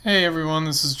Hey everyone,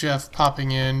 this is Jeff popping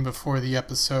in before the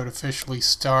episode officially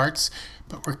starts,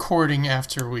 but recording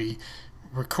after we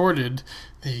recorded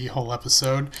the whole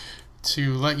episode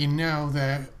to let you know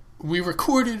that we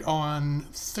recorded on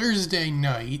Thursday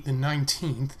night, the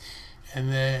 19th,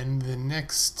 and then the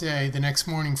next day, the next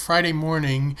morning, Friday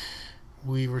morning,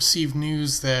 we received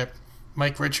news that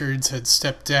Mike Richards had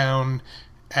stepped down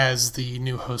as the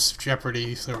new host of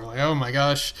Jeopardy. So we're like, oh my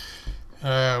gosh,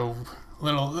 uh,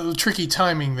 little tricky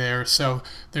timing there. So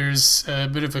there's a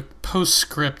bit of a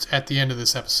postscript at the end of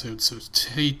this episode. So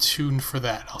stay tuned for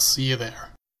that. I'll see you there.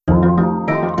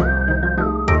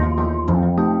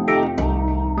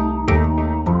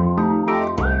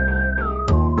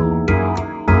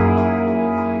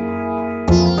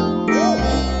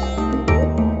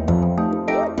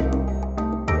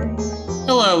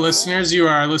 Hello, listeners. You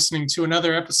are listening to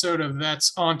another episode of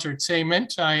That's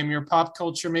Entertainment. I am your pop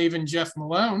culture maven, Jeff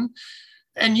Malone.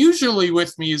 And usually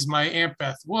with me is my Aunt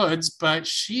Beth Woods, but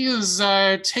she is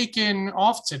taken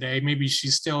off today. Maybe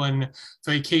she's still in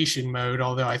vacation mode,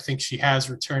 although I think she has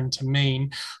returned to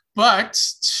Maine. But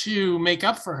to make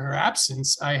up for her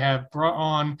absence, I have brought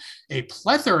on a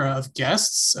plethora of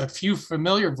guests, a few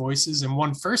familiar voices, and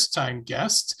one first time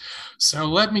guest. So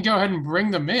let me go ahead and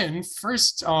bring them in.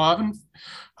 First on,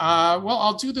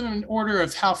 I'll do them in order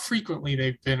of how frequently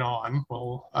they've been on.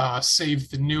 We'll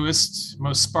save the newest,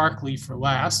 most sparkly for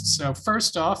last. So,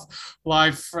 first off,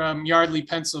 live from Yardley,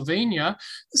 Pennsylvania,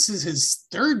 this is his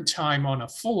third time on a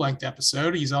full length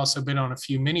episode. He's also been on a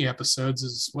few mini episodes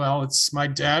as well. It's my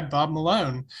dad, Bob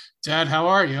Malone. Dad, how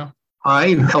are you?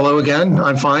 Hi, hello again.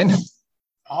 I'm fine.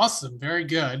 Awesome, very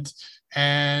good.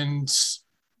 And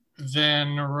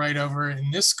then right over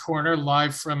in this corner,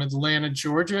 live from Atlanta,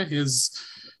 Georgia, his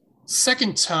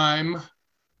second time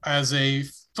as a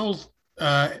full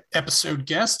episode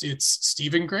guest, it's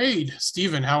Stephen Grade.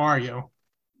 Stephen, how are you?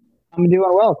 I'm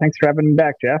doing well. Thanks for having me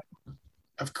back, Jeff.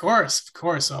 Of course.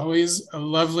 Always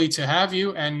lovely to have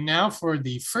you. And now for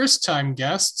the first time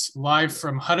guest, live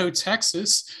from Hutto,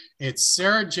 Texas, it's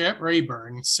Sarah Jett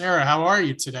Rayburn. Sarah, how are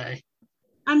you today?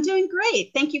 I'm doing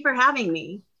great. Thank you for having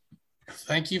me.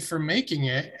 Thank you for making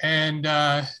it. And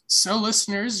so,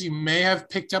 listeners, you may have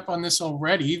picked up on this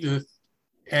already,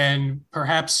 and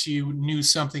perhaps you knew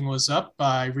something was up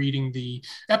by reading the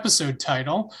episode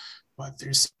title, but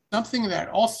there's something that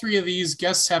all three of these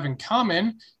guests have in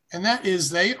common, and that is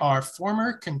they are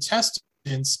former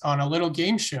contestants on a little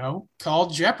game show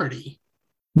called Jeopardy!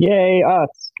 Yay,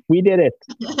 us. We did it.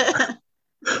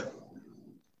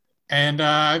 And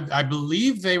I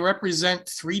believe they represent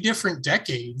three different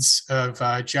decades of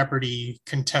Jeopardy!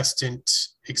 Contestant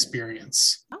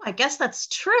experience. Oh, I guess that's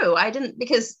true. I didn't,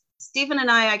 because Stephen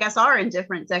and I guess, are in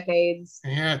different decades.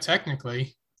 Yeah,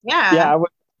 technically. Yeah, I was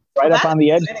right up on the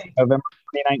edge of November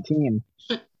 2019.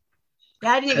 Yeah,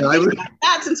 I didn't even think about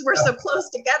that since we're so close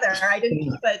together. I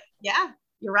didn't, but yeah,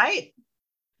 you're right.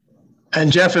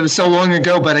 And Jeff, it was so long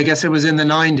ago, but I guess it was in the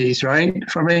 90s, right?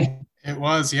 For me? It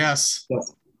was, yes.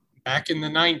 Back in the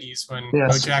 90s when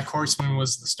BoJack Horseman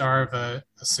was the star of a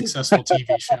successful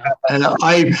TV show. And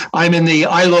I'm in the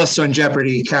I lost on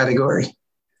Jeopardy category.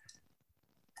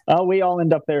 Oh, we all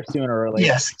end up there sooner or later.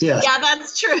 Yes. Yeah,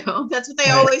 that's true. That's what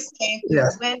they always say.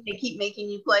 Yes. When they keep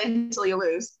making you play until you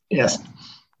lose. Yes.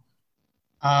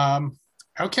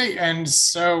 Okay, and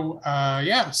so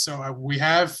we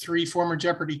have three former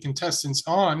Jeopardy contestants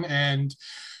on, and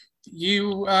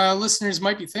you listeners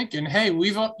might be thinking, hey,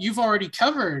 you've already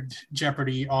covered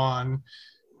Jeopardy on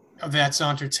That's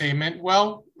Entertainment.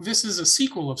 Well, this is a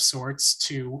sequel of sorts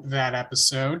to that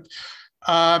episode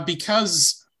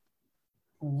because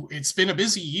it's been a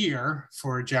busy year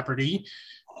for Jeopardy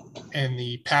in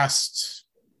the past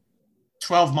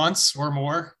 12 months or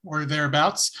more or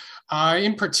thereabouts.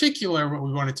 In particular, what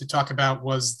we wanted to talk about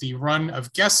was the run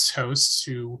of guest hosts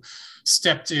who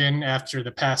stepped in after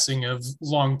the passing of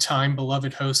longtime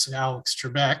beloved host Alex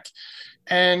Trebek.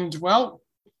 And well,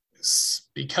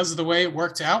 because of the way it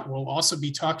worked out, we'll also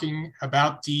be talking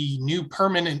about the new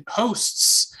permanent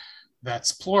hosts.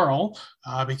 That's plural,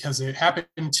 because it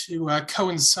happened to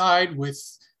coincide with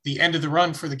the end of the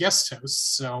run for the guest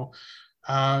hosts. So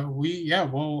I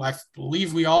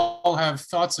believe we all have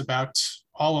thoughts about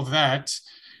all of that.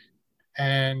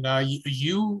 And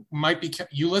you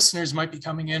listeners might be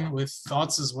coming in with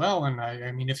thoughts as well. And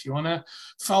I mean, if you want to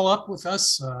follow up with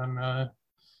us on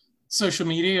social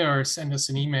media or send us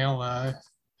an email,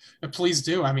 please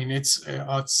do. I mean,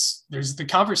 there's the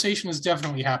conversation is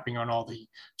definitely happening on all the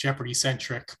Jeopardy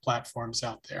centric platforms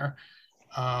out there.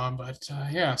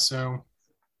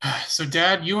 So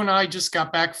Dad, you and I just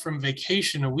got back from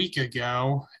vacation a week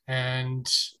ago, and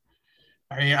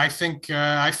I think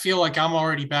I feel like I'm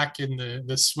already back in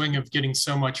the swing of getting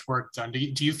so much work done. Do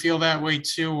you feel that way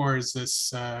too, or is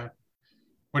this?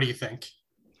 What do you think?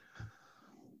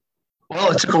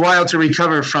 Well, it took a while to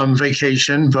recover from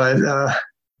vacation, but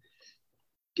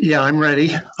yeah, I'm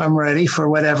ready. I'm ready for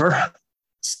whatever.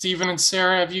 Stephen and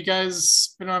Sarah, have you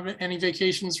guys been on any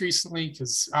vacations recently?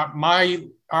 Because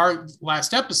our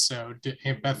last episode,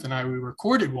 Aunt Beth and I, we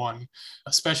recorded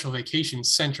a special vacation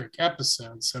centric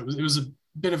episode. So it was a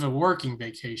bit of a working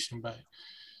vacation. But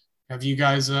have you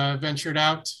guys ventured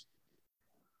out?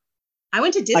 I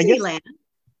went to Disneyland.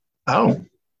 Oh.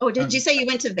 Oh, did you say you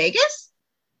went to Vegas?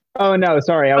 Oh no,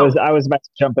 sorry. I was about to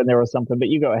jump in there with something, but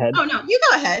you go ahead. Oh no, you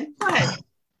go ahead. Go ahead.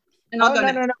 And I'll go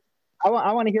next. No.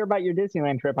 I want to hear about your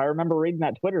Disneyland trip. I remember reading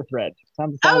that Twitter thread.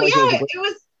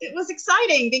 It was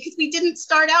exciting because we didn't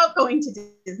start out going to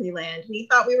Disneyland. We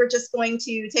thought we were just going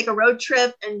to take a road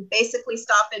trip and basically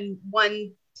stop in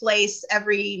one place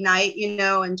every night,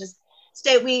 and just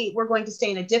stay. We were going to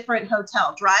stay in a different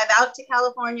hotel, drive out to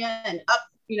California and up,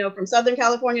 from Southern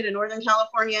California to Northern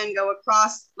California and go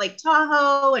across Lake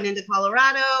Tahoe and into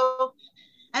Colorado.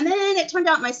 And then it turned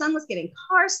out my son was getting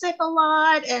car sick a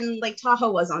lot, and Lake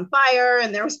Tahoe was on fire,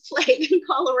 and there was plague in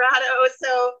Colorado.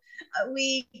 So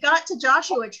we got to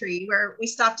Joshua Tree, where we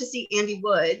stopped to see Andy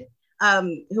Wood,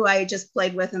 who I just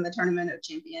played with in the Tournament of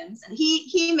Champions. And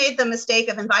he made the mistake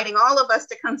of inviting all of us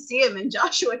to come see him in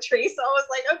Joshua Tree. So I was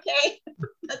like, okay,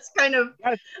 that's kind of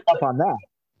up on that.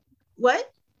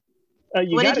 What?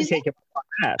 You got to take it on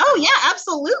that. Oh yeah,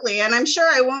 absolutely. And I'm sure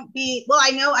I won't be. Well,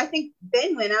 I think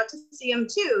Ben went out to see him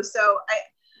too. So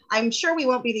I'm sure we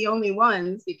won't be the only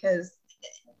ones because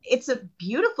it's a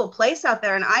beautiful place out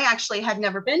there. And I actually had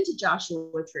never been to Joshua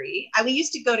Tree. We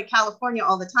used to go to California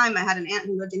all the time. I had an aunt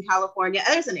who lived in California.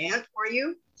 There's an aunt for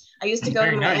you. I used to go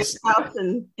to my aunt's house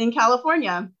in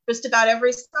California just about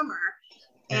every summer.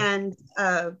 And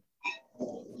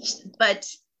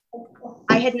but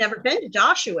I had never been to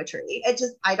Joshua Tree.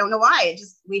 I don't know why.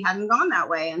 We hadn't gone that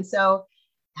way. And so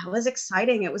that was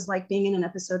exciting. It was like being in an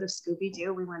episode of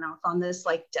Scooby-Doo. We went off on this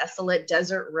like desolate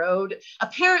desert road.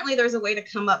 Apparently there's a way to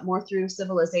come up more through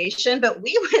civilization, but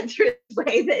we went through this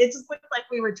way that it just looked like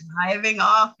we were driving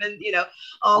off and,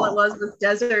 all it was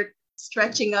desert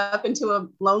stretching up into a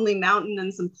lonely mountain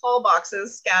and some call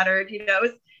boxes scattered,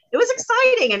 it was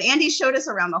exciting. And Andy showed us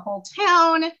around the whole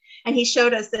town, and he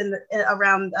showed us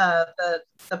around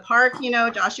the park,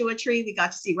 Joshua Tree. We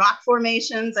got to see rock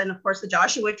formations and of course the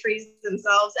Joshua trees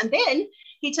themselves. And then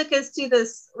he took us to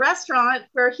this restaurant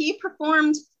where he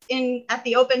performed at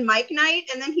the open mic night.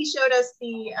 And then he showed us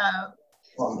the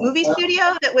movie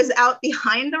studio that was out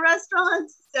behind the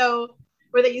restaurant. So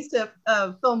where they used to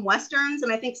film Westerns,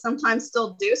 and I think sometimes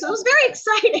still do. So it was very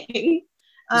exciting.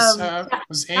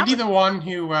 Was Andy the one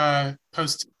who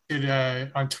posted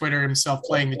on Twitter himself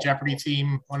playing the Jeopardy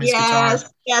theme on his guitar?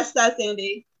 Yes, that's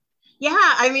Andy. Yeah,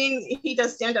 I mean, he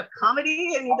does stand-up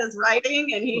comedy and he does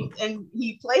writing and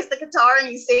he plays the guitar and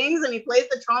he sings and he plays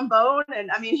the trombone, and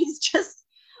I mean, he's just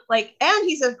and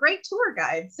he's a great tour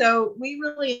guide. So we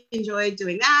really enjoyed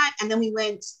doing that, and then we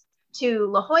went to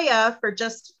La Jolla for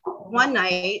just one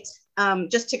night.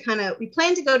 Just to we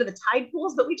planned to go to the tide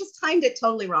pools, but we just timed it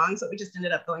totally wrong. So we just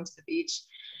ended up going to the beach.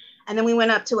 And then we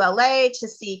went up to LA to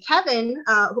see Kevin,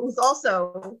 who's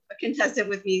also a contestant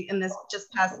with me in this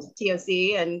just past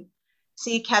TOC, and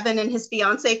see Kevin and his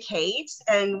fiance, Kate.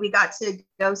 And we got to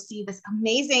go see this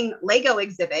amazing Lego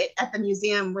exhibit at the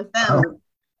museum with them,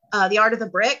 The Art of the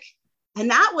Brick.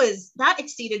 And that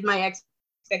exceeded my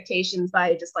expectations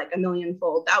by just like a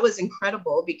millionfold. That was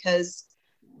incredible because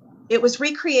it was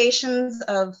recreations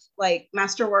of like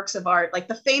masterworks of art, like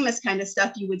the famous kind of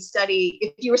stuff you would study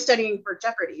if you were studying for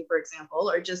Jeopardy, for example,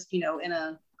 or just, in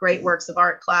a great works of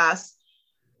art class.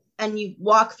 And you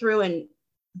walk through, and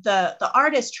the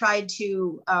artist tried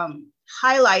to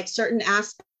highlight certain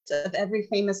aspects of every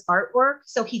famous artwork.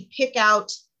 So he'd pick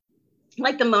out,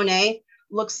 like the Monet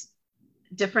looks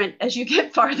different as you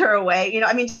get farther away.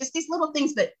 Just these little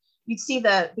things that you'd see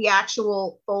the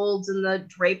actual folds and the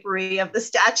drapery of the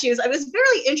statues. It was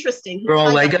very interesting. They're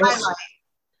all Legos?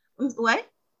 What?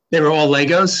 They were all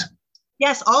Legos?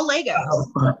 Yes, all Legos.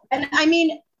 Oh. And I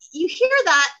mean, you hear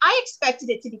that, I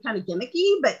expected it to be kind of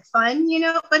gimmicky, but fun,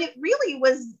 but it really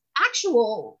was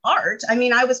actual art. I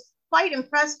mean, I was quite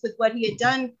impressed with what he had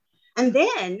done. And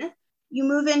then you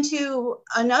move into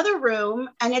another room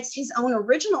and it's his own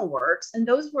original works. And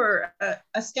those were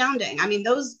astounding. I mean,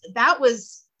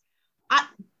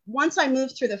 once I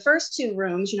moved through the first two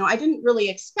rooms, I didn't really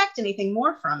expect anything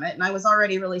more from it. And I was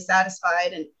already really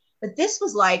satisfied. But this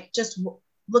was like just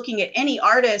looking at any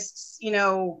artist's,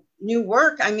 new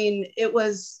work. I mean, it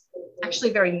was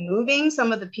actually very moving.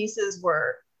 Some of the pieces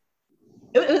were,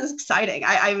 it was exciting.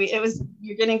 I mean, it was,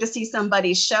 you're getting to see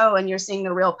somebody's show and you're seeing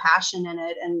the real passion in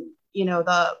it. And, you know,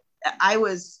 I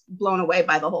was blown away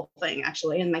by the whole thing,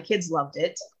 actually, and my kids loved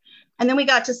it. And then we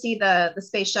got to see the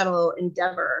space shuttle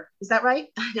Endeavour. Is that right?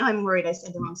 Now I'm worried I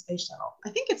said the wrong space shuttle. I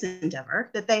think it's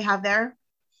Endeavour that they have there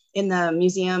in the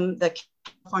museum, the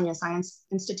California Science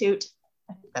Institute.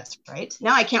 I think that's right.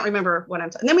 Now I can't remember what I'm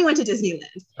talking. Then we went to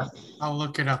Disneyland. I'll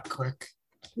look it up quick.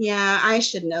 Yeah, I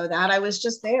should know that. I was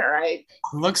just there. It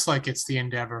looks like it's the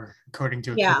Endeavour, according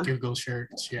to a quick Google search.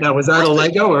 Yeah. Now, was that a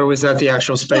Lego or was that the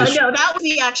actual space? No, that was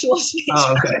the actual space.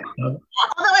 Oh, okay. Although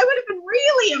I would have been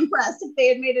really impressed if they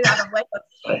had made it out of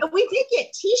Lego. But we did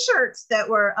get T-shirts that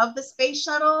were of the space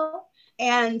shuttle,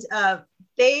 and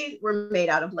they were made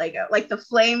out of Lego. Like the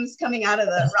flames coming out of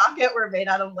the rocket were made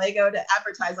out of Lego to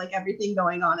advertise like everything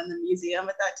going on in the museum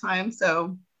at that time.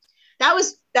 So that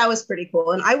was pretty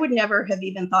cool. And I would never have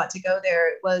even thought to go there.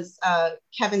 It was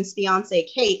Kevin's fiance,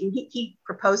 Kate, and he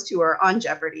proposed to her on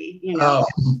Jeopardy, you know.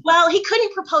 Oh. Well, he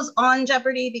couldn't propose on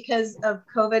Jeopardy because of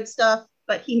COVID stuff,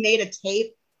 but he made a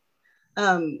tape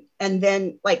and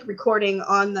then like recording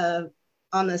on the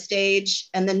stage,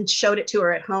 and then showed it to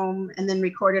her at home, and then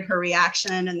recorded her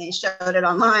reaction, and they showed it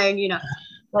online, you know.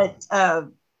 But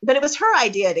it was her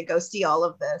idea to go see all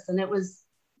of this, and it was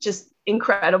just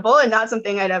incredible and not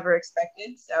something I'd ever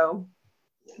expected. So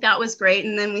that was great.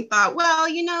 And then we thought, well,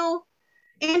 you know,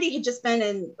 Andy had just been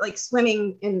in like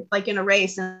swimming in a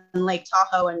race in Lake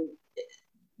Tahoe, and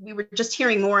we were just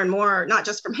hearing more and more, not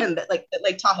just from him, but like that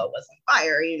Lake Tahoe was on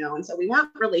fire, you know. And so we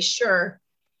weren't really sure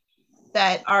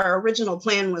that our original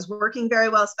plan was working very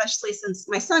well, especially since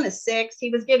my son is 6.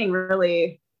 He was getting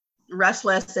really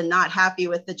restless and not happy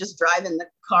with the just driving the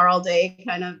car all day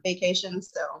kind of vacation.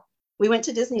 So we went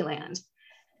to Disneyland,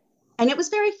 and it was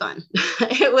very fun.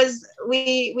 It was,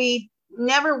 we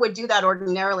never would do that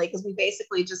ordinarily, because we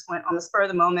basically just went on the spur of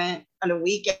the moment on a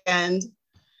weekend.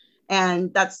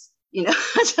 And that's, you know,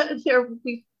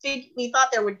 we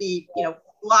thought there would be, you know,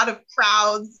 a lot of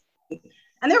crowds,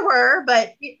 and there were,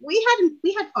 but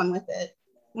we had fun with it.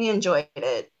 We enjoyed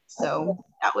it. So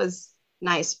that was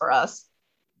nice for us.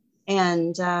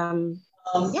 And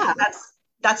yeah,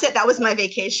 that's it. That was my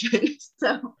vacation.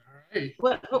 So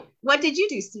what did you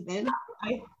do, Stephen?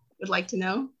 I would like to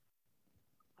know.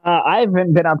 I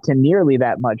haven't been up to nearly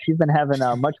that much. She's been having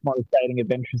much more exciting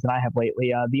adventures than I have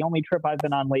lately. The only trip I've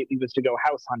been on lately was to go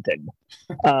house hunting.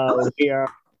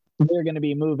 We're going to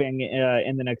be moving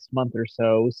in the next month or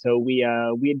so. So we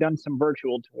had done some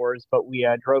virtual tours, but we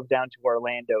drove down to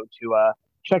Orlando to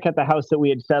check out the house that we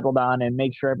had settled on and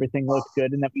make sure everything looked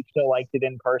good and that we still liked it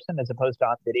in person as opposed to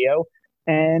on video.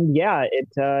 And yeah,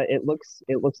 it looks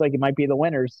like it might be the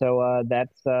winner. So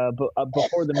that's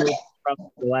before the move from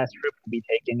the last trip we'll be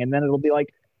taking, and then it'll be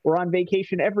like we're on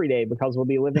vacation every day because we'll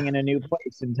be living in a new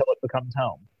place until it becomes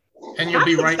home. And you'll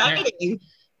be right there.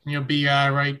 You'll be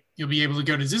right. You'll be able to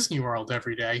go to Disney World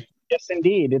every day. Yes,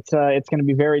 indeed. It's going to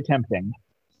be very tempting.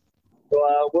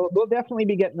 So we'll definitely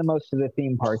be getting the most of the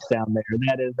theme parks down there.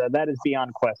 That is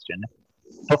beyond question.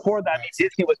 Before that, I mean,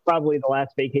 Disney was probably the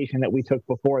last vacation that we took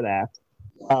before that.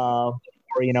 Or,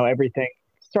 you know, everything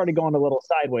started going a little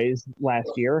sideways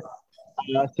last year.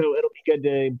 So it'll be good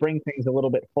to bring things a little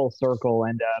bit full circle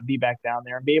and be back down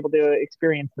there and be able to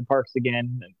experience the parks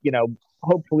again, you know,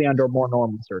 hopefully under more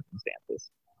normal circumstances.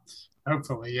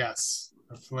 Hopefully, yes.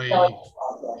 Hopefully,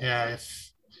 yeah.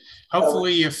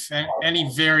 If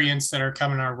any variants that are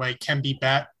coming our way can be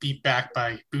beat back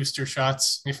by booster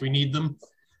shots if we need them.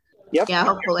 Yep. Yeah,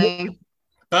 hopefully.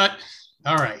 But,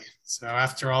 all right. So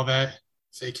after all that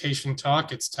vacation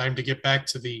talk, it's time to get back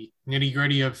to the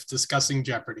nitty-gritty of discussing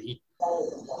Jeopardy.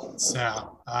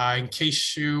 So in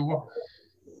case you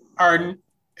are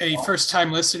a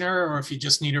first-time listener, or if you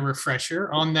just need a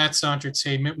refresher, on That's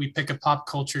Entertainment, we pick a pop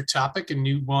culture topic, a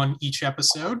new one each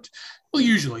episode. Well,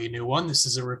 usually a new one. This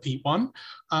is a repeat one.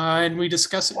 And we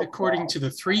discuss it according to the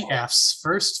 3 Fs,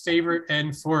 first, favorite,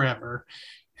 and forever.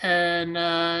 And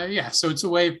yeah, so it's a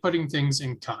way of putting things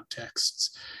in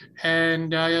context.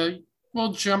 And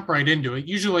we'll jump right into it.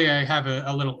 Usually I have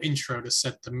a little intro to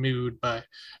set the mood, but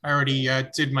I already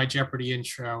did my Jeopardy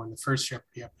intro in the first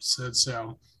Jeopardy episode.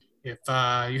 So if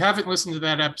you haven't listened to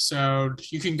that episode,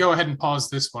 you can go ahead and pause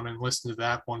this one and listen to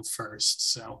that one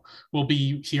first. So we'll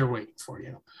be here waiting for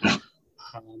you.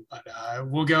 But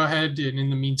we'll go ahead and in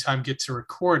the meantime get to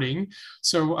recording.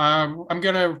 So I'm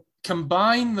going to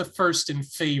combine the first and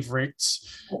favorite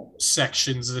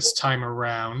sections this time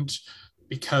around,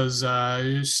 because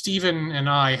Stephen and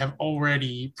I have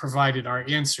already provided our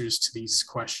answers to these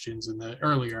questions in the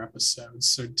earlier episodes.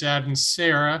 So Dad and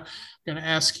Sarah, I'm going to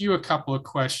ask you a couple of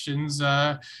questions.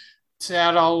 Dad,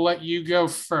 I'll let you go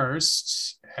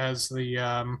first as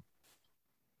the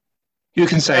you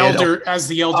can say as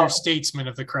the elder statesman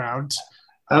of the crowd.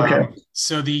 Okay.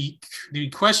 So the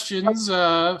questions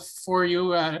for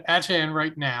you at hand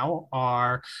right now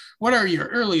are: what are your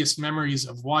earliest memories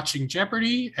of watching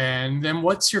Jeopardy? And then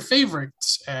what's your favorite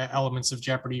elements of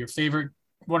Jeopardy? Your favorite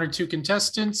one or two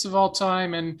contestants of all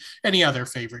time, and any other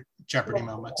favorite Jeopardy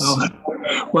moments?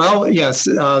 Well, yes,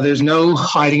 there's no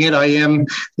hiding it. I am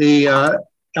the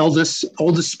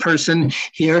oldest person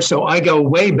here, so I go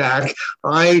way back.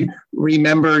 I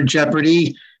remember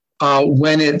Jeopardy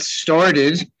when it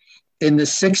started in the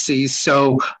 60s.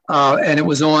 So, and it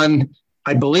was on,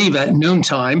 I believe, at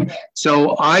noontime.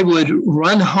 So I would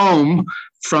run home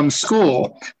from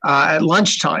school at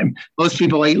lunchtime. Most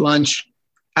people ate lunch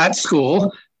at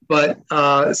school, but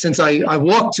since I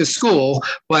walked to school,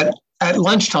 but at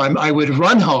lunchtime, I would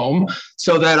run home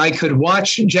so that I could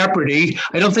watch Jeopardy.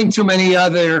 I don't think too many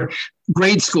other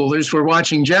grade schoolers were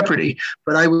watching Jeopardy,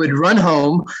 but I would run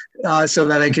home so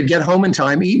that I could get home in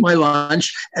time, eat my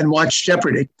lunch, and watch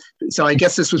Jeopardy. So I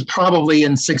guess this was probably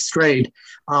in 6th grade.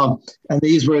 And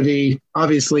these were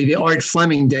obviously the Art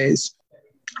Fleming days.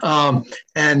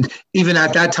 And even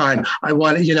at that time, I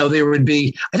wanted, there would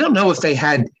be, I don't know if they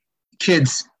had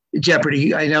kids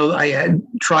Jeopardy. I know I had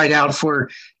tried out for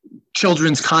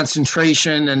Children's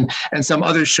Concentration and some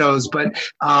other shows, but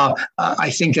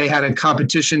I think they had a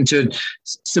competition to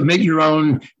submit your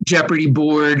own Jeopardy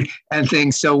board and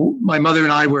things. So my mother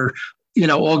and I were,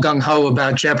 all gung-ho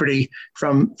about Jeopardy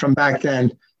from back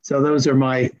then. So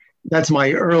that's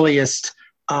my earliest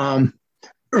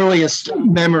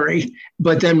memory.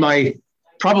 But then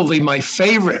probably my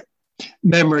favorite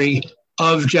memory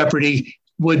of Jeopardy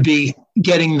would be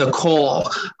getting the call.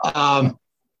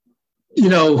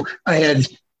 I had,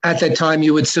 at that time,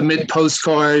 you would submit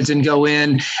postcards and go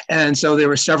in. And so there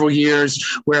were several years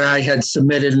where I had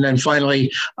submitted. And then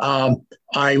finally,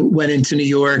 I went into New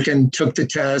York and took the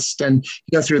test and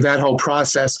go through that whole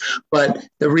process. But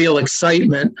the real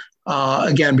excitement,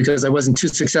 again, because I wasn't too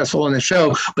successful on the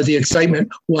show, but the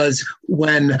excitement was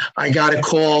when I got a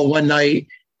call one night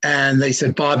and they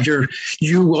said, Bob,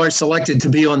 you are selected to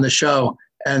be on the show.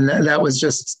 And that was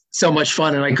just so much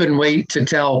fun. And I couldn't wait to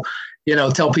tell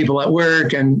people at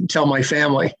work and tell my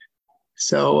family.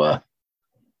 So,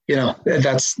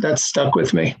 that's stuck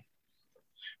with me.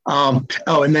 And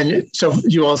then, so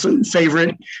you also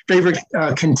favorite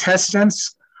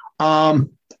contestants. I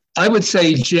would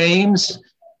say James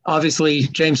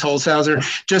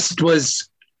Holzhauser just was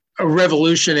a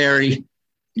revolutionary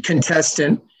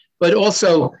contestant, but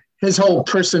also his whole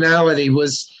personality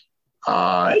was,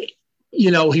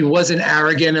 he wasn't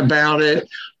arrogant about it.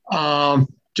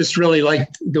 Just really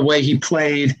liked the way he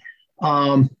played.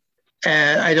 And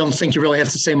I don't think you really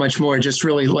have to say much more. Just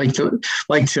really liked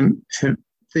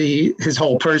his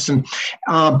whole person.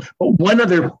 But one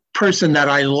other person that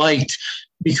I liked,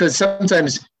 because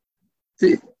sometimes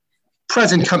the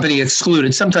present company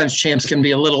excluded, sometimes champs can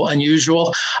be a little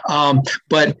unusual.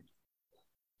 But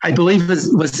I believe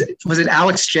was it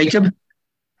Alex Jacob?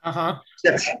 Uh-huh.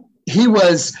 He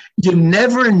was, you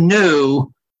never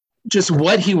knew just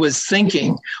what he was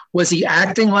thinking. Was he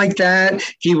acting like that?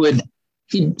 He'd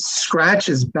scratch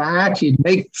his back. He'd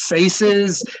make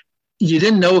faces. You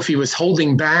didn't know if he was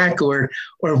holding back or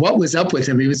what was up with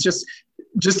him. He was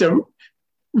just a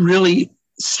really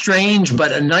strange,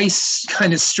 but a nice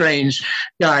kind of strange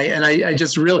guy. And I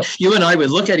just really, you and I would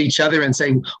look at each other and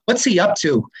say, what's he up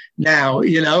to now?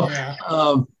 Yeah.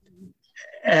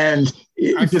 And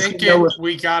I think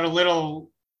we got a little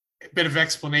bit of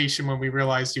explanation when we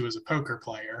realized he was a poker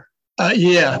player.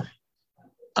 Yeah.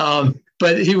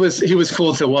 But he was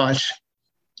cool to watch.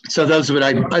 So those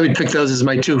I would pick those as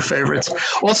my two favorites.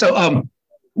 Also,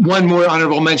 one more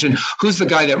honorable mention. Who's the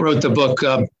guy that wrote the book?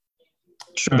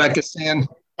 Rebecca Stan?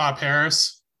 Bob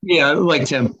Harris. Yeah, I liked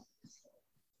him.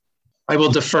 I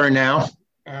will defer now.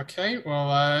 Okay,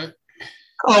 well.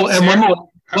 And one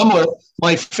more.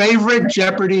 My favorite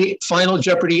Final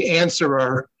Jeopardy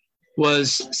answerer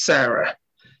was Sarah.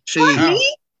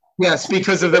 Yes,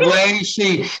 because of the way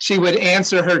she would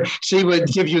answer she would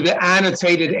give you the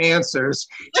annotated answers.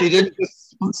 She didn't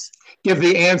just give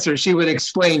the answer. She would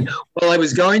explain, well, I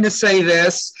was going to say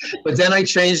this, but then I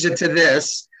changed it to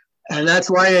this, and that's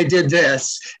why I did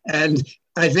this. And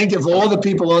I think of all the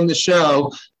people on the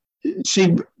show,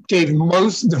 she gave the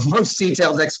most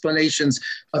detailed explanations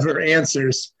of her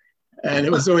answers. And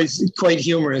it was always quite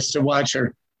humorous to watch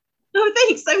her. Oh,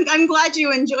 thanks. I'm glad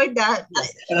you enjoyed that.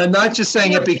 And I'm not just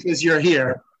saying it because you're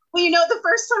here. Well, the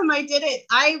first time I did it,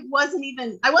 I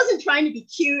wasn't trying to be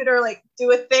cute or like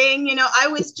do a thing.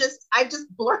 I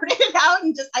just blurted it out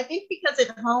and I think because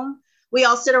at home, we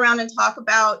all sit around and talk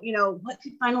about, what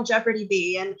could Final Jeopardy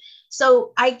be? And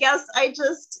so I guess I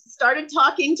just started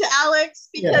talking to Alex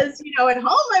because, at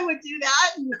home I would do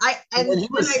that. And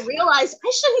when I realized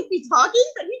I shouldn't be talking,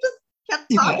 but he just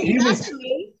kept talking back to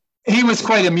me. He was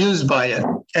quite amused by it,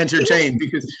 entertained,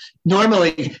 because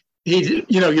normally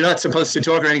you're not supposed to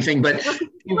talk or anything, but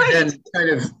he would then kind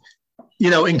of,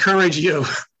 encourage you.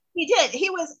 He did. He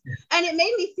was, and it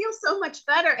made me feel so much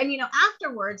better. And,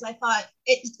 afterwards, I thought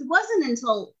it wasn't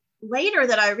until later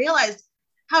that I realized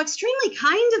how extremely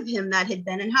kind of him that had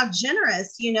been and how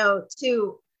generous,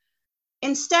 to,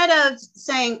 instead of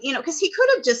saying, because he could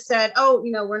have just said, oh,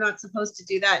 we're not supposed to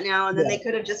do that now. And then they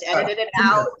could have just edited it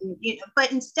out. And,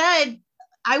 but instead,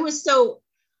 I was so,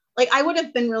 I would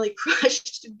have been really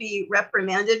crushed to be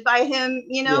reprimanded by him,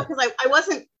 because I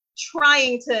wasn't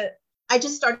trying to,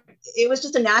 it was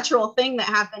just a natural thing that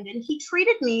happened. And he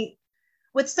treated me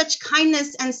with such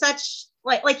kindness and such,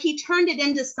 like he turned it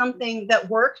into something that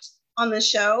worked on the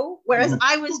show. Whereas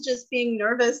I was just being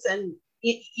nervous and,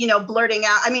 blurting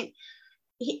out. I mean,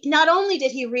 not only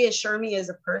did he reassure me as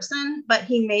a person, but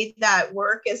he made that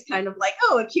work as kind of like,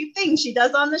 oh, a cute thing she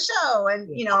does on the show. And,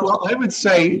 Well, I would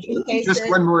say just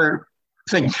one more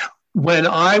thing. When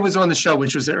I was on the show,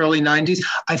 which was the early 90s,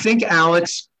 I think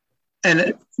Alex, and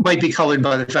it might be colored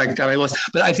by the fact that I lost,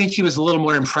 but I think he was a little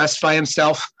more impressed by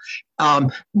himself.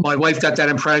 My wife got that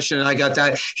impression, and I got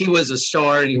that. He was a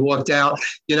star, and he walked out,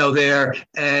 there,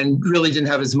 and really didn't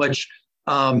have as much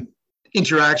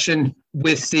interaction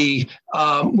with the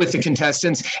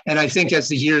contestants. And I think as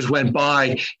the years went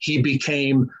by, he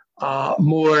became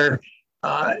more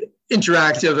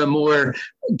interactive and more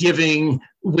giving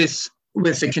with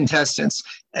the contestants.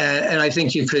 And I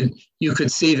think you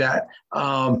could see that.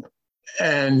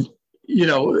 And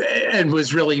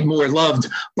was really more loved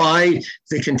by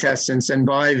the contestants and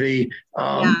by the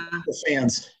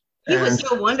fans. He was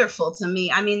so wonderful to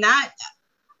me. I mean,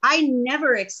 I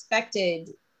never expected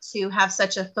to have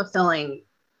such a fulfilling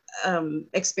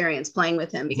experience playing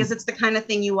with him, because it's the kind of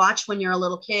thing you watch when you're a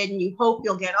little kid and you hope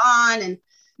you'll get on and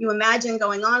you imagine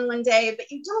going on one day, but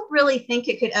you don't really think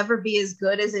it could ever be as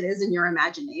good as it is in your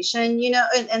imagination,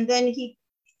 and then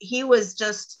he was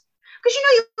just, because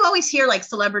you always hear like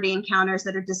celebrity encounters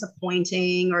that are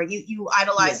disappointing, or you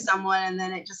idolize someone and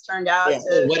then it just turned out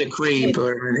to, what a creep,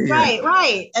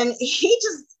 right, and he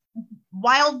just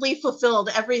wildly fulfilled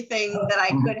everything that I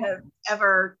could have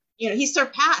ever, he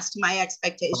surpassed my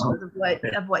expectations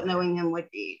of what knowing him would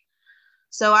be.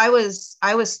 So I was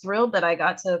thrilled that I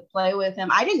got to play with him.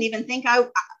 I didn't even think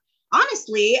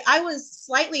honestly, I was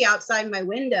slightly outside my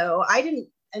window. I didn't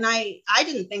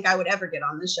think I would ever get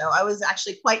on the show. I was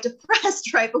actually quite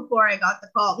depressed right before I got the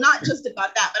call. Not just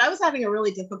about that, but I was having a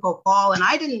really difficult call, and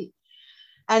I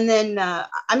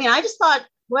just thought,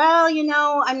 well,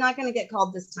 I'm not going to get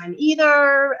called this time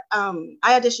either.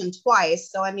 I auditioned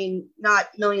twice, so not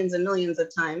millions and millions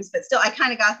of times, but still, I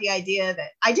kind of got the idea that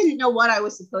I didn't know what I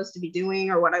was supposed to be doing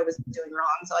or what I was doing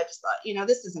wrong. So I just thought,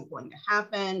 this isn't going to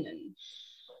happen. And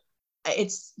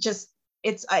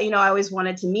I always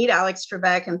wanted to meet Alex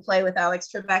Trebek and play with Alex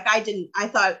Trebek. I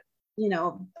thought,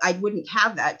 I wouldn't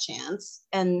have that chance.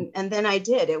 And then I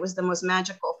did. It was the most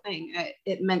magical thing.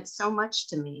 It meant so much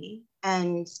to me,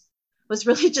 and was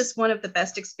really just one of the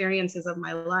best experiences of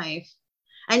my life.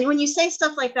 And when you say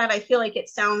stuff like that, I feel like it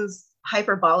sounds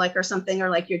hyperbolic or something, or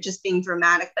like you're just being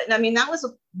dramatic. But that was a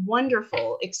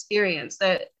wonderful experience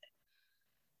that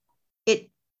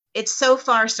it so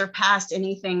far surpassed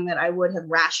anything that I would have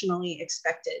rationally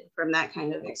expected from that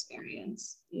kind of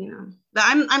experience. But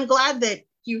I'm glad that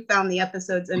you found the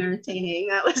episodes entertaining.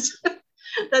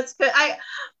 That's good.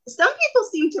 Some people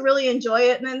seem to really enjoy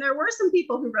it, and then there were some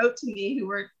people who wrote to me who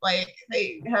were like,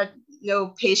 they had no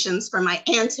patience for my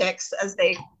antics, as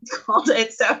they called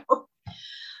it. So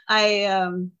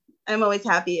I'm always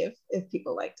happy if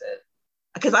people liked it,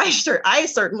 because I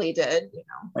certainly did.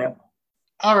 Yeah.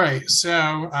 All right,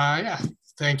 so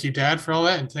thank you, Dad, for all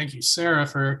that, and thank you, Sarah,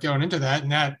 for going into that.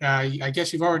 And that I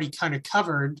guess you've already kind of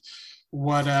covered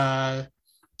what.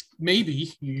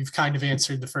 Maybe you've kind of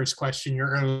answered the first question, your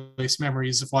earliest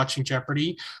memories of watching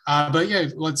Jeopardy. But yeah,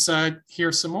 let's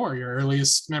hear some more, your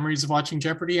earliest memories of watching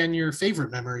Jeopardy and your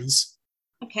favorite memories.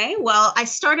 Okay, well, I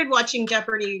started watching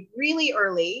Jeopardy really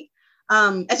early.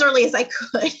 as early as I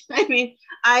could. I mean,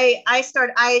 I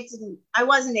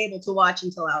wasn't able to watch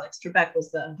until Alex Trebek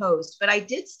was the host, but I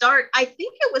did start, I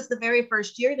think it was the very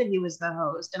first year that he was the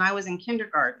host, and I was in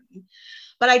kindergarten.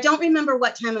 But I don't remember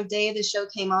what time of day the show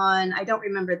came on. I don't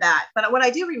remember that. But what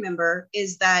I do remember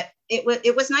is that it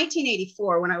was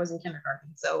 1984 when I was in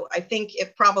kindergarten. So I think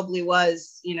it probably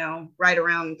was, you know, right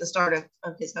around the start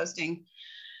of his hosting.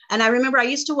 And I remember I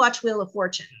used to watch Wheel of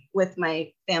Fortune with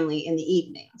my family in the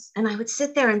evenings. And I would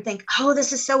sit there and think, oh,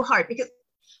 this is so hard, because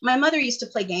my mother used to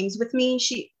play games with me.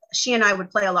 She and I would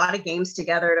play a lot of games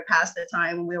together to pass the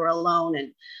time when we were alone.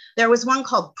 And there was one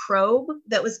called Probe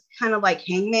that was kind of like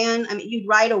Hangman. I mean, you'd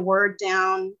write a word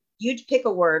down, you'd pick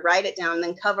a word, write it down, and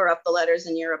then cover up the letters,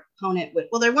 and your opponent would,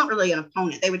 well, they weren't really an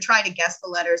opponent. They would try to guess the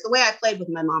letters. The way I played with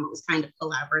my mom, it was kind of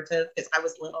collaborative because I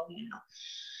was little, you know.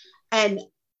 And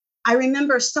I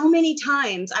remember so many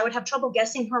times I would have trouble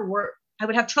guessing her word.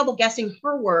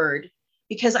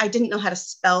 Because I didn't know how to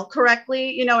spell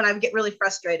correctly, you know, and I would get really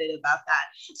frustrated about that.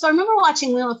 So I remember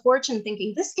watching Wheel of Fortune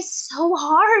thinking, this is so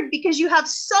hard because you have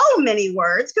so many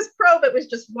words, because Probe, it was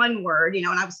just one word, you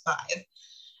know, and I was 5.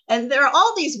 And there are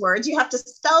all these words, you have to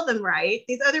spell them right.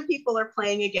 These other people are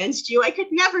playing against you. I could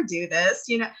never do this,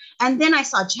 you know. And then I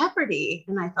saw Jeopardy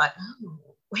and I thought, oh,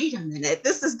 wait a minute,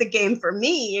 this is the game for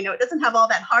me. You know, it doesn't have all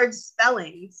that hard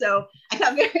spelling. So I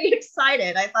got very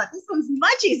excited. I thought, this one's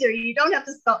much easier. You don't have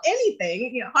to spell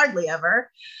anything, you know, hardly ever.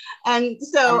 And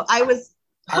so I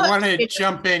want to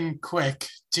jump in quick.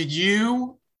 Did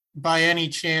you, by any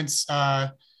chance,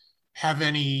 have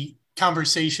any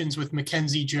conversations with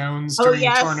Mackenzie Jones during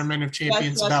the Tournament of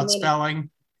Champions about spelling?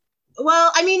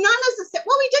 Well, I mean, not necessarily.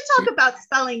 Well, we did talk about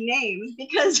spelling names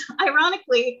because,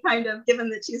 ironically, kind of given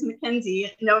that she's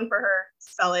Mackenzie, known for her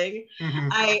spelling,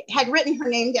 I had written her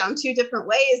name down 2 different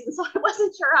ways, and so I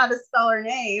wasn't sure how to spell her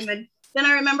name. And then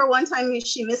I remember one time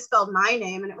she misspelled my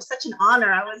name, and it was such an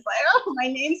honor. I was like, oh, my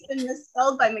name's been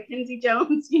misspelled by Mackenzie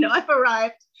Jones. You know, I've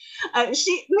arrived.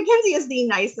 Mackenzie is the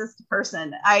nicest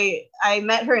person. I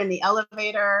met her in the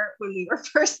elevator when we were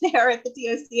first there at the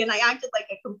DOC, and I acted like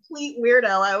a complete weirdo.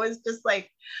 I was just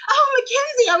like, oh,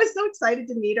 Mackenzie. I was so excited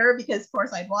to meet her because, of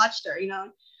course, I'd watched her, you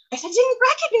know. I said, I didn't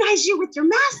recognize you with your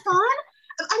mask on.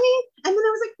 I mean, and then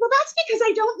I was like, well, that's because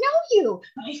I don't know you,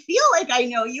 but I feel like I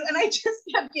know you. And I just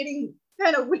kept getting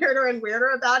kind of weirder and weirder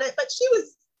about it. But she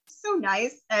was so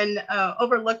nice and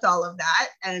overlooked all of that.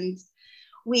 And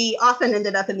we often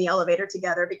ended up in the elevator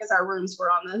together because our rooms were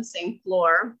on the same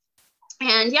floor.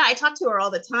 And yeah, I talk to her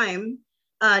all the time.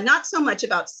 Not so much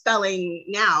about spelling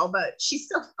now, but she's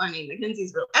so funny.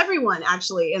 Mackenzie's real. Everyone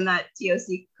actually in that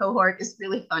TOC cohort is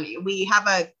really funny. We have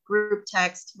a group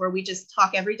text where we just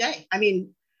talk every day. I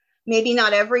mean, maybe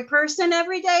not every person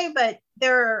every day, but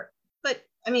I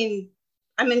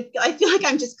feel like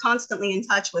I'm just constantly in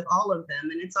touch with all of them.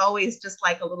 And it's always just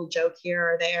like a little joke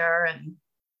here or there. And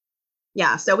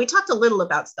yeah, so we talked a little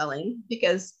about spelling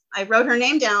because I wrote her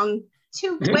name down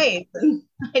 2 ways and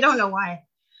I don't know why.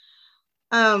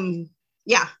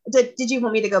 Yeah. Did you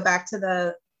want me to go back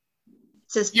to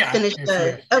finish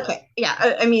the? Okay.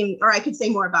 Yeah. I mean, or I could say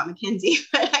more about Mackenzie,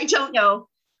 but I don't know.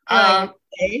 I'd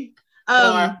say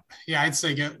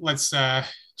let's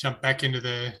jump back into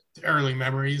the early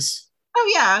memories.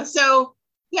 Oh yeah. So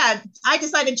yeah, I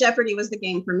decided Jeopardy was the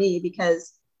game for me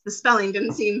because the spelling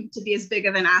didn't seem to be as big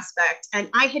of an aspect. And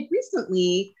I had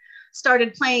recently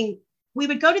started playing. We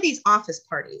would go to these office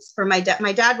parties for my dad.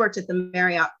 My dad worked at the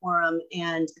Marriott Forum,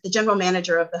 and the general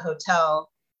manager of the hotel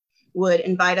would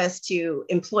invite us to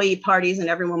employee parties, and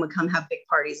everyone would come have big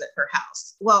parties at her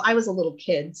house. Well, I was a little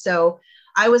kid, so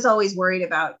I was always worried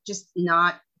about just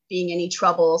not being any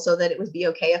trouble so that it would be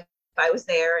okay if I was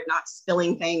there and not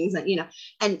spilling things. And, you know,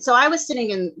 and so I was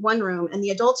sitting in one room and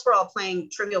the adults were all playing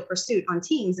Trivial Pursuit on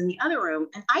Teams in the other room.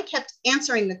 And I kept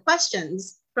answering the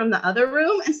questions from the other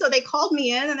room. And so they called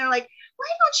me in and they're like, why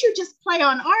don't you just play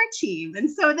on our team? And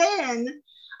so then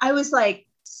I was like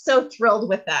so thrilled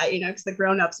with that, you know, because the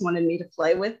grown-ups wanted me to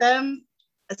play with them.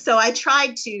 So I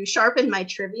tried to sharpen my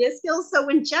trivia skills. So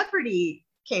when Jeopardy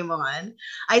came on,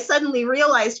 I suddenly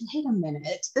realized, wait a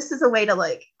minute, this is a way to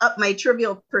like up my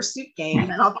Trivial Pursuit game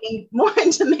and I'll be more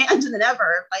in demand than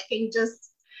ever if I can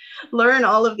just learn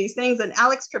all of these things. And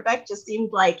Alex Trebek just seemed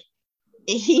like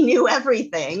he knew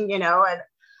everything, you know, and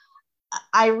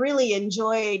I really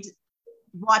enjoyed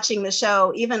watching the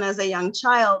show, even as a young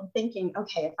child, thinking,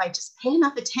 okay, if I just pay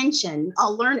enough attention,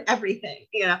 I'll learn everything,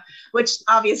 you know, which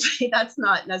obviously that's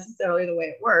not necessarily the way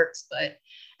it works. But,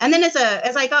 and then as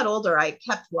I got older, I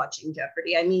kept watching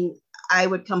Jeopardy. I mean, I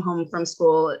would come home from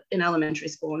school in elementary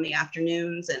school in the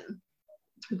afternoons and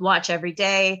watch every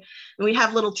day. And we'd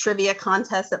have little trivia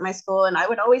contests at my school, and I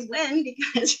would always win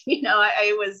because,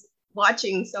 I was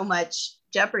watching so much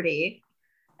Jeopardy.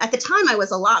 At the time, I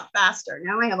was a lot faster.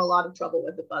 Now I have a lot of trouble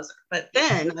with the buzzer. But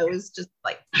then I was just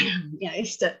like,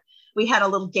 we had a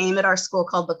little game at our school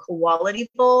called the Koality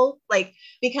Bowl,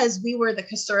 because we were the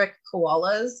Kasurik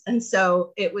koalas. And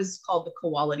so it was called the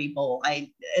Koality Bowl.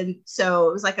 And so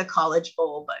it was like a college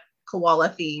bowl, but koala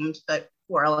themed, but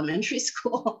for elementary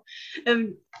school.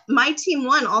 And my team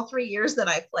won all 3 years that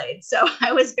I played. So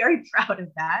I was very proud of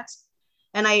that.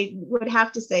 And I would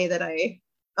have to say that I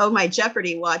owe my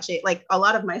Jeopardy watching, like a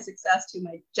lot of my success to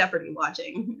my Jeopardy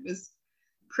watching. It was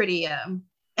pretty, and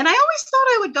I always thought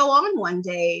I would go on one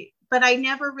day, but I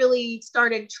never really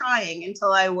started trying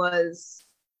until I was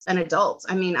an adult.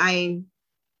 I mean, I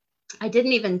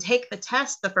didn't even take the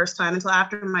test the first time until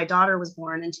after my daughter was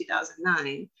born in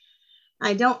 2009.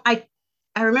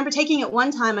 I remember taking it one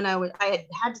time, and I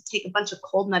had to take a bunch of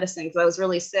cold medicine because I was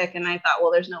really sick. And I thought, well,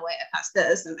 there's no way I passed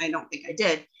this. And I don't think I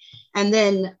did. And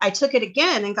then I took it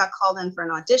again and got called in for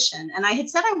an audition. And I had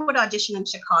said I would audition in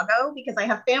Chicago because I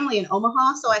have family in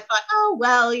Omaha. So I thought, oh,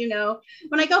 well,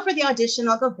 when I go for the audition,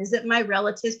 I'll go visit my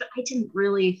relatives. But I didn't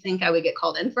really think I would get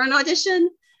called in for an audition.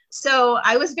 So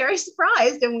I was very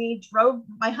surprised. And we drove,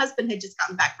 my husband had just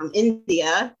gotten back from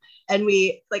India. And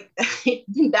we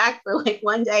been back for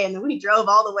one day, and then we drove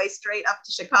all the way straight up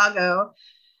to Chicago,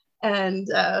 and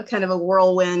kind of a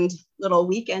whirlwind little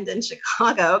weekend in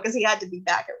Chicago because he had to be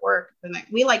back at work. And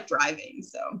we like driving,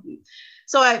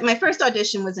 so my first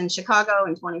audition was in Chicago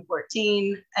in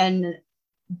 2014, and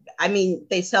I mean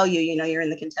they tell you, you're in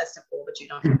the contestant pool, but you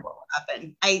don't know what will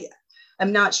happen.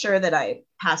 I'm not sure that I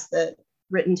passed the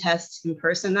written test in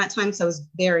person that time, so I was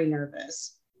very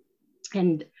nervous.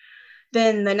 And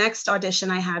then the next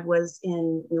audition I had was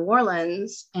in New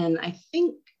Orleans, and I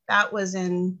think that was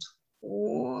in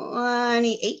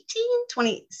 2018,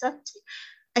 2018,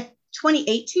 I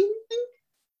think,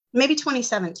 maybe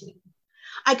 2017.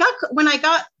 When I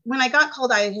got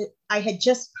called, I had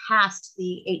just passed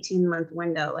the 18-month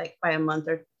window, by a month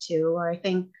or two, or I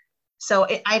think. So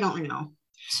I don't know.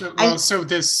 So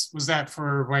this was that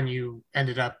for when you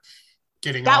ended up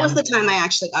getting that on? Was the time I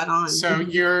actually got on. So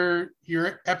your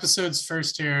episodes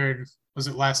first aired, was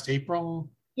it last April?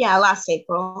 Yeah, last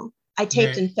April. I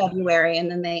taped in February,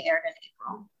 and then they aired in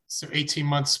April. So 18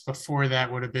 months before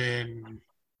that would have been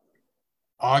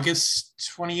August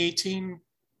 2018?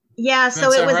 Yeah,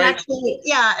 so it was right? Actually,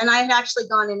 and I had actually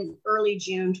gone in early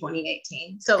June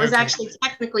 2018. So it was actually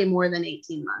technically more than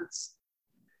 18 months.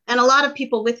 And a lot of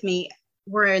people with me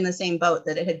were in the same boat,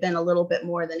 that it had been a little bit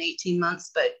more than 18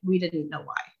 months, but we didn't know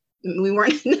why.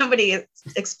 Nobody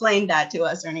explained that to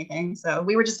us or anything. So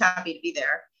we were just happy to be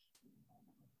there.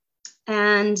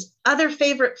 And other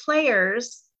favorite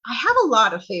players, I have a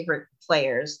lot of favorite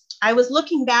players. I was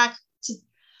looking back to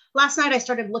last night. I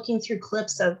started looking through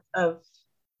clips of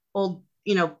old,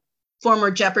 former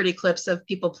Jeopardy clips of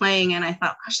people playing. And I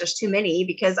thought, gosh, there's too many,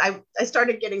 because I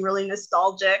started getting really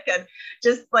nostalgic and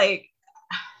just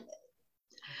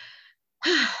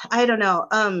I don't know.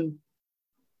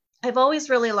 I've always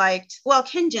really liked,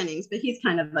 Ken Jennings, but he's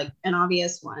kind of an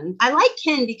obvious one. I like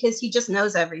Ken because he just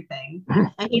knows everything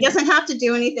and he doesn't have to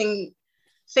do anything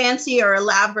fancy or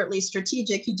elaborately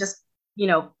strategic. He just,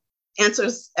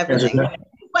 answers everything,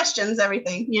 questions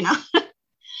everything,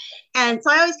 And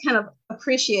so I always kind of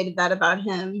appreciated that about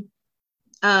him.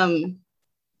 I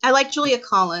like Julia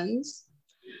Collins.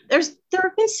 There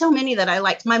have been so many that I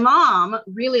liked. My mom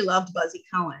really loved Buzzy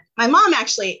Cohen. My mom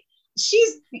actually,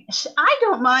 I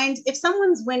don't mind if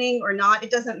someone's winning or not.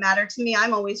 It doesn't matter to me.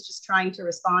 I'm always just trying to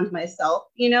respond myself,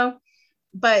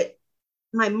 But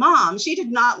my mom, she did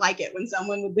not like it when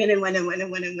someone would win and win and win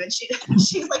and win and win.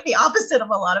 She's like the opposite of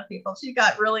a lot of people. She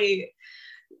got really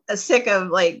sick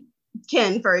of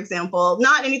Ken, for example.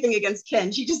 Not anything against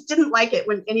Ken. She just didn't like it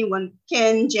when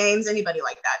Ken, James, anybody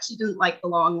like that. She didn't like the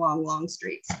long, long, long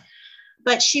streets.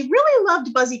 But she really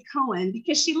loved Buzzy Cohen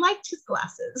because she liked his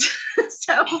glasses.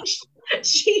 So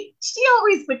she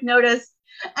always would notice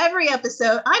every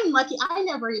episode. I'm lucky. I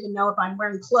never even know if I'm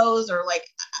wearing clothes or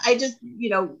I just,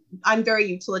 I'm very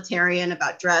utilitarian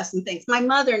about dress and things. My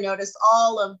mother noticed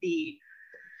all of the,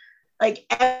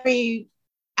 every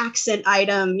accent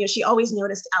item. She always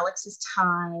noticed Alex's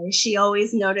tie. She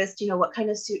always noticed, what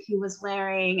kind of suit he was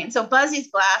wearing. And so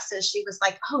Buzzy's glasses, she was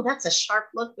like, oh, that's a sharp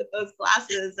look with those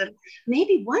glasses. And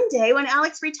maybe one day when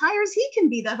Alex retires, he can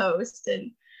be the host.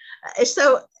 And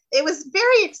so it was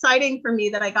very exciting for me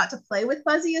that I got to play with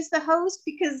Buzzy as the host,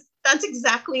 because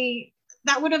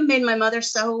that would have made my mother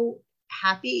so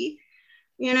happy.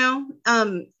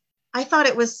 I thought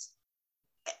it was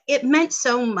it meant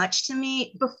so much to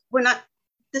me. We're not,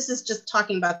 this is just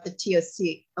talking about the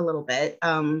TOC a little bit.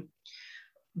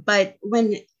 But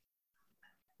when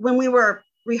we were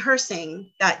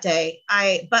rehearsing that day,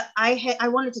 I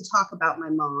wanted to talk about my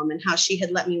mom and how she had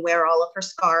let me wear all of her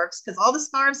scarves, because all the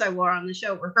scarves I wore on the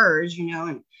show were hers,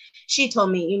 and she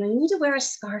told me, you need to wear a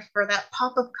scarf for that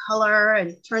pop of color. And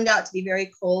it turned out to be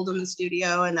very cold in the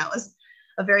studio, and that was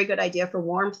a very good idea for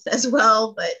warmth as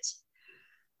well. But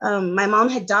my mom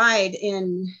had died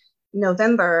in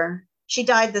November. She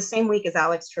died the same week as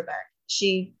Alex Trebek.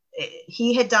 He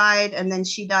had died, and then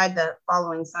she died the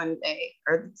following Sunday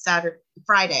or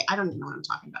Friday. I don't even know what I'm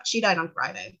talking about. She died on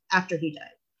Friday after he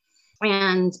died,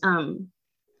 and it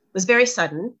was very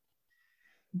sudden.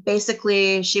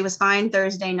 Basically, she was fine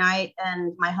Thursday night,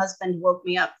 and my husband woke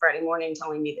me up Friday morning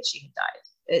telling me that she had died.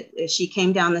 She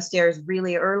came down the stairs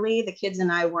really early. The kids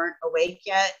and I weren't awake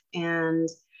yet, and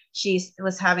she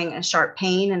was having a sharp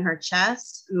pain in her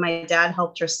chest. My dad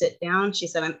helped her sit down. She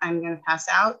said, I'm going to pass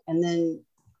out. And then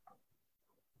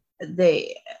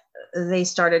they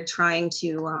started trying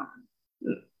to,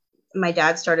 my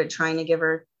dad started trying to give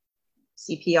her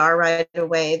CPR right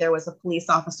away. There was a police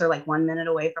officer like 1 minute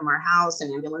away from our house.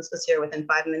 An ambulance was here within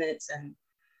 5 minutes. And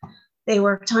they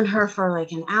worked on her for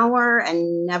like an hour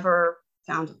and never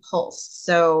found a pulse.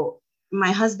 So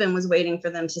my husband was waiting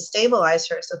for them to stabilize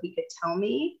her so he could tell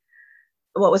me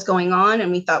what was going on.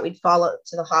 And we thought we'd follow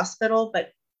to the hospital,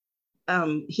 but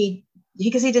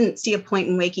because he didn't see a point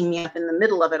in waking me up in the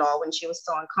middle of it all when she was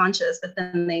still unconscious, but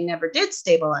then they never did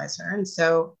stabilize her. And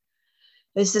so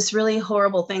there's this really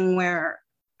horrible thing where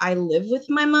I live with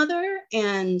my mother,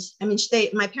 and I mean,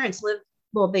 my parents live,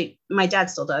 my dad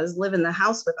still does live in the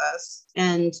house with us.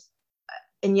 And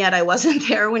yet I wasn't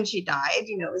there when she died,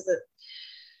 it was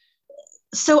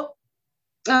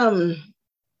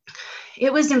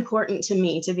it was important to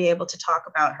me to be able to talk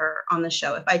about her on the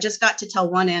show. If I just got to tell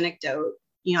one anecdote,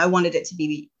 I wanted it to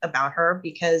be about her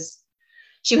because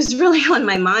she was really on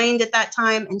my mind at that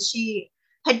time. And she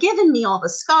had given me all the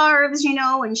scarves,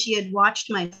 and she had watched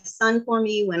my son for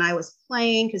me when I was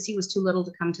playing because he was too little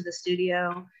to come to the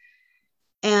studio.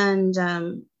 And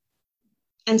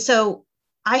so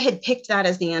I had picked that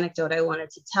as the anecdote I wanted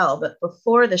to tell. But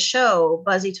before the show,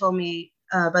 Buzzy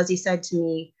said to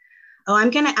me, oh,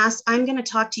 I'm going to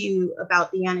talk to you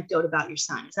about the anecdote about your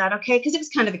son. Is that okay? Because it was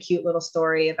kind of a cute little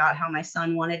story about how my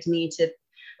son wanted me to,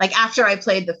 like, after I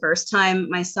played the first time,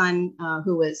 my son,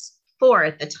 who was 4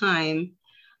 at the time,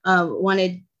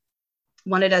 wanted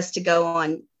us to go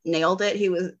on Nailed It.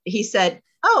 He said,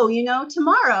 oh,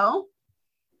 tomorrow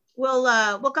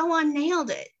we'll go on Nailed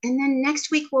It. And then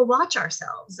next week we'll watch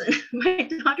ourselves. And my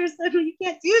daughter said, well, you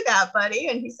can't do that, buddy.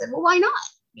 And he said, well, why not?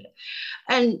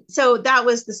 And so that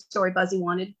was the story Buzzy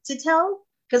wanted to tell,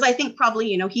 because I think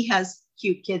probably, he has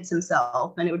cute kids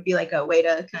himself, and it would be like a way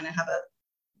to kind of have a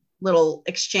little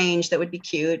exchange that would be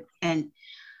cute.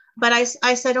 But I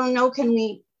said, oh no, can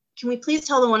we please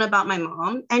tell the one about my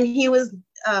mom? And he was,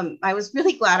 I was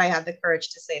really glad I had the courage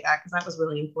to say that, because that was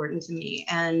really important to me.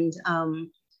 And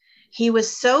he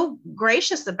was so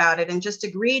gracious about it and just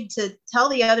agreed to tell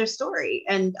the other story.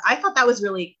 And I thought that was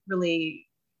really, really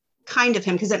kind of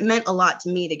him, because it meant a lot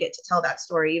to me to get to tell that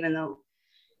story, even though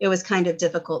it was kind of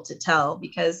difficult to tell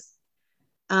because,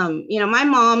 my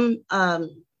mom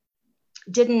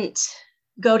didn't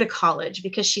go to college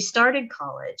because she started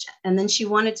college and then she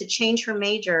wanted to change her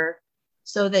major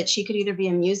so that she could either be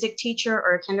a music teacher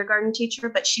or a kindergarten teacher,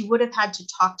 but she would have had to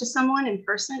talk to someone in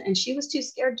person and she was too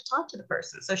scared to talk to the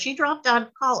person. So she dropped out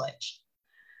of college.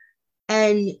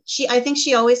 And I think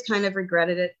she always kind of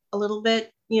regretted it a little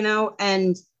bit,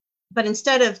 but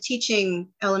instead of teaching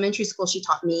elementary school, she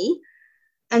taught me.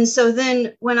 And so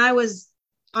then when I was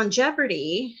on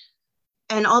Jeopardy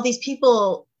and all these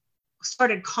people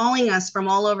started calling us from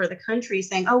all over the country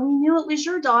saying, oh, we knew it was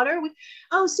your daughter.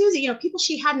 Oh, Susie, people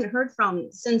she hadn't heard from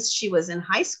since she was in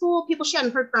high school, people she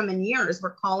hadn't heard from in years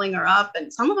were calling her up.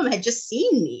 And some of them had just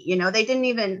seen me, we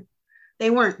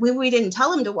didn't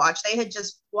tell them to watch. They had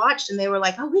just watched and they were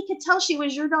like, oh, we could tell she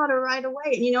was your daughter right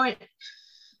away. And,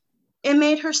 it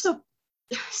made her so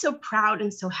proud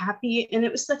and so happy. And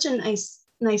it was such a nice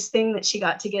thing that she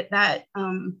got to get that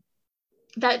kind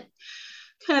of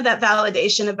that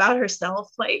validation about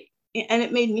herself. And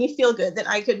it made me feel good that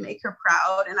I could make her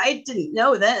proud. And I didn't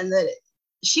know then that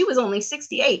she was only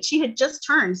 68. She had just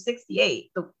turned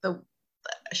 68.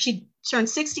 She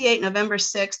turned 68 November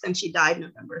 6th and she died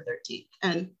November 13th.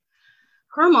 And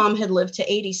her mom had lived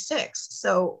to 86.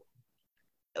 So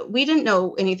we didn't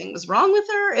know anything was wrong with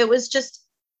her.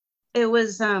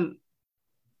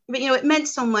 But it meant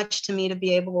so much to me to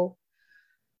be able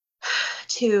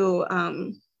to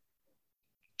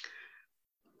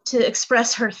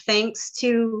express her thanks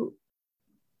to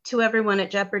everyone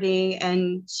at Jeopardy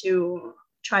and to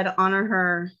try to honor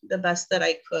her the best that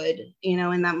I could,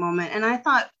 in that moment. And I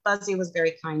thought Buzzy was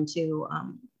very kind to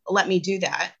let me do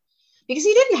that, because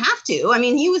he didn't have to. I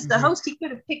mean, he was the host. He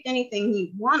could have picked anything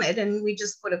he wanted and we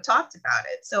just would have talked about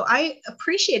it. So I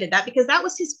appreciated that, because that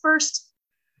was his first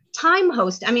time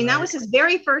host. I mean, that was his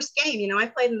very first game. I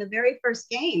played in the very first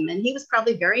game, and he was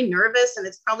probably very nervous, and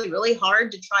it's probably really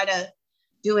hard to try to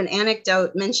do an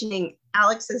anecdote mentioning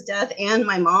Alex's death and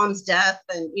my mom's death.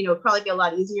 And, it'd probably be a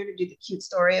lot easier to do the cute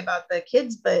story about the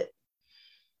kids, but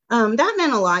that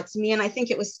meant a lot to me. And I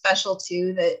think it was special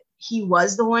too, that he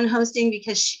was the one hosting,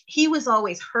 because he was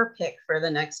always her pick for the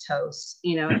next host.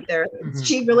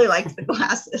 She really liked the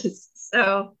glasses.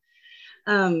 So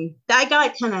I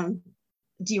got kind of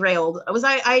derailed. Did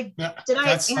I that's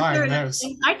answer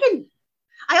fine.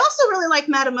 I also really like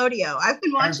Matamodio. I've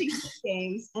been watching his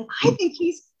games, and I think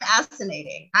he's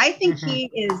fascinating. I think he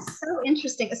is so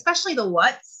interesting, especially the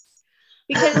what's,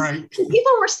 because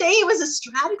people were saying it was a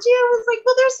strategy. I was like,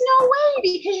 well, there's no way,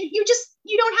 because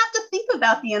you don't have to think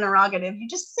about the interrogative. You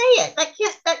just say it. That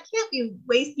can't be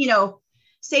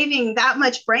saving that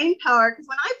much brain power. Because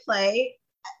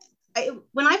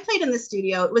when I played in the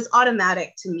studio, it was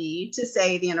automatic to me to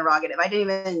say the interrogative. I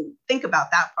didn't even think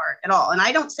about that part at all. And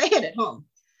I don't say it at home.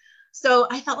 So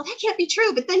I thought, well, that can't be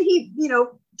true. But then he,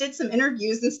 did some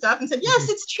interviews and stuff and said, yes,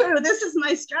 it's true. This is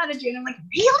my strategy. And I'm like,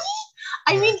 really?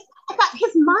 I mean, I thought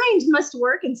his mind must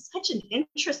work in such an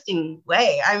interesting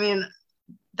way. I mean,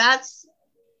 that's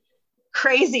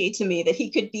crazy to me that he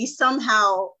could be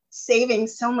somehow saving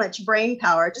so much brain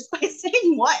power just by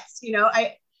saying what,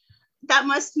 that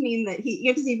must mean that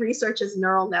because he researches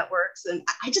neural networks. And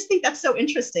I just think that's so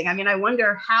interesting. I mean, I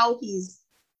wonder how he's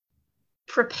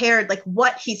prepared, like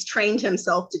what he's trained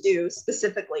himself to do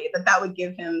specifically, that would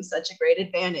give him such a great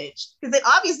advantage, because it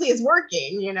obviously is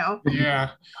working. Yeah,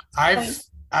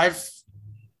 I've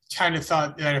kind of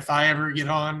thought that if I ever get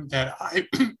on, that I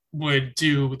would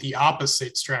do the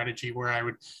opposite strategy, where I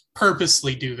would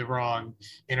purposely do the wrong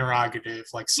interrogative,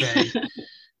 like say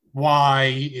why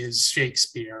is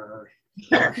Shakespeare, or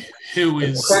who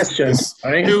is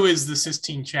the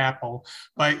Sistine Chapel.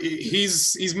 But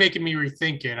he's making me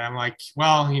rethink it. I'm like,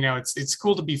 well, it's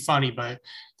cool to be funny, but I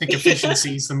think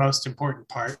efficiency is the most important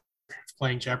part of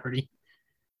playing Jeopardy.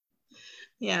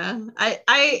 Yeah,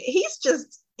 he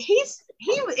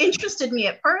interested me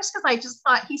at first, because I just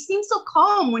thought he seemed so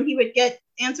calm when he would get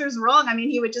answers wrong. I mean,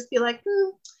 he would just be like,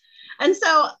 And so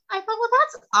I thought, well,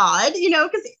 that's odd,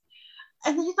 because.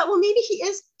 And then I thought, well, maybe he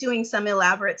is doing some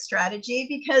elaborate strategy,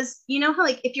 because how,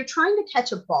 like, if you're trying to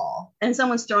catch a ball and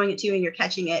someone's throwing it to you and you're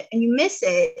catching it and you miss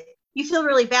it, you feel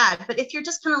really bad. But if you're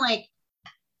just kind of like,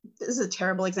 this is a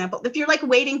terrible example, if you're like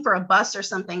waiting for a bus or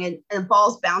something and a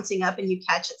ball's bouncing up and you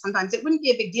catch it, sometimes it wouldn't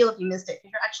be a big deal if you missed it,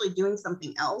 because you're actually doing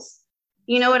something else.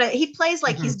 He plays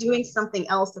like he's doing something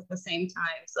else at the same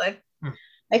time. So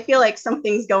I feel like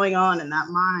something's going on in that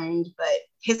mind, but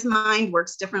his mind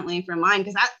works differently from mine,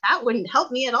 because that wouldn't help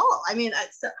me at all. I mean,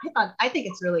 I think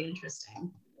it's really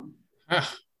interesting.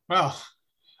 Well,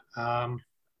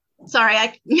 sorry,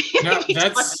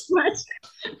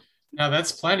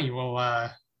 that's plenty. We'll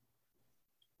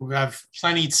have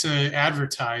plenty to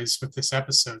advertise with this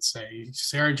episode. Say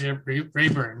Sarah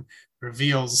Rayburn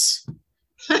reveals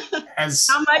has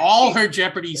all her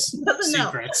Jeopardy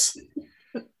secrets.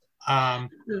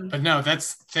 But no,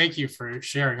 thank you for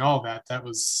sharing all that. That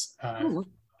was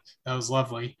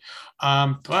lovely.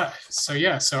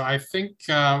 So I think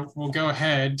we'll go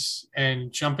ahead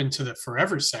and jump into the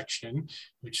forever section,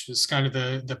 which is kind of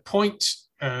the point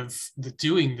of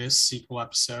doing this sequel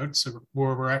episode. So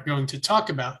where we're going to talk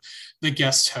about the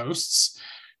guest hosts.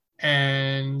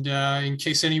 And in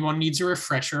case anyone needs a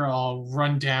refresher, I'll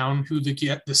run down who the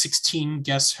 16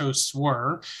 guest hosts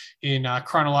were in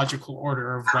chronological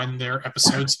order of when their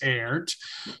episodes aired.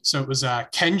 So it was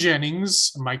Ken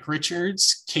Jennings, Mike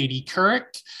Richards, Katie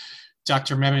Couric,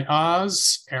 Dr. Mehmet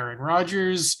Oz, Aaron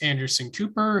Rodgers, Anderson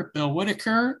Cooper, Bill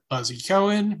Whitaker, Buzzy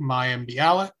Cohen, Mayim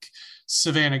Bialik,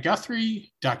 Savannah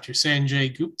Guthrie, Dr.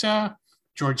 Sanjay Gupta,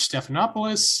 George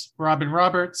Stephanopoulos, Robin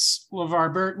Roberts,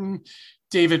 LeVar Burton,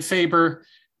 David Faber,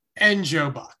 and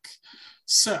Joe Buck.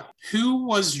 So, who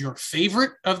was your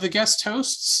favorite of the guest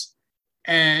hosts?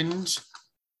 And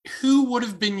who would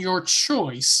have been your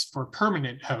choice for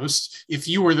permanent host if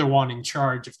you were the one in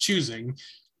charge of choosing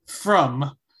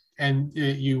from, and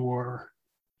you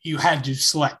had to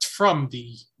select from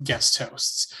the guest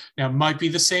hosts? Now, it might be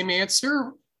the same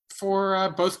answer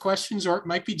for both questions, or it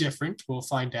might be different. We'll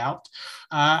find out.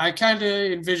 I kind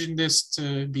of envisioned this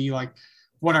to be like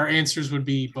what our answers would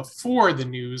be before the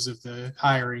news of the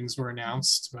hirings were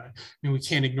announced. But I mean, we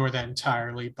can't ignore that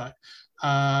entirely. But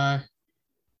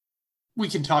we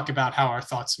can talk about how our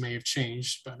thoughts may have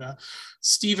changed. But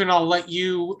Stephen, I'll let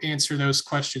you answer those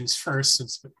questions first,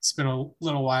 since it's been a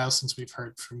little while since we've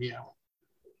heard from you.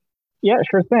 Yeah,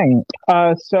 sure thing.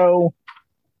 So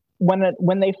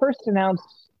when they first announced,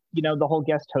 the whole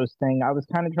guest host thing, I was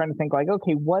kind of trying to think like,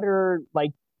 okay, what are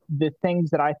like the things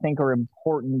that I think are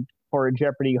important for a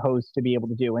Jeopardy host to be able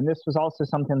to do? And this was also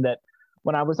something that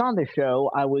when I was on the show,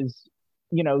 I was,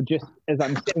 just as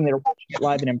I'm sitting there watching it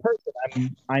live and in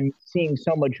person, I'm seeing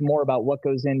so much more about what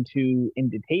goes into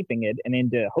taping it and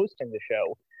into hosting the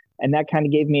show. And that kind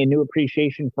of gave me a new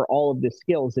appreciation for all of the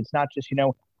skills. It's not just,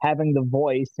 having the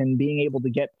voice and being able to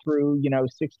get through,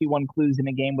 61 clues in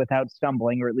a game without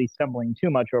stumbling, or at least stumbling too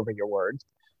much over your words.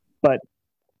 But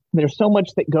there's so much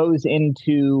that goes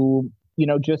into,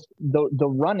 just the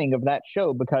running of that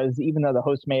show, because even though the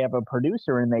host may have a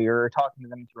producer in there, you're talking to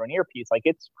them through an earpiece, like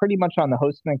it's pretty much on the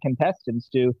host and the contestants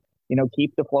to,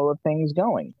 keep the flow of things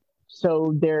going.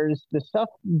 So there's the stuff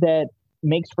that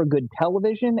makes for good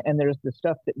television, and there's the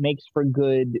stuff that makes for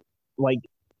good, like,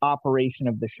 operation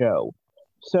of the show.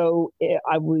 So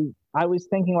I was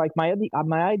thinking like my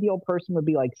ideal person would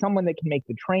be like someone that can make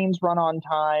the trains run on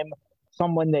time,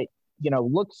 someone that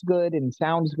looks good and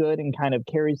sounds good and kind of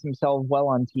carries himself well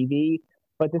on TV.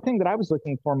 But the thing that I was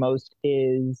looking for most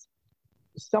is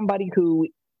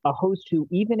a host who,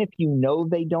 even if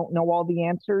they don't know all the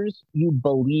answers, you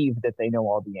believe that they know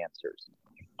all the answers.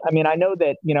 I mean, I know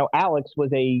that, Alex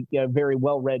was a very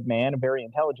well-read man, a very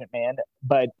intelligent man,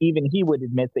 but even he would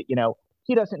admit that,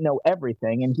 he doesn't know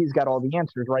everything and he's got all the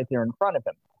answers right there in front of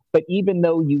him. But even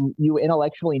though you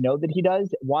intellectually know that he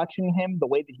does, watching him, the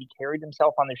way that he carried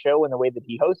himself on the show and the way that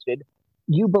he hosted,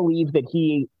 you believe that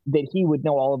he would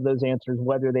know all of those answers,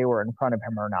 whether they were in front of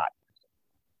him or not.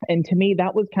 And to me,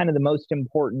 that was kind of the most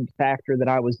important factor that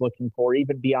I was looking for,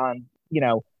 even beyond,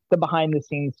 the behind the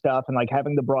scenes stuff and like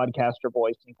having the broadcaster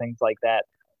voice and things like that.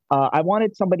 I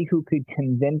wanted somebody who could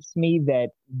convince me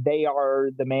that they are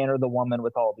the man or the woman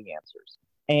with all the answers.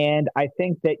 And I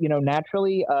think that,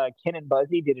 naturally, Ken and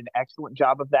Buzzy did an excellent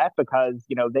job of that, because,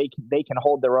 they can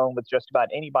hold their own with just about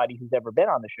anybody who's ever been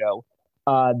on the show.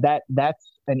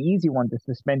 That's an easy one to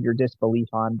suspend your disbelief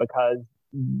on, because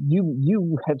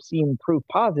you have seen proof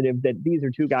positive that these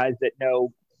are two guys that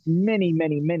know many,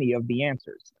 many, many of the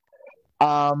answers.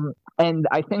 And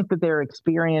I think that their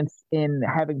experience in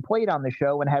having played on the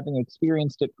show and having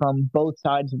experienced it from both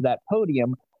sides of that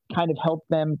podium kind of helped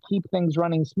them keep things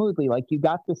running smoothly. Like, you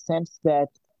got the sense that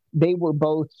they were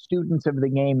both students of the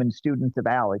game and students of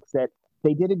Alex, that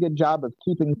they did a good job of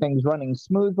keeping things running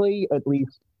smoothly, at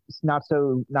least not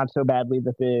so badly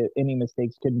that any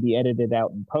mistakes couldn't be edited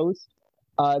out in post.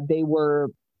 They were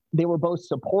both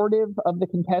supportive of the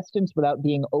contestants without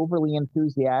being overly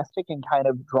enthusiastic and kind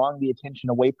of drawing the attention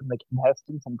away from the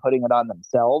contestants and putting it on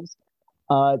themselves.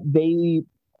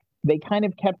 They kind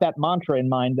of kept that mantra in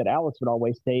mind that Alex would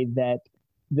always say, that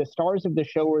the stars of the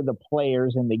show are the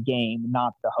players in the game,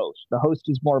 not the host. The host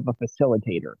is more of a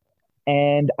facilitator.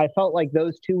 And I felt like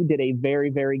those two did a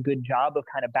very, very good job of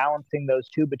kind of balancing those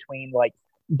two between like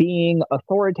being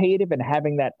authoritative and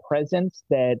having that presence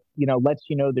that, lets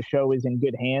the show is in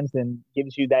good hands and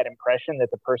gives you that impression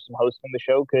that the person hosting the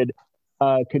show could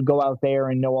go out there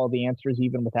and know all the answers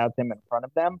even without them in front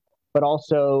of them. But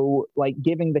also like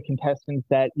giving the contestants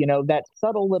that, that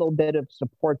subtle little bit of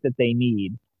support that they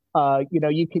need.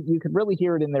 You could really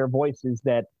hear it in their voices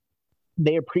that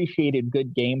they appreciated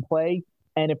good gameplay.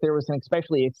 And if there was an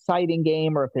especially exciting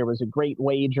game, or if there was a great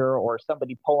wager or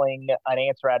somebody pulling an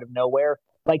answer out of nowhere,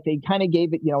 like they kind of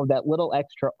gave it, that little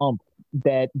extra oomph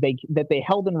that they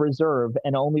held in reserve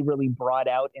and only really brought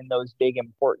out in those big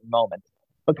important moments.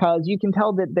 Because you can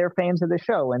tell that they're fans of the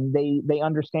show and they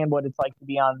understand what it's like to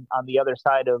be on the other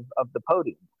side of the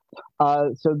podium.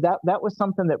 So that was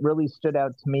something that really stood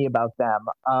out to me about them.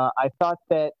 I thought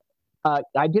that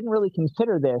I didn't really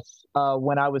consider this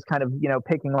when I was kind of,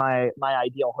 picking my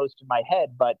ideal host in my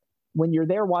head. But when you're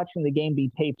there watching the game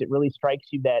be taped, it really strikes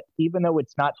you that even though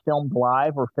it's not filmed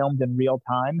live or filmed in real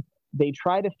time, they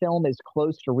try to film as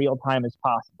close to real time as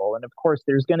possible. And of course,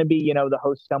 there's going to be, the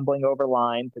host stumbling over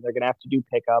lines and they're going to have to do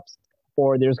pickups,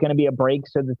 or there's going to be a break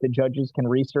so that the judges can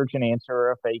research an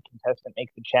answer if a contestant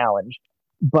makes a challenge.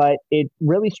 But it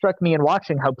really struck me in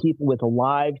watching how people with a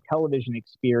live television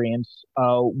experience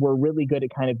were really good at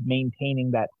kind of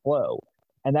maintaining that flow.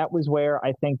 And that was where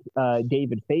I think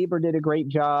David Faber did a great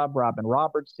job. Robin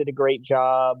Roberts did a great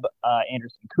job.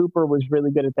 Anderson Cooper was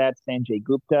really good at that. Sanjay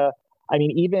Gupta. I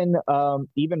mean,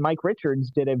 even Mike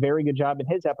Richards did a very good job in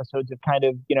his episodes of kind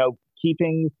of,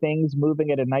 keeping things moving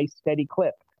at a nice steady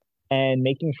clip and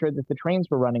making sure that the trains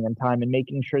were running on time and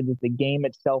making sure that the game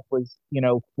itself was,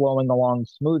 flowing along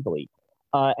smoothly.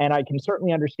 And I can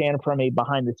certainly understand from a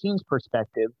behind the scenes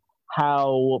perspective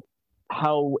how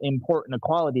important a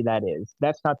quality that is.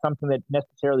 That's not something that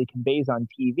necessarily conveys on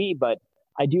TV, but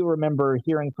I do remember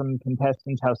hearing from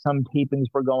contestants how some tapings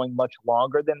were going much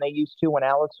longer than they used to when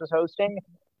Alex was hosting.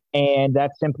 And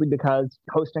that's simply because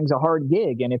hosting's a hard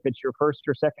gig. And if it's your first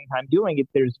or second time doing it,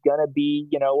 there's going to be,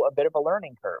 a bit of a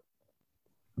learning curve.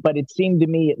 But it seemed to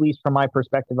me, at least from my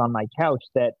perspective on my couch,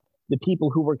 that the people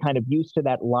who were kind of used to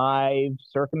that live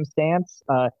circumstance,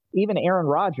 even Aaron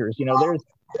Rodgers,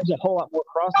 there's a whole lot more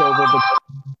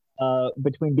crossover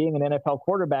between being an NFL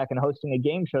quarterback and hosting a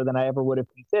game show than I ever would have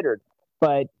considered.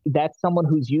 But that's someone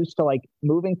who's used to like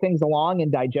moving things along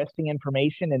and digesting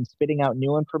information and spitting out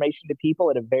new information to people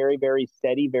at a very, very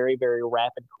steady, very, very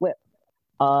rapid clip.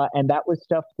 And that was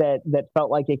stuff that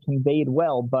felt like it conveyed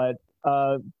well. But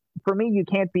for me, you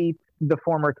can't beat the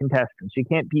former contestants. You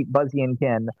can't beat Buzzy and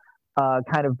Ken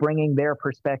kind of bringing their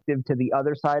perspective to the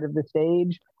other side of the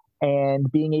stage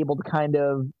and being able to kind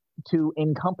of to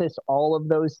encompass all of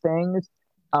those things.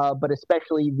 But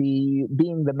especially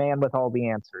being the man with all the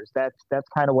answers. That's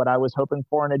kind of what I was hoping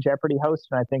for in a Jeopardy host,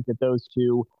 and I think that those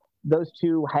two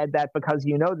had that because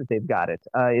that they've got it.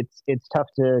 It's tough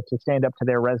to stand up to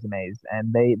their resumes,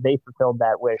 and they fulfilled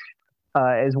that wish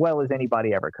as well as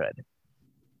anybody ever could.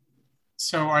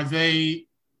 So would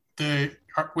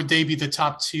they be the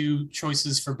top two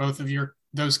choices for both of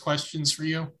those questions for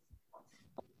you?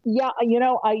 Yeah,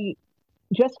 I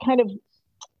just kind of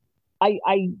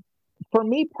for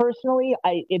me personally,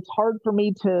 it's hard for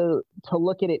me to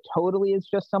look at it totally as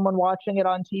just someone watching it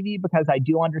on TV because I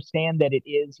do understand that it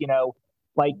is,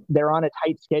 like they're on a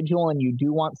tight schedule and you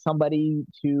do want somebody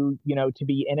to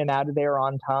be in and out of there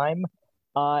on time.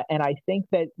 And I think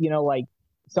that, like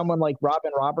someone like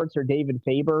Robin Roberts or David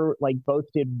Faber, like both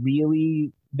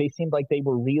they seemed like they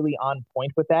were really on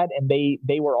point with that. And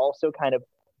they were also kind of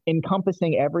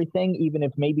encompassing everything, even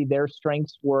if maybe their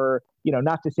strengths were,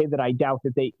 not to say that I doubt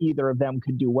that either of them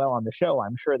could do well on the show.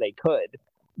 I'm sure they could,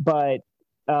 but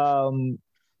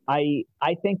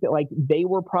I think that like they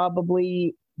would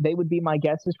be my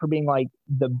guesses for being like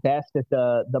the best at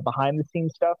the behind the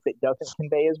scenes stuff that doesn't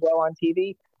convey as well on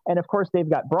TV. And of course they've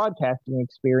got broadcasting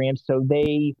experience, so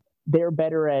they're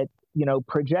better at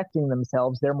projecting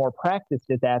themselves. They're more practiced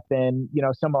at that than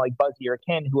someone like Buzzy or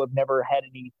Ken who have never had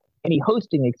any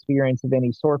hosting experience of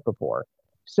any sort before.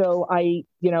 So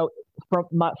from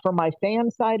my fan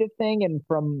side of thing and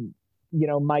from,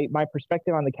 my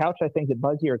perspective on the couch, I think that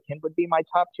Buzzy or Ken would be my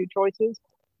top two choices.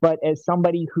 But as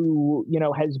somebody who,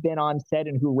 has been on set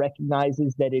and who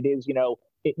recognizes that it is,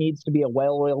 it needs to be a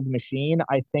well-oiled machine,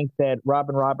 I think that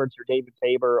Robin Roberts or David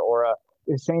Faber or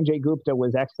Sanjay Gupta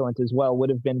was excellent as well, would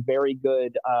have been very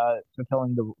good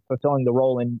fulfilling the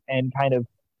role and kind of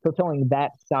fulfilling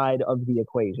that side of the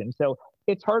equation. So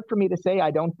it's hard for me to say. I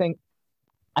don't think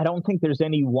there's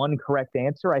any one correct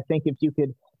answer. I think if you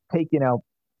could take,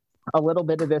 a little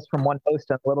bit of this from one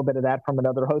host and a little bit of that from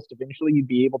another host, eventually you'd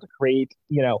be able to create,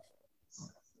 a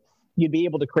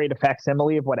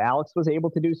facsimile of what Alex was able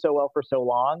to do so well for so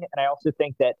long. And I also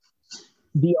think that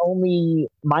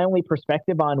my only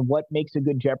perspective on what makes a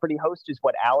good Jeopardy host is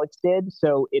what Alex did.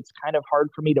 So it's kind of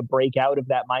hard for me to break out of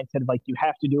that mindset of like, you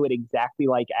have to do it exactly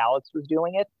like Alex was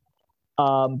doing it.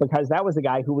 Because that was a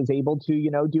guy who was able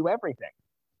to, do everything.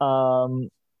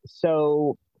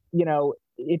 So,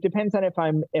 it depends on if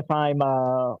I'm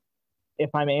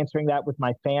answering that with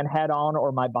my fan hat on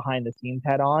or my behind the scenes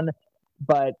hat on.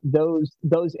 But those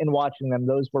in watching them,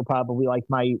 those were probably like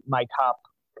my top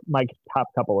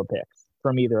couple of picks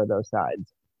from either of those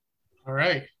sides. All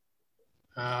right.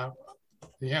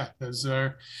 Yeah, those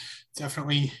are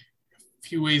definitely a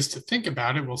few ways to think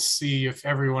about it. We'll see if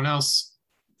everyone else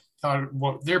thought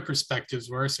what their perspectives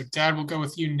were. So Dad, we'll go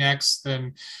with you next.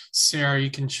 Then Sarah, you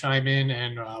can chime in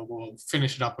and we'll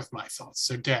finish it up with my thoughts.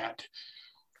 So Dad,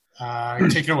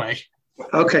 take it away.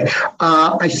 Okay.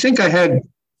 I think I had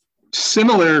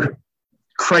similar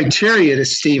criteria to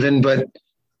Stephen, but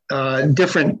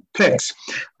different picks.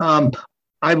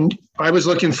 I was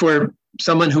looking for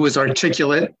someone who was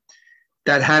articulate,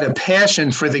 that had a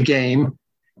passion for the game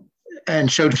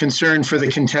and showed concern for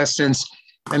the contestants,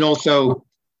 and also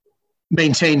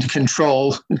maintained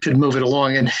control and could move it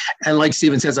along. And like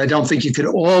Steven says, I don't think you could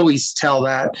always tell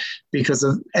that because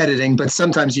of editing, but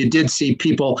sometimes you did see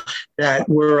people that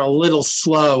were a little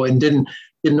slow and didn't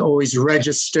always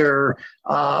register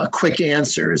quick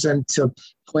answers. And to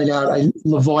point out,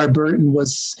 LeVar Burton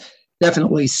was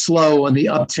definitely slow on the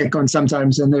uptick on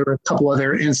sometimes, and there were a couple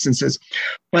other instances.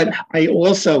 But I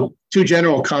also, two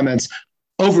general comments.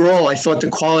 Overall, I thought the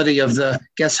quality of the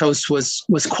guest host was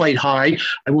quite high.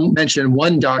 I won't mention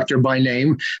one doctor by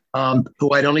name,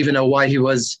 who I don't even know why he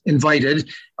was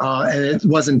invited, and it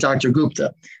wasn't Dr.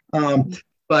 Gupta.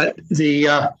 But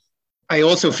I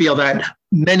also feel that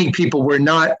many people were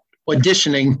not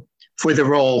auditioning for the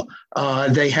role.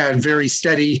 They had very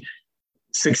steady,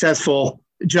 successful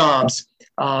jobs.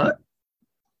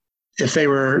 If they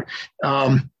were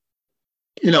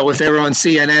if they were on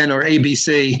CNN or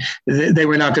ABC, they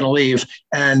were not going to leave.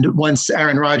 And once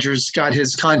Aaron Rodgers got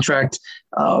his contract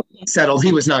settled,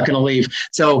 he was not going to leave.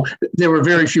 So there were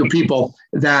very few people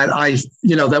that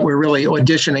that were really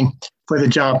auditioning for the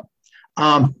job.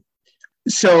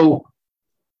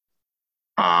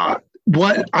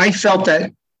 What I felt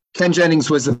that Ken Jennings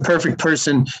was the perfect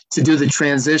person to do the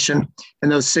transition in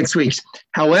those 6 weeks.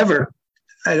 However,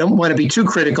 I don't want to be too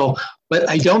critical, but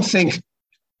I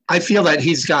feel that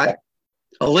he's got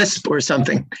a lisp or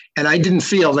something. And I didn't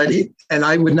feel that and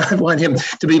I would not want him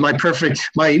to be my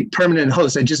permanent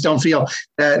host. I just don't feel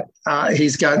that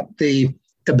he's got the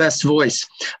best voice.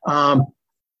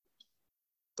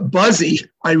 Buzzy,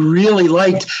 I really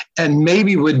liked and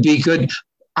maybe would be good.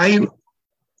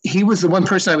 He was the one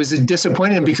person I was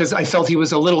disappointed in because I felt he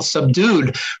was a little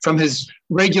subdued from his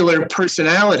regular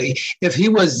personality. If he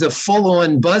was the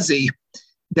full-on Buzzy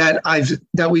that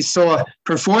we saw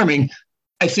performing,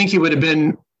 I think he would have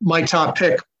been my top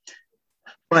pick.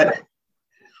 But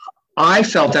I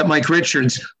felt that Mike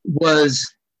Richards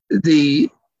was the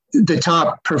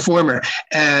top performer,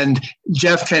 and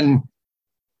Jeff can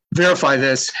verify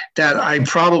this, that I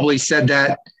probably said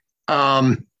that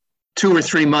 2 or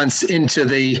 3 months into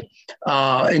the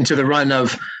run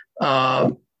of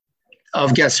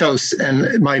guest hosts,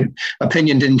 and my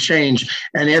opinion didn't change.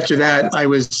 And after that, I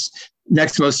was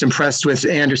next most impressed with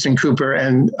Anderson Cooper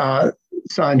and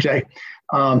Sanjay.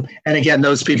 And again,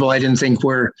 those people I didn't think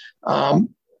were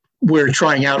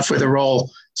trying out for the role.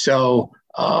 So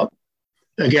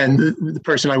again, the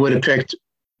person I would have picked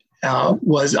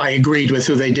I agreed with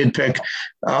who they did pick,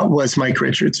 was Mike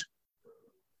Richards.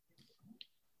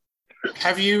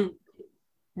 Have you,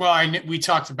 we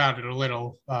talked about it a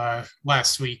little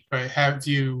last week, but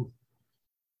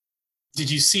did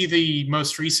you see the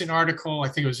most recent article? I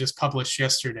think it was just published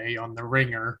yesterday on The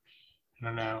Ringer. I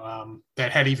don't know,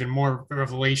 that had even more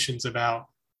revelations about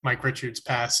Mike Richards'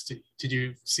 past. Did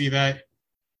you see that?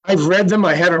 I've read them.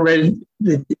 I haven't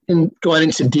gone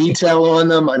into detail on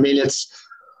them. I mean,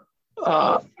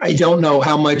 I don't know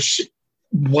how much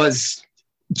was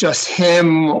just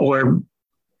him or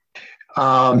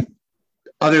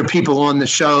other people on the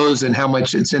shows and how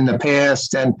much it's in the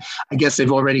past. And I guess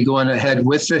they've already gone ahead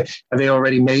with it. Have they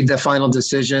already made the final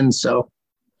decision? So,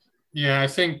 yeah, I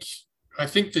think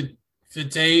the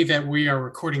day that we are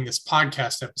recording this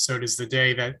podcast episode is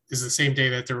the same day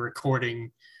that they're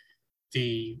recording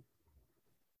the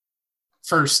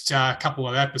first couple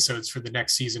of episodes for the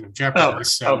next season of Jeopardy. Oh,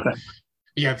 so, okay.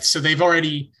 Yeah, so they've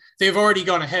already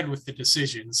gone ahead with the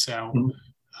decision. So,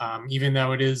 even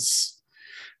though it is,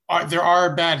 there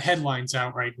are bad headlines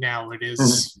out right now. It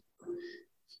is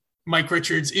Mike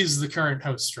Richards is the current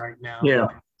host right now. Yeah.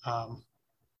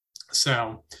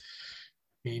 So,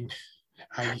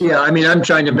 I mean, I'm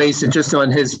trying to base it just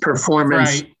on his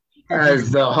performance as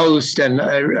the host, and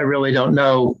I really don't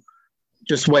know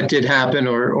just what did happen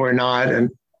or not. And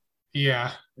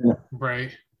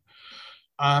right.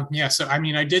 So I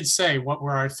mean, I did say what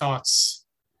were our thoughts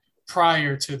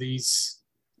prior to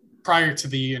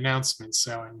the announcement.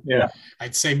 So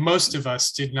I'd say most of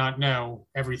us did not know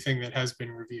everything that has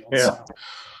been revealed.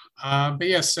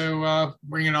 Yeah. So,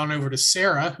 bring it on over to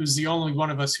Sarah, who's the only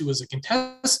one of us who was a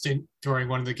contestant during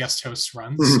one of the guest host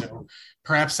runs. Mm-hmm. So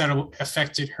perhaps that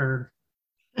affected her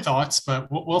thoughts, but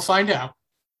we'll find out.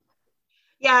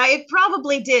 Yeah, it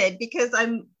probably did, because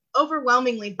I'm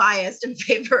overwhelmingly biased in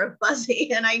favor of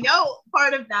Buzzy. And I know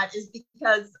part of that is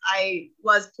because I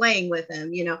was playing with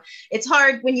him. You know, it's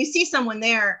hard when you see someone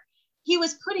there. He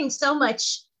was putting so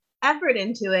much effort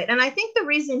into it. And I think the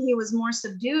reason he was more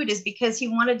subdued is because he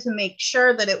wanted to make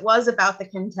sure that it was about the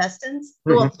contestants,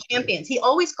 champions. He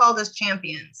always called us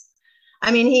champions.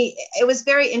 I mean, it was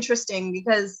very interesting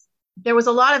because there was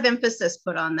a lot of emphasis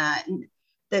put on that. And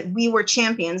that we were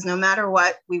champions. No matter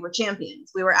what, we were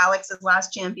champions. We were Alex's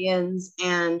last champions,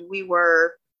 and we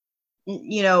were,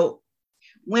 you know,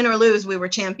 win or lose, we were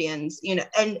champions, you know.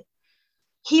 And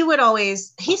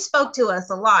he spoke to us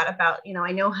a lot about, you know,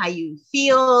 I know how you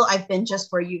feel. I've been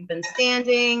just where you've been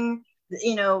standing.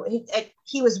 You know,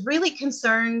 he was really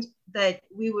concerned that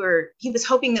he was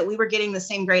hoping that we were getting the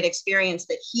same great experience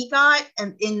that he got,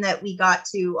 and in that we got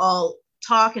to all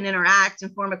talk and interact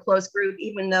and form a close group,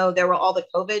 even though there were all the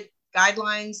COVID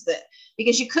guidelines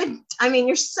because you couldn't, I mean,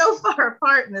 you're so far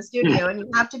apart in the studio and you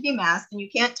have to be masked and you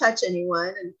can't touch anyone.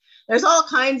 And there's all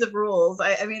kinds of rules.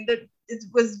 I mean, it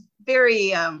was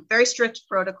very, very strict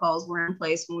protocols were in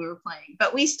place when we were playing,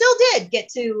 but we still did get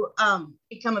to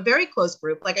become a very close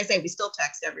group. Like I say, we still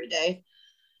text every day.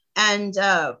 And,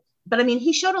 but I mean,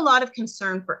 he showed a lot of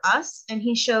concern for us, and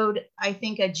he showed, I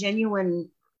think, a genuine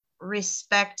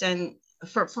respect and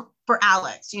for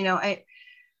Alex, you know,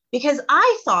 because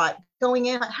I thought going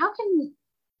in, how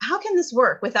can this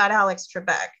work without Alex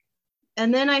Trebek?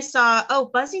 And then I saw,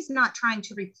 oh, Buzzy's not trying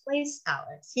to replace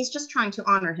Alex. He's just trying to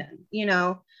honor him, you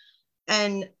know?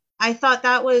 And I thought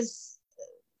that was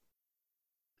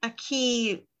a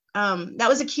key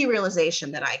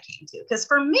realization that I came to. Because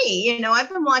for me, you know, I've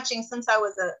been watching since I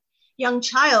was a young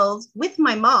child with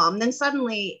my mom. Then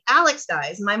suddenly Alex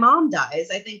dies, my mom dies.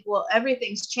 I think, well,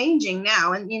 everything's changing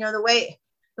now. And, you know, the way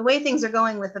things are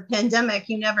going with the pandemic,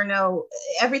 you never know.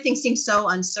 Everything seems so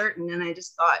uncertain. And I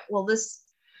just thought, well,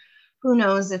 who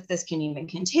knows if this can even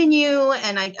continue?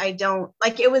 And I don't,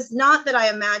 like, it was not that I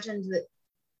imagined that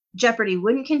Jeopardy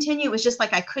wouldn't continue. It was just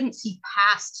like I couldn't see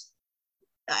past.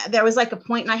 There was like a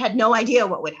point, and I had no idea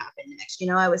what would happen next. You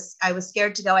know, I was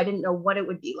scared to go. I didn't know what it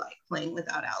would be like playing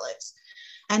without Alex.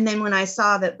 And then when I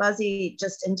saw that Buzzy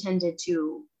just intended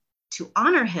to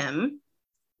honor him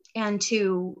and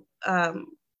to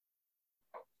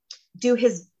do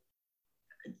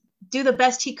the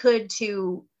best he could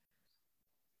to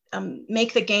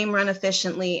make the game run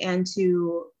efficiently and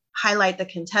to highlight the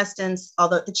contestants,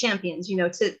 although the champions, you know,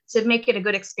 to make it a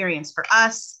good experience for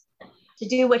us, to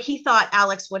do what he thought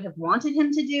Alex would have wanted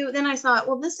him to do, then I thought,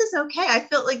 well, this is okay. I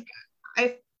felt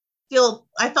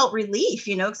relief,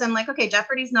 you know, because I'm like, okay,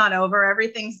 Jeopardy's not over.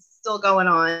 Everything's still going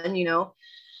on, you know.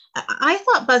 I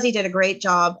thought Buzzy did a great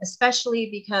job, especially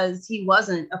because he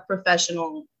wasn't a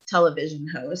professional television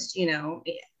host, you know.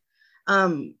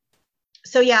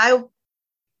 So yeah,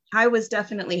 I was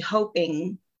definitely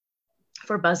hoping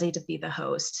for Buzzy to be the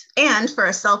host, and for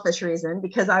a selfish reason,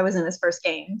 because I was in his first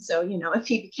game. So, you know, if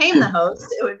he became the host,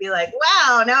 it would be like,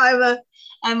 wow, now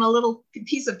I'm a little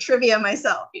piece of trivia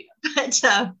myself, you know. But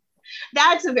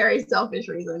that's a very selfish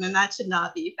reason, and that should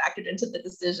not be factored into the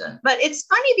decision. But it's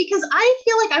funny because I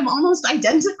feel like I'm almost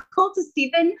identical to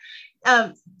Stephen.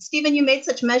 Stephen, you made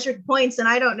such measured points, and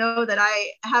I don't know that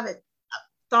I haven't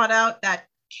thought out that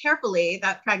carefully,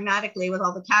 that pragmatically with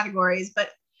all the categories, but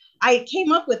I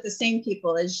came up with the same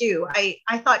people as you. I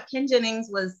thought Ken Jennings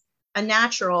was a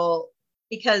natural,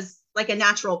 because like a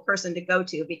natural person to go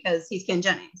to, because he's Ken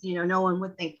Jennings. You know, no one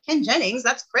would think Ken Jennings,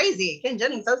 that's crazy. Ken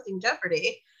Jennings hosting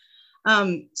Jeopardy.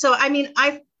 So, I mean,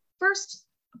 a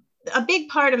big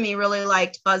part of me really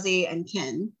liked Buzzy and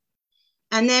Ken.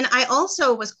 And then I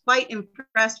also was quite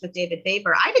impressed with David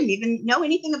Faber. I didn't even know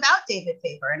anything about David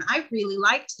Faber, and I really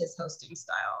liked his hosting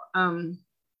style.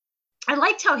 I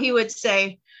liked how he would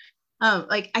say,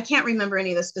 like, I can't remember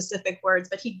any of the specific words,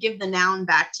 but he'd give the noun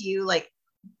back to you, like,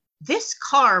 this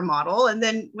car model. And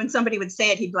then when somebody would say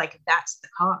it, he'd be like, that's the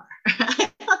car.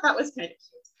 I thought that was kind of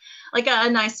cute. Like a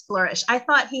nice flourish. I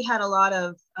thought he had a lot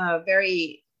of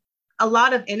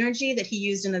energy that he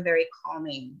used in a very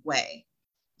calming way.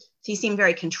 He seemed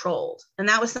very controlled. And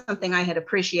that was something I had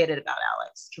appreciated about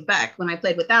Alex Trebek. When I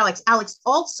played with Alex, Alex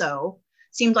also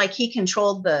seemed like he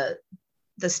controlled the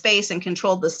space and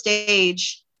controlled the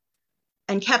stage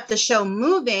and kept the show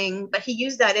moving, but he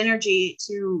used that energy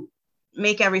to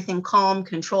make everything calm,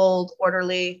 controlled,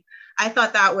 orderly. I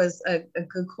thought that was a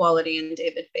good quality in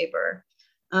David Faber.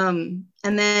 And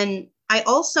then I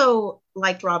also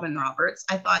liked Robin Roberts.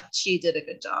 I thought she did a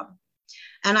good job.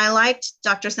 And I liked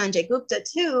Dr. Sanjay Gupta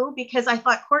too, because I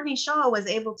thought Courtney Shaw was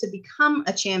able to become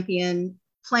a champion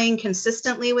playing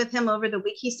consistently with him over the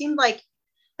week. Seemed like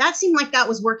that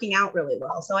was working out really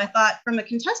well. So I thought from a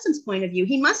contestant's point of view,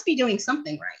 he must be doing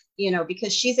something right, you know,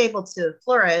 because she's able to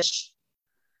flourish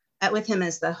with him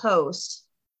as the host.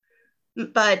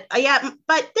 But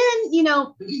then, you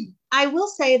know, I will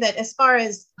say that as far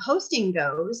as hosting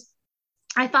goes,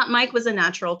 I thought Mike was a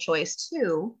natural choice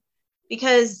too,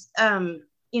 because,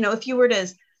 you know, if you were to,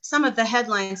 some of the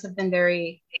headlines have been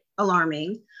very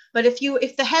alarming. But if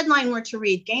the headline were to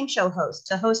read game show host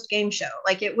to host game show,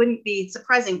 like it wouldn't be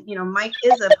surprising. Mike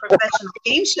is a professional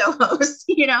game show host,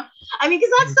 I mean,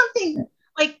 because that's something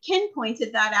like Ken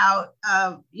pointed that out,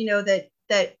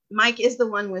 that Mike is the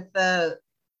one with the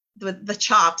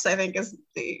chops, I think is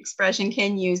the expression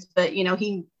Ken used. But,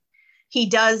 he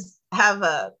does have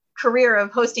a career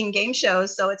of hosting game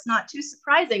shows. So it's not too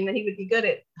surprising that he would be good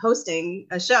at hosting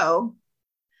a show.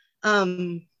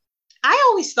 I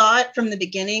always thought from the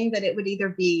beginning that it would either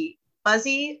be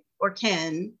Buzzy or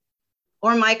Ken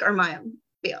or Mike or Maya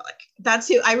Bialik. That's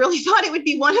who I really thought it would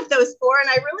be, one of those four. And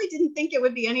I really didn't think it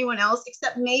would be anyone else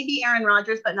except maybe Aaron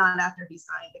Rodgers, but not after he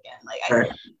signed again.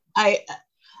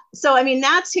 So I mean,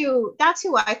 that's who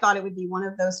I thought it would be, one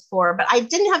of those four. But I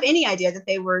didn't have any idea that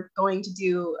they were going to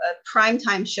do a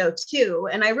primetime show too.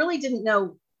 And I really didn't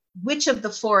know which of the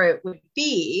four it would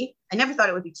be. I never thought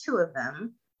it would be two of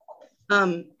them.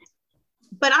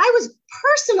 But I was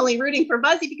personally rooting for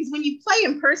Buzzy, because when you play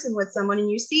in person with someone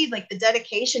and you see like the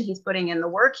dedication he's putting in, the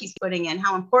work he's putting in,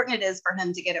 how important it is for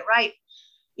him to get it right,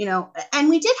 and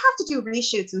we did have to do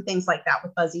reshoots and things like that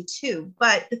with Buzzy too.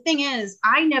 But the thing is,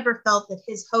 I never felt that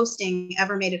his hosting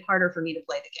ever made it harder for me to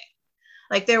play the game.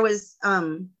 Like there was,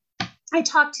 I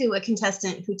talked to a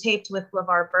contestant who taped with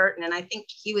LeVar Burton, and I think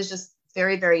he was just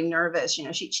very, very nervous.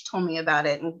 She told me about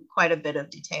it in quite a bit of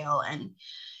detail. And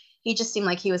he just seemed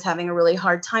like he was having a really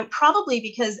hard time, probably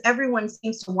because everyone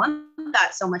seems to want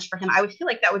that so much for him. I would feel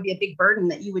like that would be a big burden,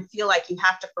 that you would feel like you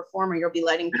have to perform or you'll be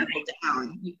letting people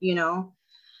down,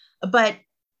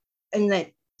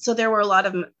 so there were a lot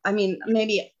of,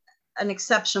 maybe an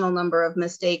exceptional number of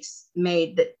mistakes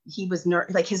made that he was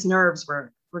like his nerves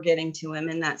were getting to him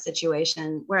in that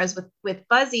situation. Whereas with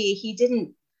Buzzy, he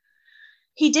didn't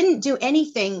do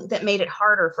anything that made it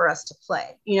harder for us to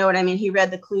play. You know what I mean? He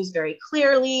read the clues very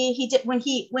clearly. He did when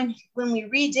we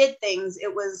redid things,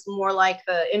 it was more like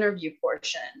the interview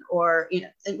portion, or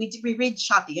and we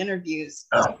shot the interviews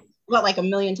like a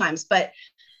million times. But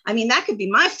I mean, that could be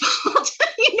my fault.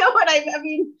 You know what I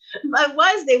mean?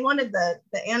 They wanted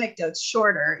the anecdotes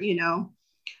shorter.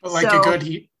 But like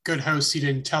a good host, he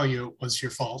didn't tell you it was your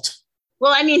fault.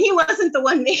 Well, I mean, he wasn't the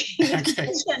one making the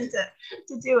decision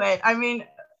to do it. I mean,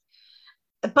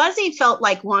 Buzzy felt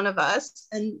like one of us,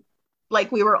 and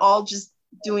like we were all just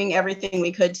doing everything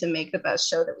we could to make the best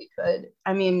show that we could.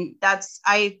 I mean,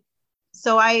 I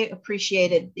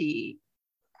appreciated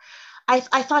I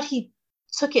thought he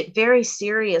took it very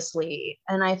seriously,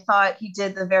 and I thought he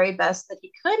did the very best that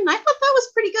he could. And I thought that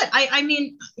was pretty good. I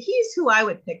mean, he's who I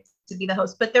would pick to be the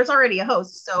host, but there's already a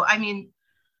host. So, I mean,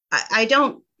 I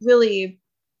don't really,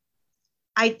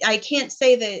 I can't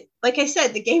say that, like I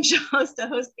said, the game show host to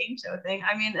host game show thing.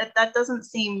 I mean, that doesn't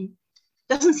seem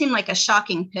like a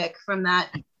shocking pick from that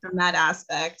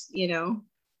aspect,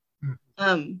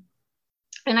 And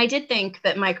I did think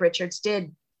that Mike Richards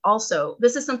did also,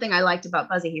 this is something I liked about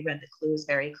Buzzy. He read the clues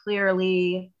very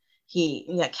clearly. He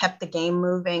kept the game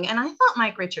moving. And I thought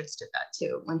Mike Richards did that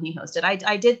too when he hosted.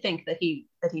 I did think that he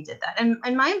did that. And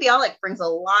Maya Bialik brings a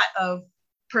lot of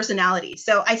personality.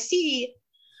 So I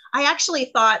actually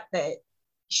thought that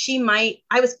she might,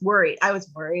 I was worried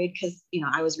because,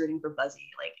 I was rooting for Buzzy,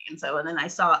 and then I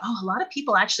saw, a lot of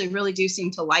people actually really do seem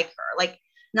to like her. Like,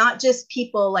 not just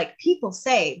people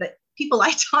say, but people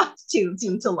I talked to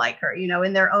seem to like her,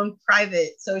 in their own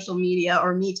private social media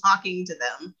or me talking to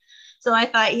them. So I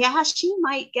thought, yeah, she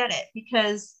might get it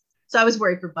so I was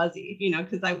worried for Buzzy,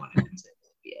 because I wanted him to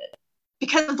be it.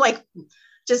 Because of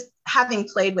just having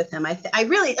played with him, I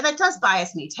really, and that does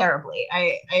bias me terribly.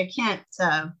 I can't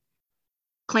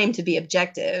claim to be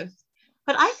objective,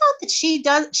 but I thought that she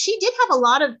did have a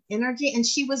lot of energy, and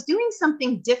she was doing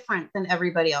something different than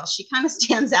everybody else. She kind of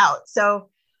stands out. So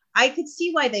I could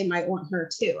see why they might want her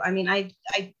too. I mean, I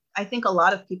think a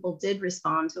lot of people did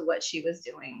respond to what she was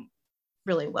doing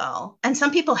really well. And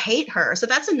some people hate her. So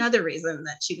that's another reason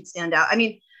that she would stand out. I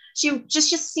mean, she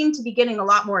just seemed to be getting a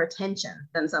lot more attention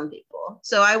than some people.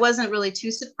 So I wasn't really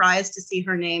too surprised to see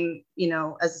her name,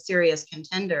 as a serious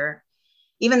contender,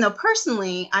 even though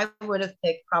personally I would have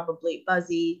picked probably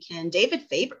Buzzy, Ken, David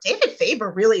Faber. David Faber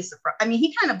really surprised. I mean,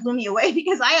 he kind of blew me away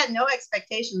because I had no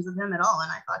expectations of him at all.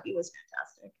 And I thought he was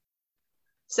fantastic.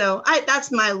 So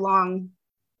that's my long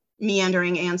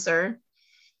meandering answer.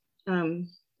 I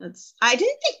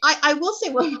will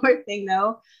say one more thing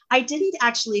though. I didn't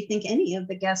actually think any of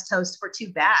the guest hosts were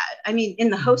too bad. I mean, in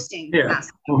the hosting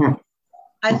aspect. Mm-hmm.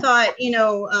 I thought,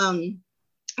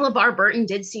 LeVar Burton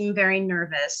did seem very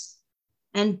nervous,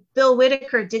 and Bill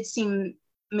Whitaker did seem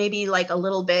maybe like a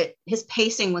little bit, his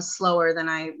pacing was slower than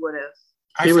I would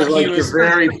have. He was like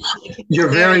your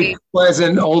very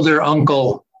pleasant older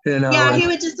uncle. You know, Yeah, he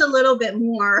was just a little bit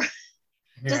more.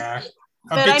 Yeah.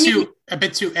 But I mean, A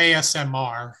bit too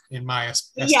ASMR in my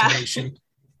estimation.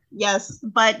 Yes,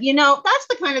 but you know, that's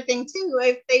the kind of thing too.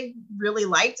 If they really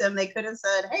liked him, they could have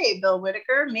said, "Hey, Bill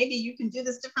Whitaker, maybe you can do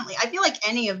this differently." I feel like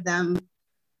any of them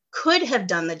could have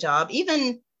done the job.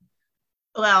 Even,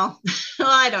 well,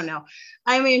 I don't know.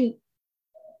 I mean,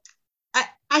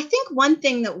 I think one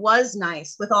thing that was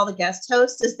nice with all the guest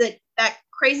hosts is that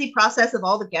crazy process of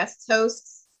all the guest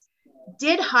hosts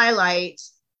did highlight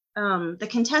the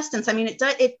contestants. I mean,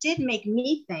 it did make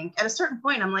me think at a certain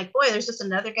point. I'm like, boy, there's just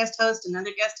another guest host,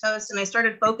 and I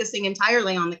started focusing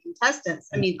entirely on the contestants.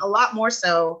 I mean, a lot more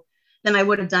so than I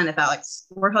would have done if Alex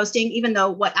were hosting, even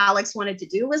though what Alex wanted to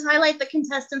do was highlight the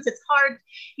contestants. It's hard.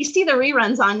 You see the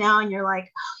reruns on now and you're like,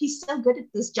 oh, he's so good at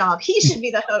this job. He should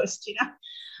be the host, you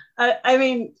know? I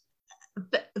mean,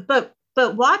 but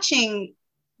watching,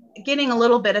 getting a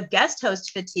little bit of guest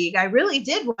host fatigue, I really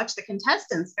did watch the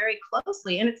contestants very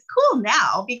closely. And it's cool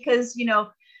now because, you know,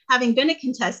 having been a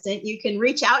contestant, you can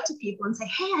reach out to people and say,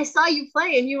 hey, I saw you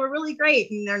play and you were really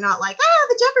great. And they're not like,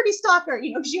 the Jeopardy stalker,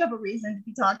 you know, because you have a reason to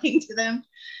be talking to them.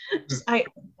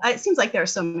 It seems like there are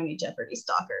so many Jeopardy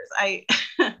stalkers.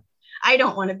 I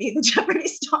don't want to be the Jeopardy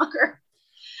stalker.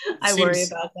 I worry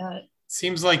about that.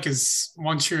 Seems like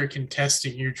once you're a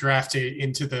contestant, you're drafted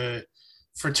into the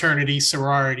fraternity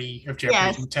sorority of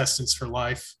Jeopardy contestants for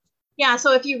life. Yeah,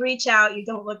 so if you reach out, you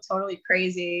don't look totally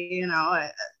crazy, you know.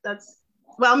 That's,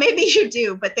 well, maybe you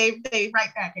do, but they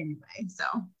write back anyway.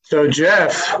 So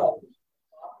Jeff.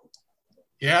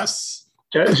 Yes.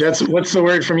 Jeff, what's the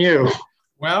word from you?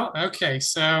 Well, okay,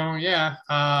 so yeah,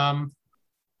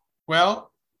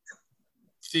 well,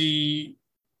 the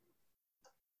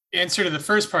answer to the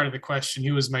first part of the question,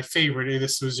 who was my favorite?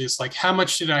 This was just like, how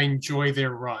much did I enjoy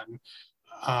their run?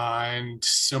 And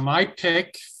so my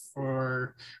pick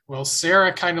for, well,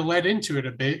 Sarah kind of led into it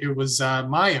a bit. It was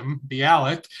Mayim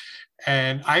Bialik.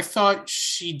 And I thought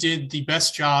she did the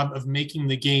best job of making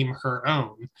the game her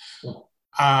own.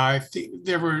 I think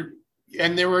there were,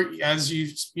 as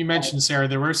you mentioned, Sarah,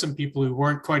 there were some people who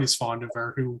weren't quite as fond of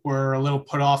her, who were a little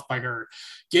put off by her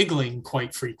giggling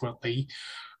quite frequently.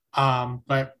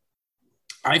 But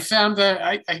I found that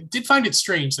I did find it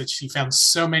strange that she found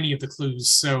so many of the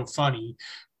clues so funny,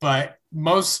 but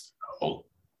most,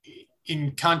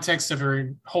 in context of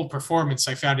her whole performance,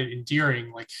 I found it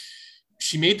endearing. Like,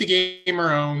 she made the game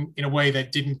her own in a way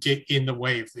that didn't get in the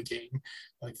way of the game.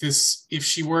 Like this, if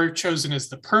she were chosen as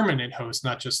the permanent host,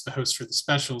 not just the host for the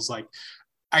specials, like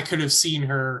I could have seen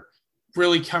her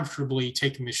really comfortably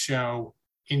taking the show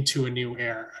into a new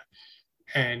era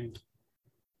and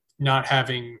not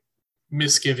having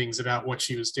misgivings about what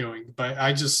she was doing. But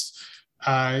I just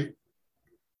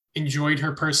enjoyed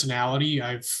her personality.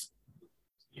 I've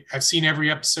seen every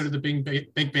episode of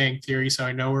the Big Bang Theory, so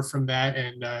I know her from that.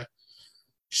 And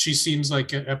she seems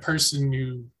like a person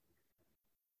who,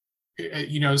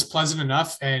 you know, is pleasant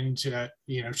enough. And,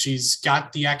 you know, she's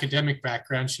got the academic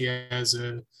background. She has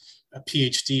a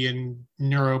PhD in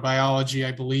neurobiology,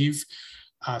 I believe.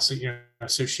 So, you know,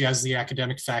 so she has the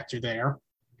academic factor there.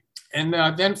 And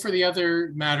then for the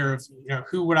other matter of, you know,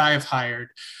 who would I have hired?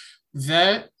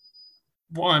 That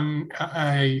one,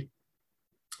 I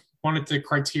wanted the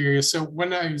criteria. So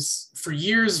for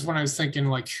years, when I was thinking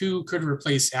like who could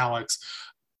replace Alex,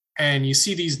 and you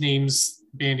see these names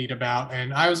bandied about,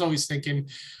 and I was always thinking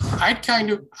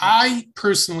I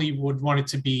personally would want it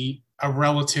to be a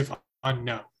relative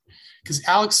unknown, because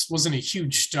Alex wasn't a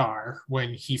huge star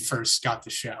when he first got the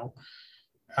show.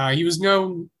 He was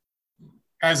known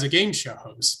as a game show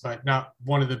host, but not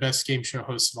one of the best game show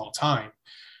hosts of all time.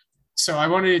 So I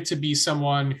wanted it to be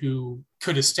someone who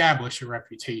could establish a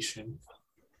reputation.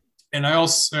 And I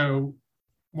also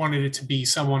wanted it to be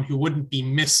someone who wouldn't be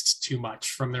missed too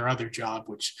much from their other job,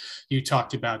 which you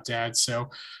talked about, Dad. So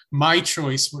my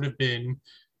choice would have been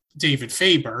David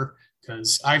Faber,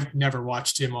 because I've never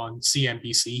watched him on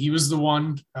CNBC. He was the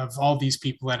one of all these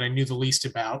people that I knew the least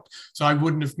about. So I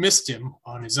wouldn't have missed him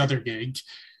on his other gig.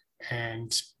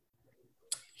 And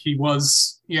he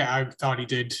was, I thought he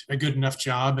did a good enough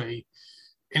job, an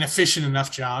efficient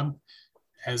enough job,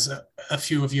 as a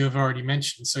few of you have already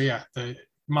mentioned. So yeah,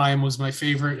 Mayim was my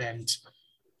favorite, and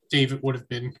David would have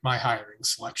been my hiring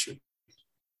selection.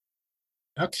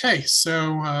 Okay,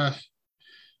 so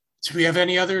do we have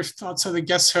any other thoughts on the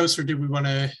guest host, or do we want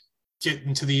to get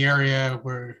into the area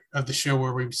of the show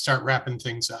where we start wrapping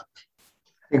things up?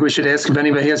 I think we should ask if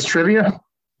anybody has trivia.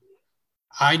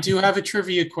 I do have a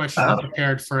trivia question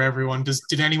prepared for everyone.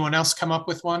 Did anyone else come up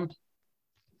with one?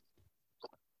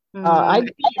 I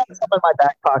have some in my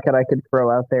back pocket I could throw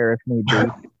out there if need be.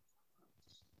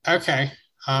 Okay.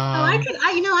 Um,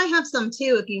 I have some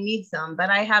too if you need some, but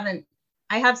I haven't.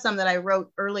 I have some that I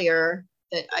wrote earlier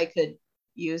that I could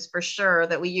use for sure.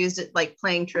 That we used it like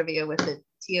playing trivia with the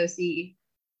TOC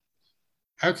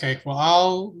okay, well,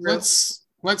 I'll group.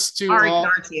 let's do Our all.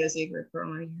 TOC group for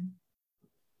one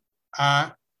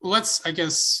year. Let's. I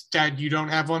guess, Dad, you don't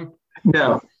have one.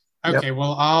 No. Okay, Yep.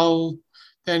 well, I'll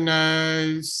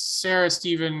then. Sarah,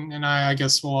 Stephen, and I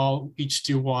guess we'll all each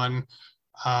do one.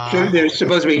 There's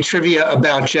supposed to be trivia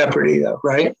about Jeopardy, though,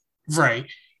 right? Right.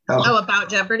 Oh, about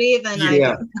Jeopardy? Then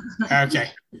Yeah. Okay.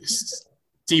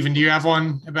 Stephen, do you have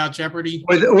one about Jeopardy?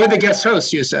 Or the guest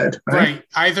host, you said, right? Right.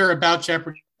 Either about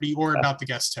Jeopardy or about the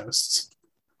guest hosts.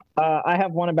 I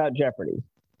have one about Jeopardy.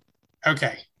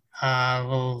 Okay.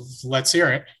 Well, let's hear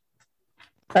it.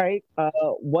 All right.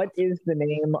 What is the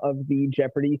name of the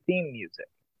Jeopardy theme music?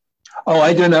 Oh,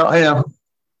 I don't know. I know.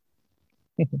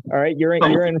 All right, you're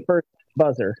in first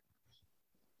buzzer.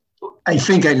 I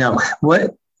think I know.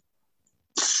 What?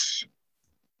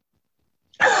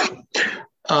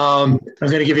 I'm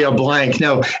going to give you a blank.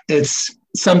 No, it's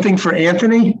something for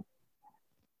Anthony.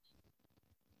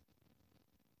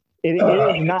 It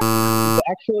is not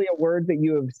actually a word that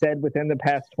you have said within the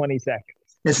past 20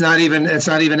 seconds. It's not even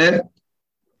it.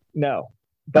 No,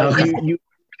 but Okay.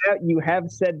 you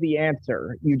have said the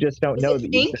answer. You just don't Is know it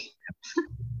that you Think? said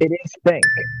it. It is think.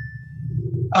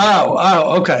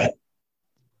 Oh, okay.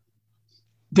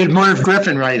 Did Merv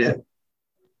Griffin write it?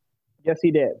 Yes, he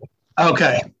did.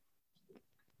 Okay.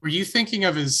 Were you thinking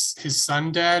of his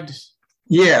son, Dad?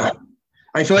 Yeah.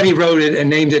 I thought he wrote it and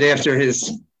named it after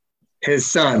his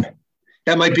son.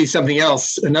 That might be something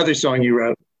else, another song you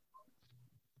wrote.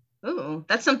 Oh,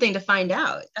 that's something to find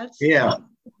out. That's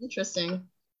interesting.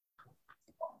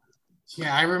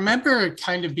 Yeah, I remember it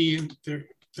kind of being the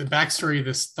backstory of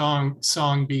this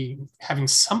song being having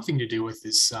something to do with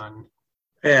his son.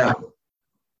 Yeah.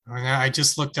 And I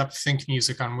just looked up Think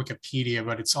Music on Wikipedia,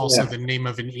 but it's also the name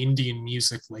of an Indian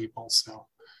music label. So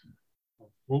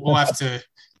we'll have to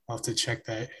check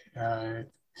that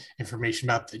information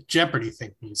about the Jeopardy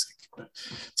Think Music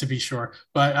to be sure.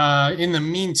 But in the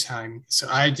meantime, so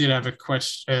I did have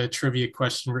a trivia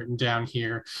question written down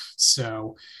here.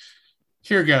 So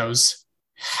here goes.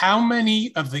 How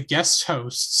many of the guest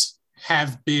hosts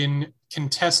have been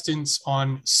contestants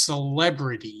on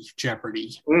Celebrity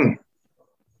Jeopardy?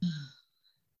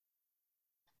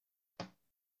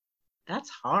 That's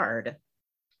hard.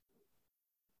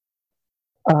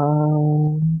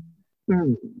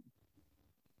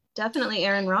 Definitely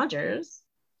Aaron Rodgers.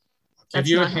 Give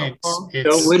you a hint. So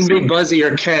it wouldn't be Buzzy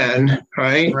or Ken,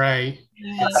 right? Right.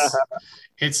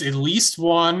 It's at least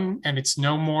one, and it's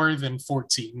no more than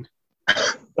 14.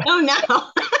 Oh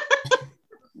no!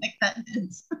 Like that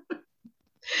is.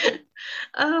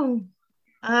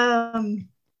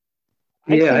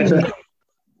 Yeah,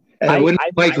 I wouldn't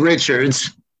like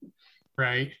Richards.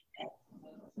 Right.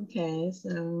 Okay,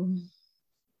 so.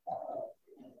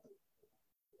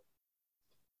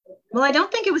 Well, I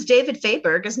don't think it was David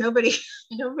Faber because nobody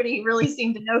really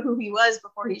seemed to know who he was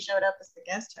before he showed up as the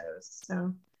guest host.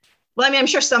 So, well, I mean, I'm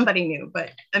sure somebody knew,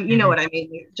 but you know what I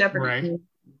mean. Jeopardy, right?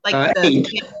 Like Eight.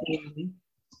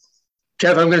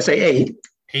 Jeff, I'm going to say 8.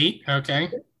 8. Okay,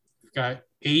 we've got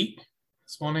 8.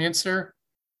 That's one answer.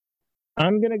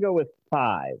 I'm going to go with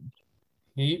 5.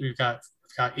 8. We've got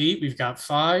 8. We've got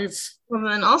 5. Well,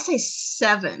 then I'll say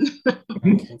 7.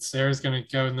 Okay, Sarah's going to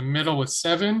go in the middle with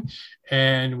 7.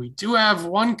 And we do have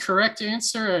one correct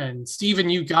answer. And Stephen,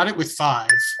 you got it with 5.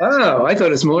 Oh, I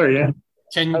thought it's more, yeah.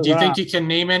 Do you think you can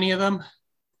name any of them?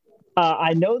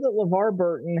 I know that LeVar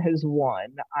Burton has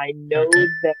won. I know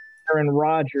that Aaron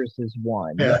Rodgers has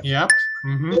won. Yeah. Yep.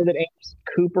 Mm-hmm. I know that Anderson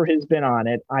Cooper has been on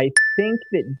it. I think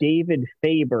that David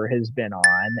Faber has been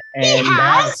on. And He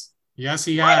has? Yes,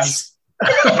 he has. I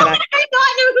did not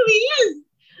know who he is.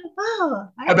 Oh,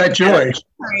 how about George?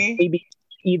 Maybe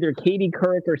either Katie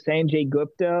Couric or Sanjay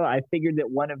Gupta. I figured that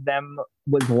one of them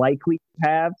was likely to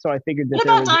have, so I figured that. What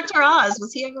about Dr. Oz?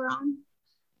 Was he ever on?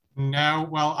 No,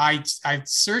 well, I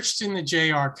searched in the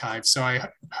J archive, so I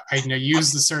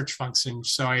used the search function,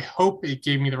 so I hope it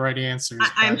gave me the right answers.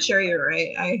 I'm sure you're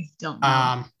right. I don't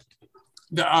know.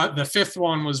 The 5th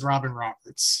one was Robin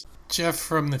Roberts. Jeff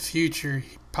from the future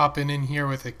popping in here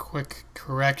with a quick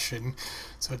correction.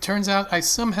 So it turns out I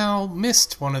somehow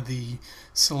missed one of the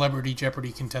Celebrity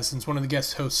Jeopardy contestants, one of the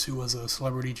guest hosts who was a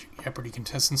Celebrity Jeopardy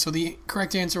contestant. So the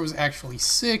correct answer was actually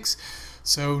 6.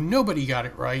 So nobody got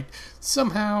it right.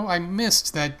 Somehow I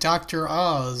missed that Dr.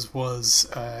 Oz was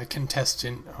a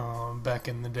contestant back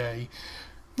in the day.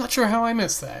 Not sure how I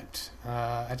missed that.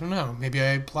 I don't know. Maybe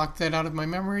I blocked that out of my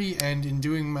memory, and in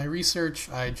doing my research,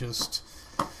 I just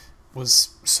was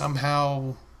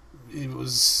somehow, it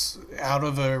was out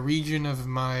of a region of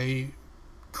my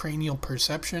cranial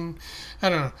perception. I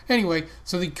don't know. Anyway,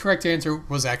 so the correct answer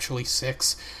was actually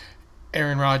 6.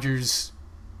 Aaron Rodgers,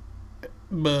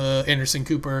 Anderson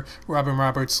Cooper, Robin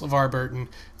Roberts, LeVar Burton,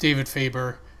 David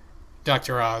Faber,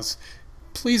 Dr. Oz.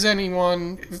 Please,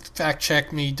 anyone, fact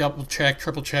check me, double check,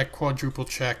 triple check, quadruple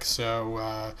check.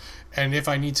 So, and if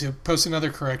I need to post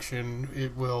another correction,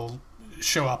 it will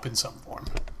show up in some form.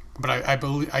 But I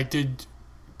believe I did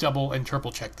double and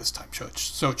triple check this time,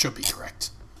 so it should be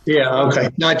correct. Yeah, okay.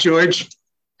 Not George?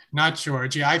 Not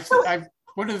George. Yeah, I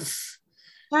would have.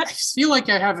 I feel like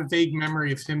I have a vague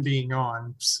memory of him being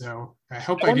on, so I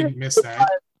hope I didn't miss that.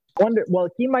 Well,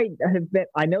 he might have been.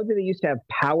 I know that they used to have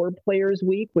Power Players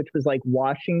Week, which was like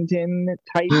Washington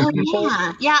type people.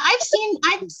 Yeah.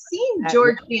 I've seen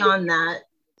George beyond that.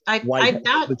 I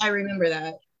remember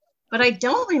that, but I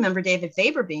don't remember David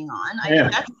Faber being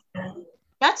on.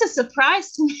 That's a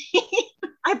surprise to me.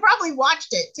 I probably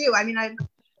watched it too. I mean,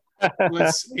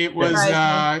 it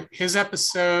was his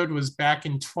episode was back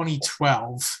in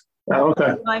 2012. Oh,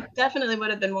 okay. I definitely would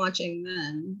have been watching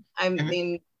then.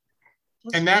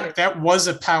 And that was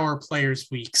a Power Players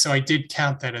Week, so I did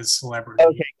count that as celebrity.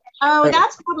 Okay. Oh,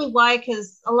 that's probably why,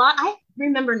 because I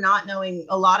remember not knowing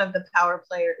a lot of the Power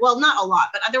Players. Well, not a lot,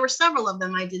 but there were several of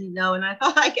them I didn't know, and I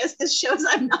thought, I guess this shows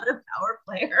I'm not a Power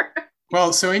Player.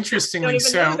 Well, so interestingly,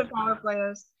 know the Power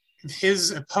Players. His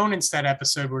opponents that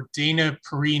episode were Dana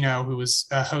Perino, who was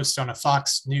a host on a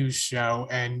Fox News show,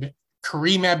 and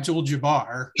Kareem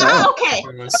Abdul-Jabbar. Oh, okay.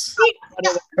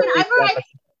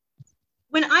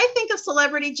 When I think of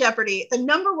Celebrity Jeopardy, the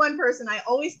number one person I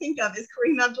always think of is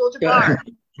Kareem Abdul-Jabbar.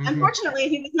 Mm-hmm. Unfortunately,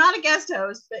 he was not a guest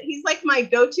host, but he's like my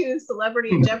go-to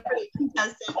Celebrity Jeopardy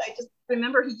contestant. I just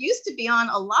remember he used to be on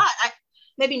a lot.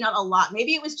 Maybe not a lot.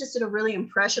 Maybe it was just at a really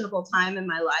impressionable time in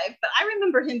my life, but I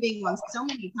remember him being on so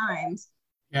many times.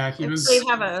 Yeah, he was. They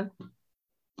have a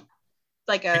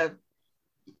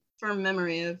firm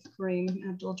memory of Kareem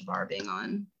Abdul-Jabbar being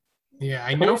on. Yeah,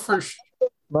 I know for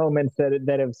moments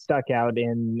that have stuck out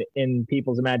in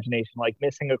people's imagination, like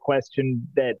missing a question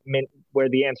that meant where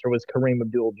the answer was Kareem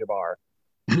Abdul-Jabbar.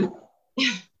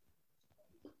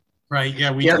 Right.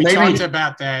 Yeah, we talked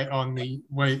about that on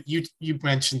you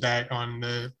mentioned that on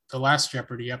the last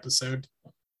Jeopardy episode.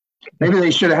 Maybe they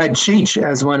should have had Cheech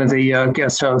as one of the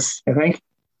guest hosts, I think.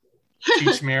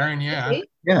 Cheech Marin, yeah.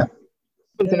 Yeah.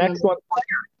 He was an excellent player.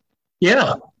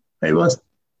 Yeah, he was.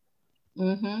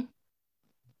 Mm-hmm.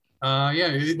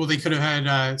 Yeah, well, they could have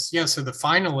had, so the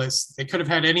finalists, they could have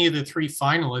had any of the 3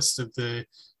 finalists of the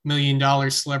 $1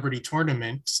 Million Celebrity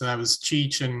Tournament. So that was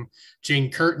Cheech and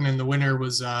Jane Curtin, and the winner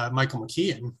was Michael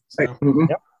McKeon. So. Mm-hmm.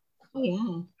 Yep.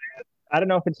 Yeah. I don't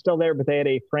know if it's still there, but they had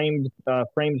a framed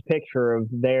picture of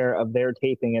their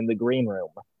taping in the green room.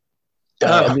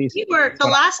 At least the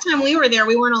last time we were there,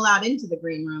 we weren't allowed into the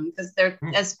green room because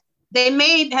they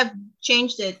may have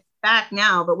changed it back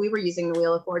now, but we were using the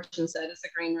Wheel of Fortune set as a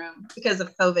green room because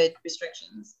of COVID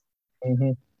restrictions.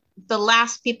 Mm-hmm. The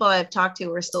last people I've talked to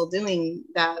were still doing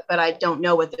that, but I don't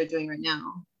know what they're doing right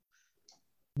now.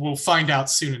 We'll find out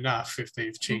soon enough if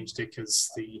they've changed it, because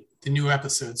the new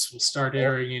episodes will start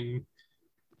airing in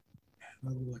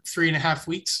 3.5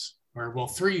 weeks, or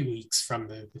 3 weeks from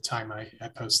the time I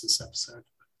post this episode.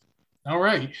 All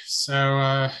right,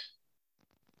 so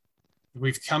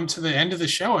we've come to the end of the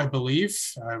show, I believe.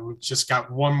 We've just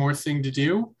got one more thing to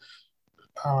do.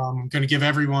 I'm going to give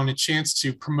everyone a chance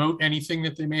to promote anything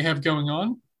that they may have going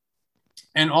on.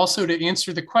 And also to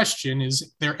answer the question,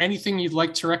 is there anything you'd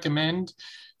like to recommend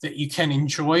that you can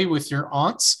enjoy with your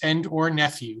aunts and or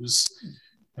nephews?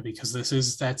 Because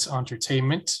that's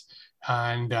entertainment.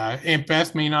 And Aunt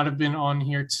Beth may not have been on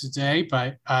here today,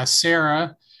 but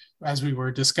Sarah, as we were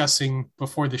discussing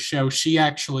before the show, she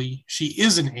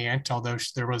is an aunt, although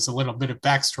there was a little bit of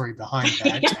backstory behind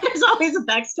that. Yeah, there's always a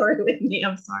backstory with me.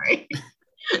 I'm sorry.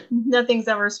 Nothing's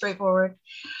ever straightforward.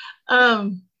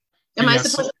 Am I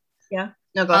supposed to? Yeah.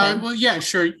 No, go ahead. Well, yeah,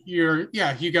 sure. You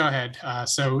go ahead.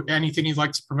 So anything you'd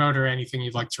like to promote or anything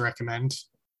you'd like to recommend?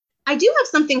 I do have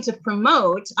something to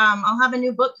promote. I'll have a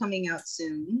new book coming out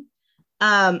soon.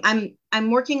 I'm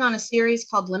working on a series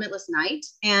called Limitless Night,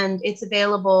 and it's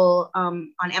available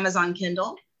on Amazon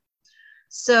Kindle.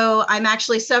 So I'm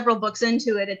actually several books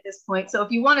into it at this point. So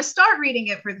if you want to start reading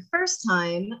it for the first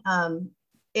time,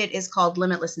 it is called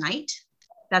Limitless Night.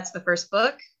 That's the first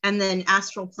book. And then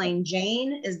Astral Plane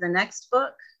Jane is the next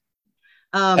book.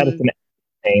 That is an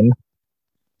excellent name.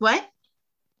 What?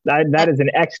 That is an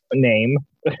excellent name.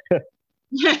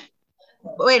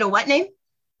 Wait, a what name?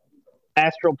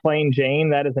 Astral Plane Jane.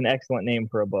 That is an excellent name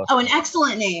for a book. Oh, an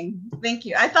excellent name. Thank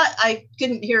you. I thought I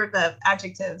couldn't hear the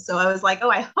adjective, so I was like, oh,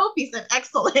 I hope he said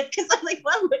excellent, because I'm like,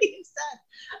 what would he have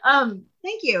said?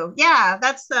 Thank you. Yeah,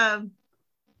 that's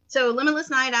so Limitless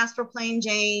Night, Astral Plane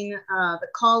Jane, The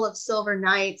Call of Silver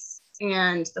Knights,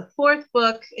 and the fourth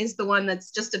book is the one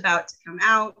that's just about to come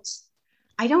out.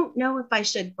 I don't know if I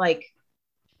should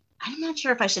I'm not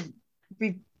sure if I should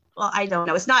well, I don't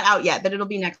know. It's not out yet, but it'll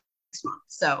be next month.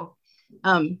 So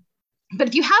but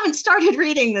if you haven't started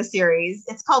reading the series,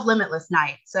 it's called Limitless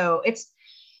Night. So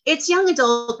it's young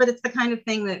adult, but it's the kind of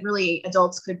thing that really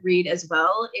adults could read as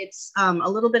well. It's a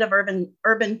little bit of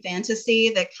urban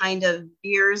fantasy that kind of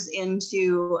veers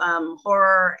into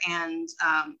horror and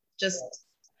just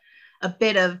a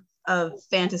bit of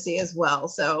fantasy as well.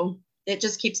 So it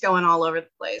just keeps going all over the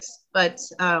place. But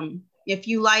if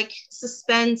you like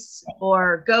suspense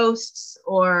or ghosts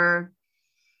or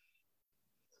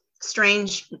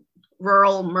strange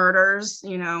rural murders,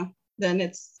 then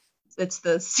it's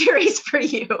the series for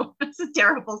you. It's a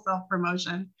terrible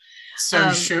self-promotion.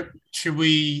 So can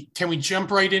we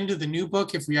jump right into the new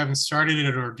book if we haven't started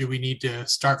it, or do we need to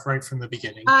start right from the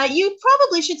beginning? You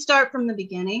probably should start from the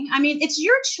beginning. I mean, it's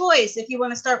your choice if you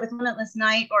want to start with Limitless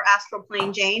Night or Astral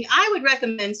Plane Jane. I would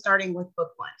recommend starting with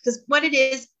book one, because what it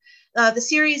is, the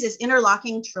series is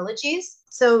interlocking trilogies.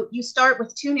 So you start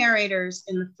with two narrators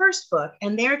in the first book,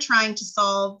 and they're trying to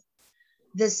solve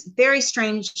this very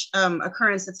strange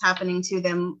occurrence that's happening to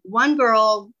them.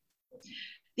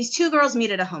 These two girls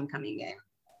meet at a homecoming game,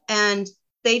 and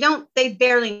they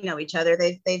barely know each other.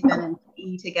 They've been in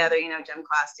PE together, gym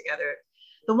class together.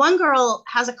 The one girl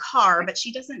has a car, but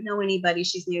she doesn't know anybody.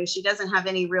 She's new. She doesn't have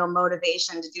any real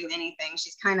motivation to do anything.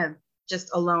 She's kind of just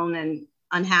alone and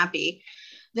unhappy.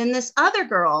 Then this other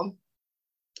girl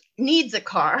needs a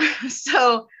car.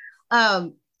 So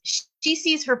she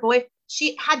sees her boyfriend.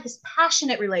 She had this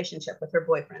passionate relationship with her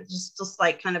boyfriend, just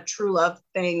like kind of true love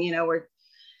thing,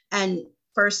 and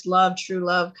first love, true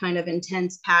love, kind of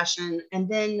intense passion. And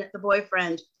then the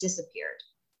boyfriend disappeared.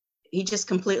 He just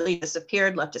completely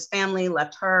disappeared, left his family,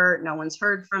 left her. No one's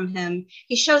heard from him.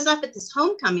 He shows up at this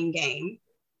homecoming game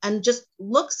and just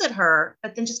looks at her,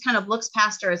 but then just kind of looks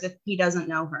past her as if he doesn't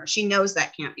know her. She knows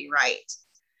that can't be right.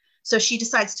 So she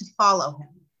decides to follow him.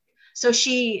 So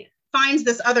she finds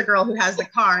this other girl who has the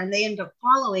car, and they end up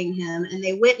following him, and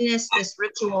they witness this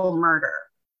ritual murder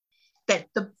that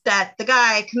the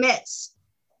guy commits.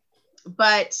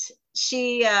 But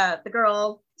the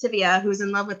girl, Tivia, who's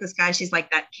in love with this guy, she's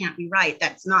like, that can't be right.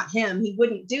 That's not him. He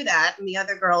wouldn't do that. And the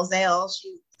other girl, Zale,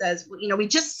 she says, we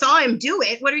just saw him do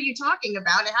it. What are you talking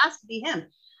about? It has to be him.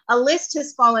 A list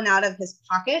has fallen out of his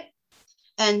pocket,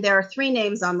 and there are 3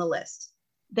 names on the list.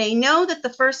 They know that the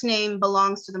first name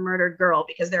belongs to the murdered girl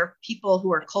because there are people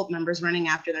who are cult members running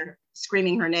after her,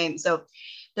 screaming her name. So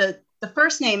the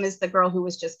first name is the girl who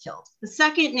was just killed. The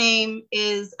second name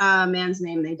is a man's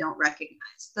name they don't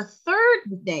recognize. The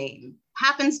third name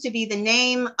happens to be the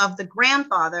name of the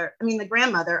grandmother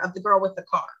of the girl with the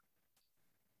car,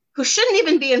 who shouldn't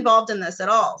even be involved in this at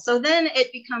all. So then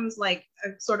it becomes like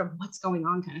a sort of what's going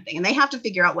on kind of thing. And they have to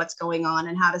figure out what's going on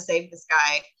and how to save this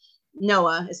guy.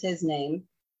 Noah is his name,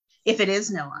 if it is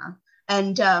Noah.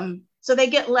 And so they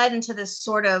get led into this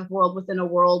sort of world within a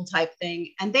world type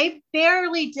thing. And they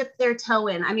barely dip their toe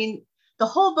in. I mean, the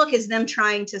whole book is them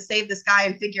trying to save this guy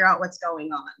and figure out what's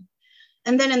going on.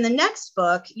 And then in the next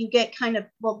book, you get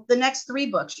the next 3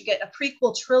 books, you get a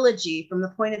prequel trilogy from the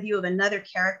point of view of another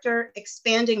character,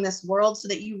 expanding this world so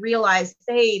that you realize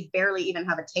they barely even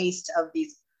have a taste of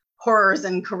these horrors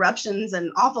and corruptions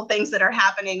and awful things that are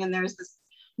happening. And there's this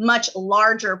much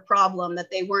larger problem that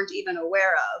they weren't even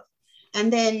aware of.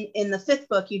 And then in the 5th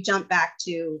book, you jump back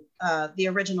to the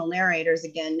original narrators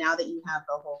again, now that you have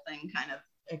the whole thing kind of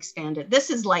expanded. This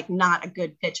is like not a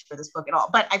good pitch for this book at all,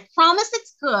 but I promise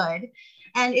it's good.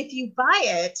 And if you buy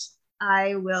it,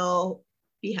 I will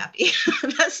be happy.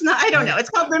 I don't know. It's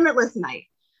called Limitless Night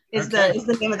is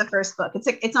the name of the first book.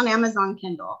 It's on Amazon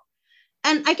Kindle.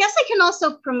 And I guess I can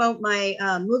also promote my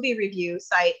movie review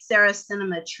site, Sarah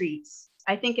Cinema Treats.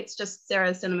 I think it's just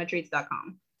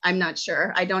sarahcinematreats.com. I'm not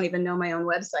sure. I don't even know my own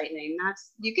website name.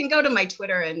 You can go to my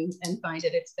Twitter and find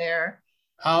it. It's there.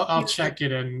 I'll check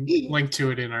it and link to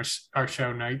it in our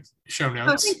show notes.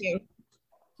 Oh, thank you.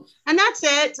 And that's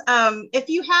it. If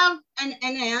you have an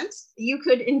aunt, you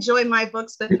could enjoy my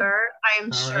books with her, I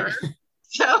am sure. Right.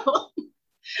 So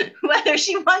whether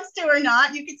she wants to or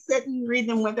not, you could sit and read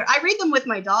them with her. I read them with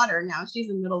my daughter now. She's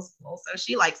in middle school, so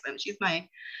she likes them.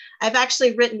 I've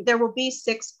actually written, there will be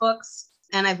 6 books,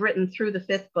 and I've written through the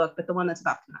 5th book, but the one that's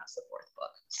about to come out is the 4th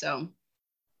book. So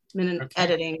I'm in an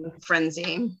editing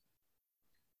frenzy.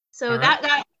 So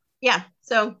yeah.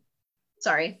 So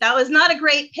sorry, that was not a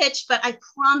great pitch, but I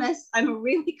promise I'm a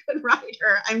really good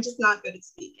writer. I'm just not good at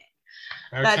speaking.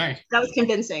 Okay. That was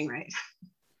convincing, right?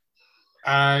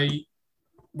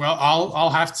 Well, I'll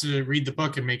have to read the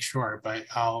book and make sure, but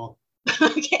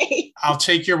Okay. I'll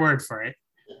take your word for it.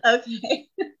 Okay.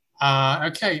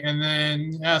 Okay, and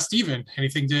then Stephen,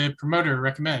 anything to promote or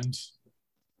recommend?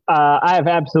 I have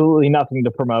absolutely nothing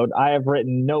to promote. I have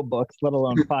written no books, let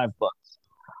alone 5 books.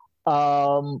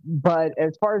 But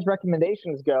as far as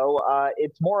recommendations go,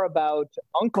 it's more about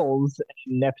uncles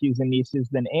and nephews and nieces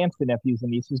than aunts and nephews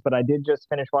and nieces. But I did just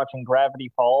finish watching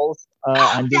Gravity Falls.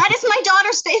 That is my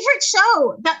daughter's favorite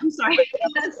show. I'm sorry.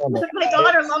 My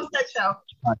daughter loves that show.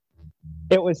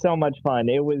 It was so much fun.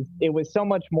 It was so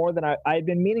much more than I'd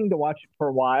been meaning to watch it for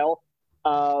a while.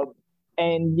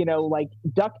 And like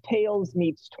DuckTales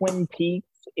meets Twin Peaks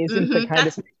isn't the kind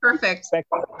of perfect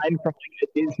from like a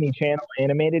Disney Channel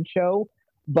animated show,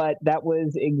 but that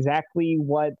was exactly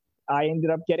what I ended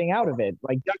up getting out of it.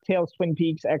 Like DuckTales, Twin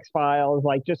Peaks, X-Files,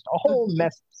 like just a whole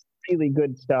mess of really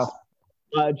good stuff.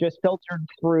 Just filtered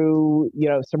through,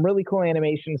 some really cool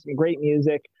animation, some great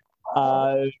music,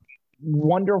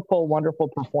 wonderful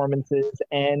performances,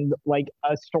 and like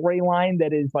a storyline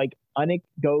that is like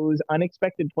goes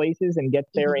unexpected places and gets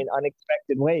there in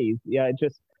unexpected ways. Yeah,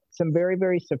 just some very,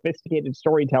 very sophisticated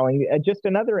storytelling. Just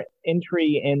another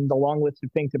entry in the long list of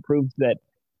things that proves that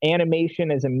animation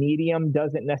as a medium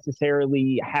doesn't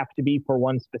necessarily have to be for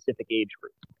one specific age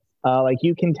group. Like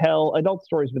you can tell adult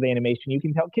stories with animation, you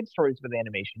can tell kids stories with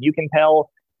animation, you can tell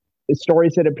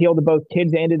stories that appeal to both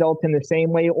kids and adults in the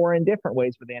same way or in different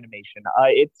ways with animation.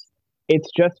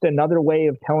 It's just another way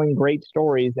of telling great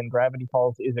stories, and Gravity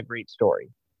Falls is a great story.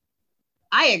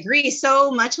 I agree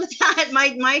so much with that.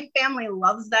 My family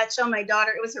loves that show. My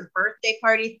daughter, it was her birthday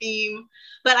party theme.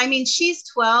 But I mean, she's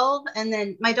 12, and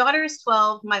then my daughter is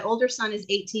 12. My older son is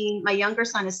 18. My younger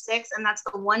son is 6, and that's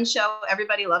the one show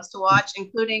everybody loves to watch,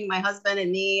 including my husband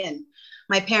and me and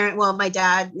my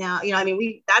dad now.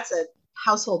 That's a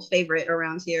household favorite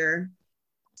around here.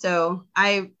 So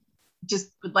I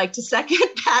just would like to second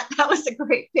that. That was a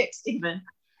great pick, Stephen.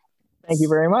 Thank you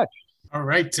very much. All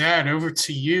right, Dad, over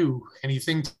to you.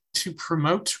 Anything to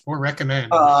promote or recommend?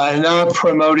 Not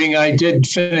promoting. I did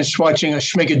finish watching A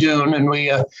Schmigadoon, and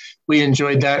we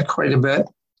enjoyed that quite a bit.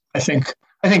 I think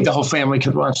the whole family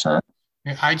could watch that.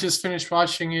 Yeah, I just finished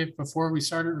watching it before we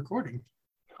started recording.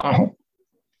 Oh.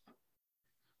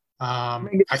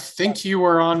 I think you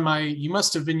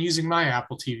must have been using my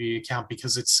Apple TV account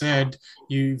because it said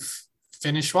you've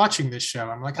finished watching this show.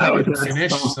 I'm like, I didn't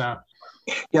finish, so.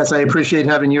 Yes, I appreciate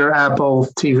having your Apple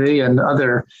TV and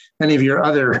any of your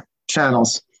other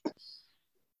channels.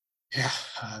 Yeah,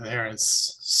 there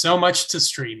is so much to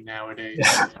stream nowadays.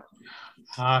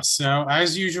 So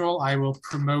as usual, I will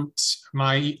promote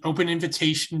my open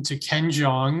invitation to Ken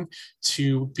Jeong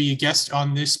to be a guest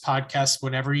on this podcast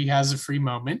whenever he has a free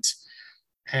moment.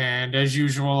 And as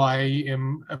usual, I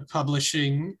am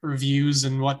publishing reviews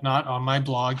and whatnot on my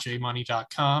blog,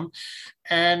 jmoney.com.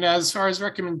 And as far as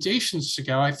recommendations to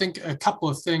go, I think a couple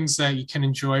of things that you can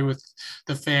enjoy with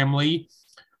the family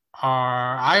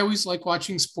are, I always like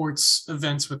watching sports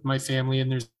events with my family,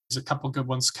 and there's a couple good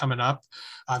ones coming up.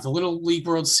 The Little League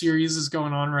World Series is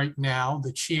going on right now.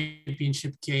 The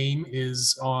championship game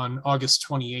is on August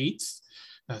 28th.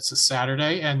 That's a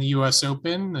Saturday. And the US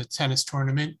Open, the tennis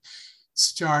tournament,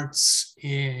 starts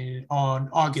on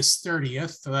August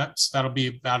 30th. So that'll be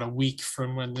about a week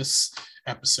from when this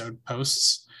episode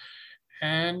posts.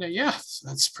 And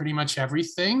that's pretty much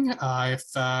everything. If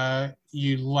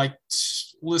you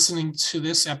liked listening to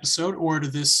this episode or to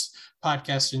this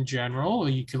podcast in general,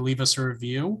 you can leave us a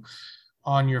review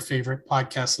on your favorite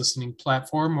podcast listening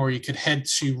platform, or you could head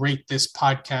to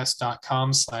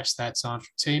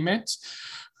ratethispodcast.com/that'sentertainment.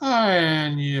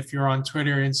 And if you're on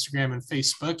Twitter, Instagram, and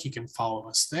Facebook, you can follow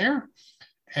us there.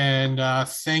 And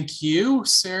thank you,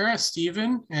 Sarah,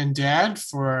 Stephen, and Dad,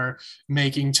 for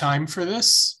making time for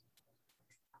this.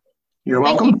 You're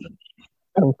welcome.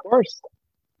 Of course.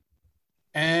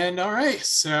 And all right,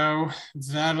 so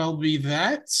that'll be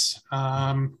that.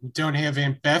 We don't have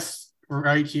Aunt Beth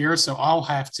right here, so I'll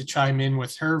have to chime in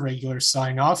with her regular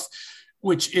sign off,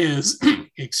 which is, not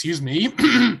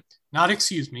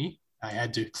excuse me, I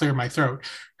had to clear my throat.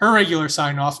 Her regular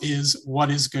sign off is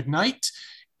what is good night.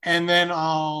 And then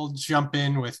I'll jump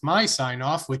in with my sign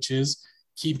off, which is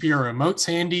keep your remotes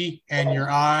handy and your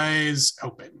eyes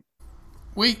open.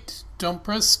 Wait, don't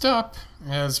press stop.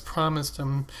 As promised,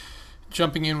 I'm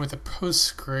jumping in with a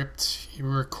postscript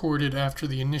recorded after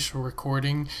the initial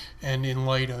recording, and in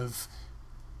light of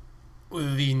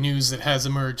the news that has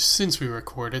emerged since we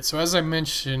recorded. So, as I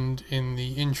mentioned in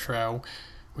the intro,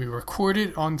 we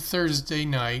recorded on Thursday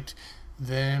night.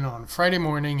 Then on Friday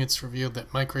morning, it's revealed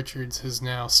that Mike Richards has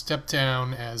now stepped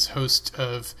down as host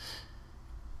of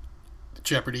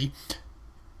Jeopardy.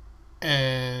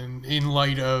 And in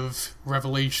light of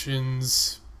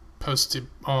revelations posted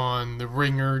on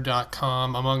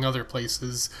theringer.com, among other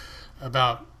places,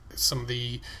 about some of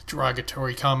the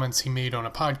derogatory comments he made on a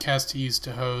podcast he used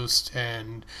to host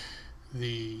and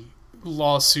the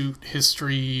lawsuit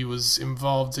history he was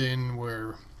involved in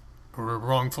where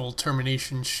wrongful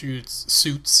termination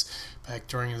suits back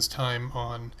during his time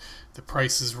on The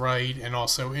Price is Right, and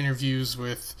also interviews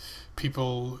with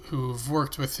people who've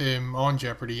worked with him on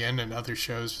Jeopardy and in other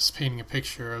shows, just painting a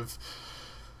picture of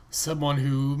someone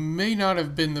who may not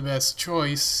have been the best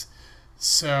choice.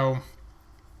 So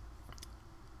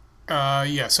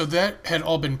so that had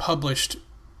all been published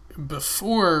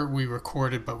before we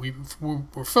recorded, but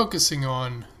we're focusing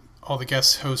on all the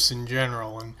guest hosts in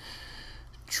general and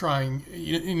trying,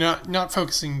 not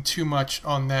focusing too much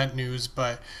on that news,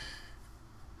 but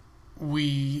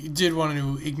we did want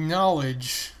to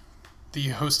acknowledge the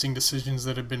hosting decisions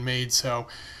that had been made. So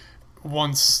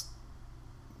once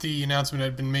the announcement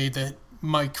had been made that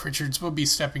Mike Richards will be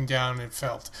stepping down, it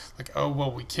felt like, oh,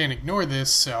 well, we can't ignore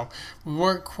this. So we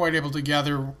weren't quite able to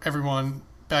gather everyone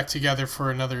back together for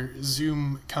another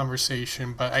Zoom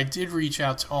conversation, but I did reach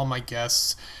out to all my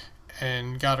guests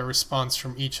and got a response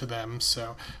from each of them.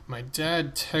 So my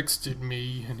dad texted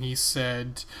me and he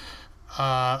said,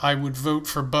 I would vote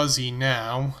for Buzzy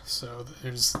now. So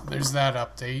there's that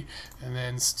update. And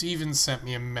then Steven sent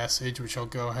me a message, which I'll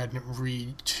go ahead and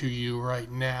read to you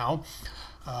right now.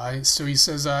 So he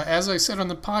says, as I said on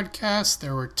the podcast,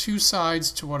 there were two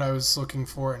sides to what I was looking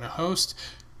for in a host: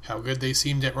 how good they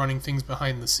seemed at running things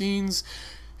behind the scenes,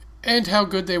 and how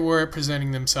good they were at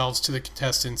presenting themselves to the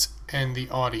contestants and the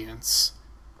audience.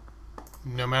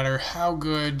 No matter how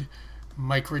good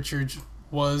Mike Richards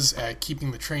was at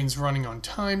keeping the trains running on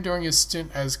time during his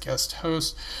stint as guest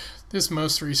host, this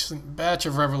most recent batch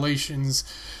of revelations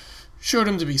showed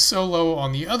him to be so low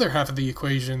on the other half of the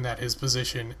equation that his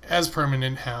position as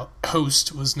permanent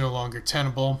host was no longer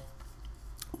tenable.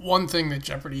 One thing that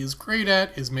Jeopardy is great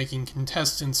at is making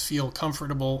contestants feel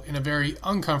comfortable in a very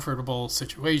uncomfortable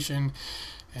situation,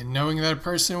 and knowing that a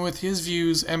person with his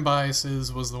views and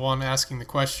biases was the one asking the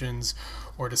questions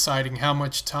or deciding how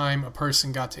much time a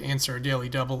person got to answer a daily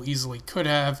double easily could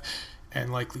have,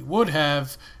 and likely would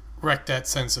have, wrecked that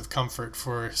sense of comfort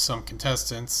for some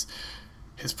contestants.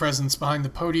 His presence behind the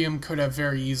podium could have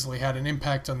very easily had an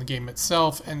impact on the game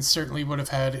itself, and certainly would have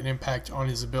had an impact on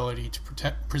his ability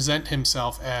to present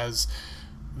himself as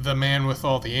the man with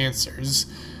all the answers,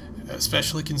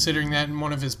 especially considering that in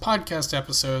one of his podcast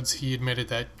episodes he admitted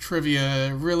that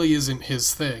trivia really isn't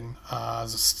his thing.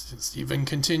 Stephen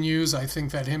continues, I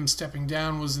think that him stepping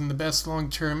down was in the best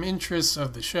long-term interests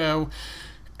of the show,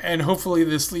 and hopefully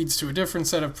this leads to a different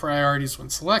set of priorities when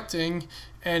selecting,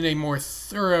 and a more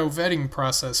thorough vetting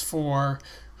process for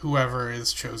whoever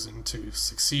is chosen to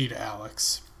succeed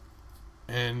Alex.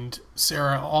 And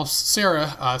Sarah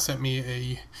sent me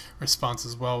a response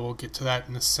as well. We'll get to that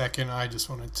in a second. I just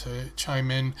wanted to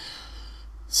chime in.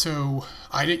 So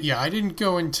I didn't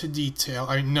go into detail.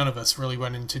 None of us really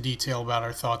went into detail about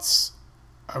our thoughts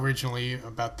originally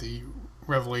about the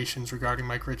revelations regarding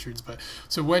Mike Richards. But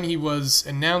so when he was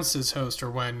announced as host, or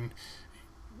when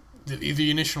the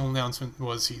initial announcement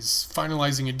was he's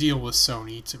finalizing a deal with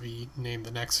Sony to be named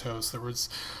the next host, there was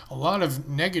a lot of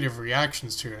negative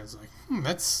reactions to it. I was like,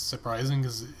 that's surprising,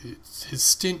 because his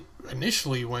stint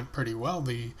initially went pretty well.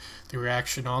 The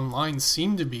reaction online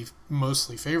seemed to be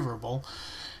mostly favorable,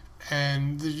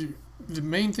 and the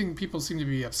main thing people seemed to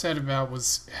be upset about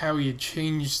was how he had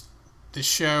changed the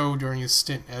show during his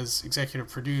stint as executive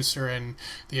producer, and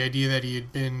the idea that he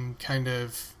had been kind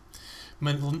of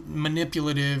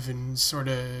manipulative and sort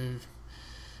of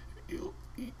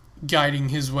guiding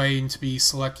his way into be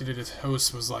selected as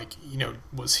host. Was like,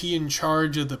 was he in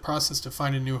charge of the process to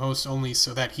find a new host only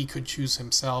so that he could choose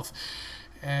himself?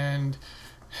 And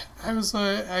I was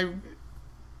like,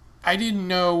 I didn't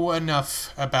know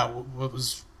enough about what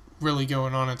was really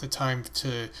going on at the time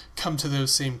to come to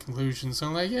those same conclusions. So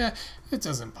I'm like, yeah, it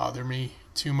doesn't bother me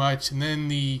too much. And then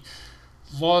the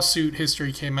lawsuit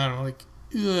history came out, and I'm like,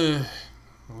 ugh,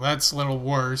 well, that's a little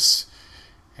worse.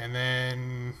 And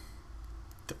then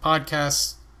the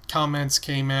podcast comments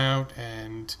came out,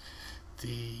 and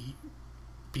the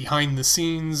behind the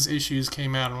scenes issues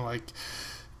came out, and I'm like,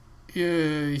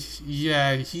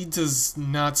 yeah, he does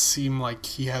not seem like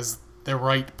he has the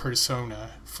right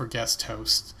persona for guest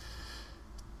host.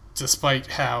 despite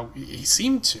how he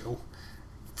seemed to,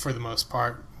 for the most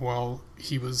part, while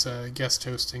he was guest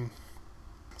hosting.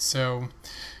 So,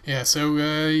 yeah, so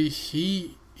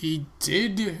he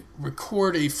did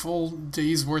record a full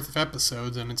day's worth of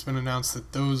episodes, and it's been announced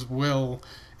that those will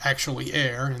actually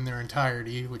air in their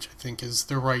entirety, which I think is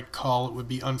the right call. It would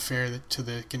be unfair to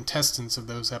the contestants of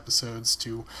those episodes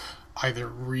to either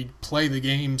replay the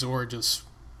games or just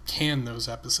can those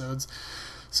episodes.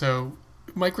 So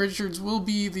Mike Richards will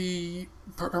be the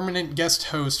permanent guest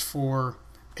host for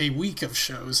a week of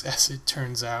shows, as it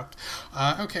turns out.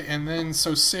 Okay, and then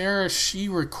so Sarah, she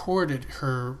recorded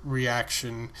her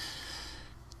reaction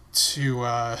to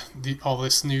all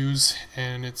this news,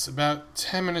 and it's about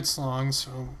 10 minutes long,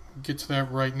 so we'll get to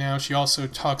that right now. She also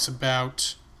talks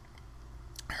about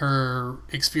her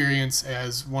experience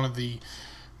as one of the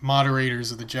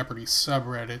moderators of the Jeopardy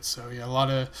subreddit. So yeah, a lot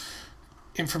of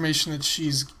information that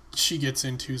she gets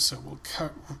into, so we'll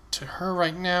cut to her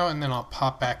right now, and then I'll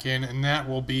pop back in, and that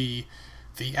will be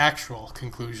the actual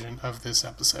conclusion of this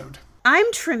episode.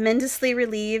 I'm tremendously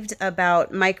relieved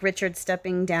about Mike Richards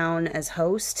stepping down as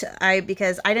host.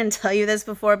 Because I didn't tell you this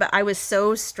before, but I was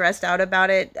so stressed out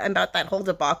about it, about that whole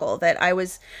debacle, that I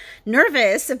was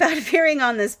nervous about appearing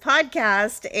on this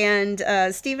podcast.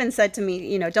 And Steven said to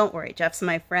me, don't worry, Jeff's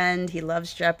my friend. He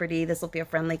loves Jeopardy. This will be a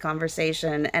friendly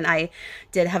conversation. And I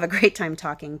did have a great time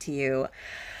talking to you.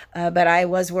 But I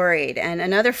was worried. And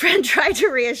another friend tried to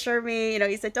reassure me.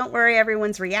 He said, don't worry,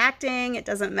 everyone's reacting. It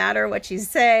doesn't matter what you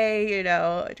say,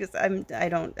 because I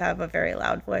don't have a very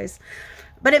loud voice.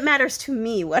 But it matters to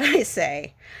me what I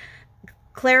say.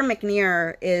 Claire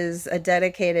McNear is a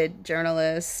dedicated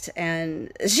journalist,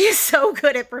 and she's so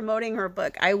good at promoting her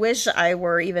book. I wish I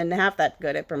were even half that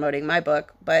good at promoting my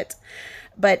book, but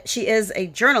she is a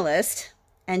journalist,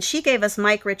 and she gave us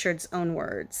Mike Richards' own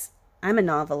words. I'm a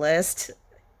novelist.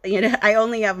 I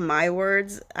only have my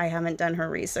words. I haven't done her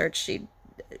research.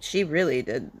 She really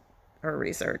did her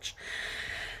research.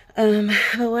 But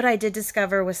what I did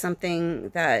discover was something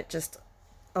that just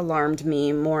alarmed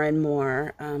me more and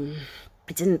more.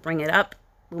 I didn't bring it up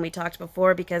when we talked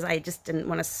before because I just didn't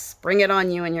want to spring it on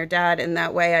you and your dad in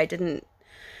that way.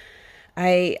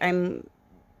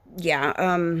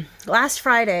 Last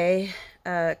Friday,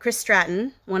 Chris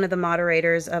Stratton, one of the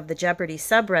moderators of the Jeopardy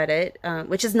subreddit,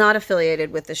 which is not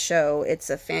affiliated with the show. It's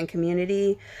a fan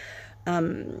community,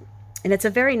 and it's a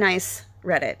very nice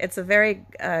Reddit. It's a very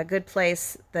good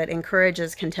place that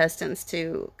encourages contestants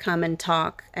to come and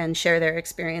talk and share their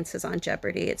experiences on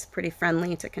Jeopardy. It's pretty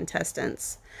friendly to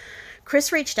contestants.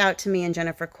 Chris reached out to me and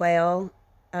Jennifer Quayle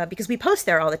because we post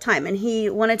there all the time, and he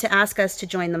wanted to ask us to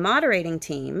join the moderating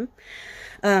team.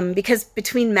 Because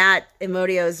between Matt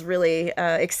Imodio's really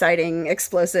exciting,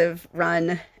 explosive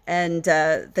run and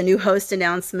the new host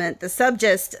announcement,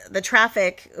 the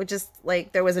traffic, just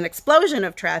like there was an explosion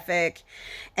of traffic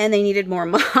and they needed more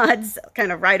mods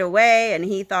kind of right away. And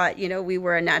he thought, we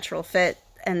were a natural fit.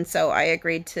 And so I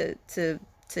agreed to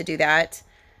do that.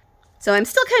 So I'm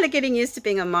still kind of getting used to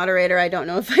being a moderator. I don't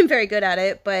know if I'm very good at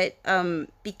it, but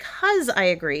because I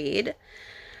agreed,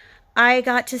 I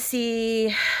got to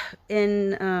see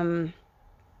in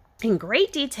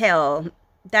great detail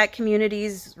that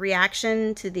community's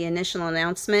reaction to the initial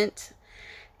announcement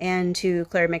and to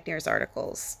Claire McNear's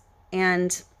articles.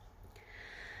 And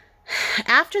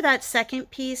after that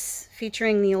second piece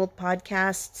featuring the old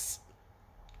podcasts,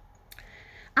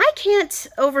 I can't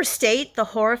overstate the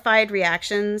horrified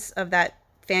reactions of that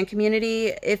fan community.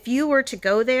 If you were to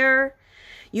go there,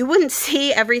 you wouldn't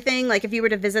see everything. Like if you were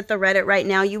to visit the Reddit right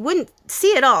now, you wouldn't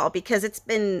see it all because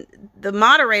the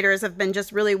moderators have been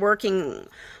just really working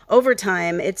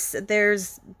overtime.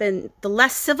 The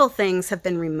less civil things have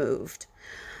been removed.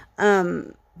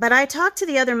 But I talked to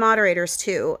the other moderators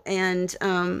too. And,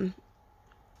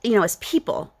 as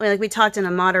people, like we talked in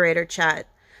a moderator chat.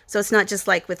 So it's not just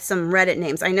like with some Reddit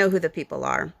names. I know who the people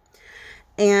are.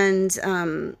 And,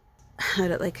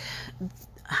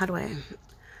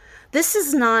 this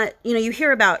is not, you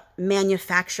hear about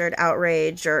manufactured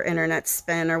outrage or internet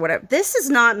spin or whatever. This is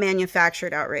not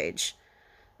manufactured outrage.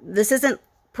 This isn't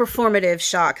performative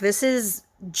shock. This is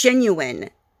genuine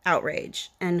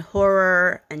outrage and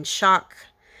horror and shock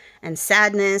and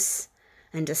sadness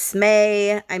and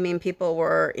dismay. I mean, people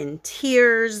were in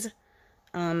tears,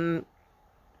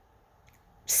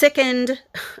 sickened.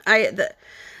 And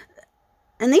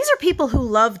these are people who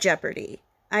love Jeopardy.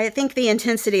 I think the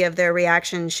intensity of their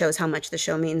reaction shows how much the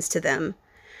show means to them.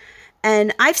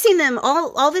 And I've seen them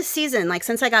all this season. Like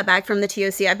since I got back from the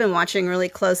TOC, I've been watching really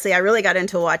closely. I really got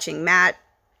into watching Matt.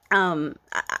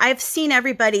 I've seen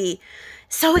everybody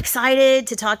so excited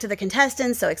to talk to the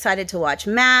contestants, so excited to watch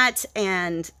Matt.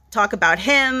 And talk about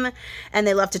him, and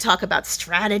they love to talk about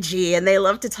strategy, and they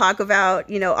love to talk about,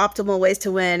 optimal ways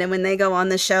to win, and when they go on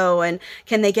the show, and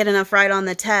can they get enough right on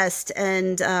the test,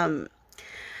 and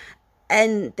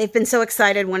they've been so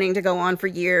excited wanting to go on for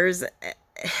years,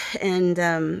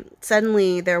 and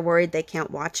suddenly they're worried they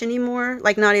can't watch anymore,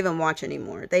 like not even watch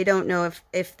anymore. They don't know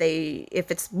if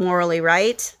it's morally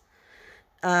right.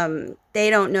 They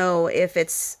don't know if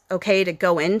it's okay to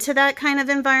go into that kind of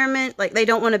environment. Like, they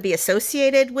don't want to be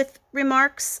associated with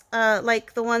remarks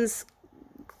like the ones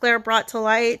Claire brought to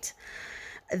light.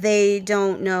 They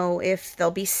don't know if they'll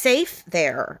be safe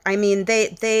there. I mean,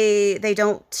 they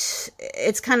don't.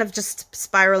 It's kind of just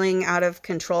spiraling out of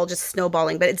control, just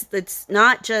snowballing. But it's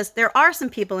not just. There are some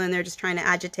people in there just trying to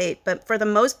agitate, but for the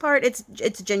most part, it's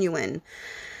genuine.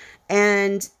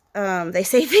 And they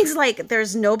say things like,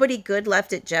 "There's nobody good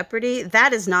left at Jeopardy."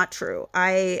 That is not true.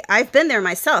 I've been there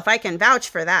myself. I can vouch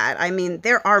for that. I mean,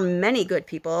 there are many good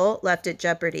people left at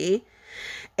Jeopardy.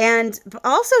 And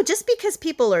also, just because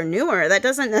people are newer, that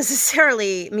doesn't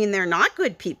necessarily mean they're not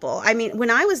good people. I mean, when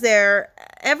I was there,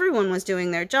 everyone was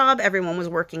doing their job. Everyone was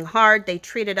working hard. They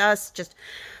treated us just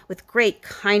with great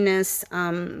kindness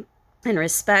and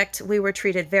respect. We were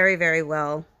treated very, very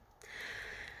well.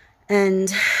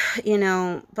 And,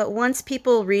 but once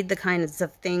people read the kinds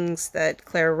of things that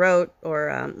Claire wrote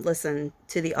or listen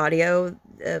to the audio,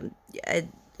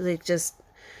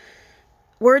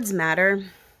 words matter.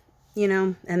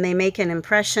 And they make an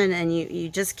impression, and you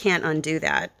just can't undo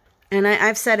that. And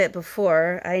I've said it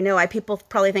before. I know people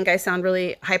probably think I sound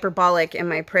really hyperbolic in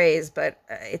my praise, but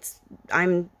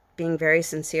I'm being very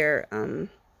sincere.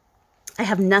 I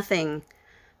have nothing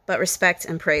but respect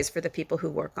and praise for the people who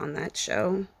work on that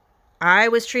show. I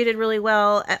was treated really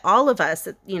well. All of us,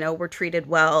 were treated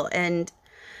well. And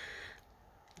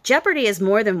Jeopardy is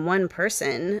more than one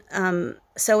person.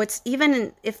 So it's,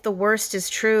 even if the worst is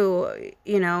true,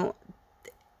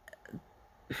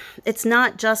 it's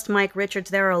not just Mike Richards.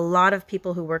 There are a lot of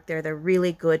people who work there. They're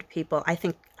really good people. I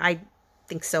think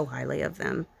so highly of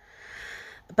them.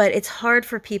 But it's hard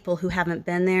for people who haven't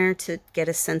been there to get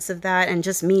a sense of that. And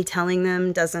just me telling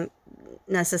them doesn't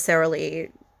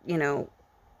necessarily,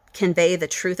 convey the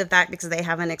truth of that, because they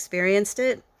haven't experienced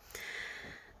it.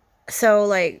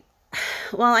 So,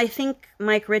 I think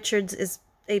Mike Richards is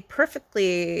a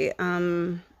perfectly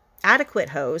adequate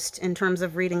host in terms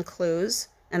of reading clues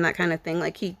and that kind of thing.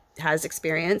 Like, he has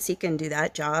experience. He can do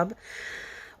that job.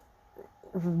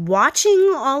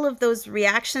 Watching all of those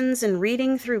reactions and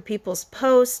reading through people's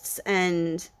posts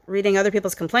and reading other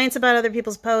people's complaints about other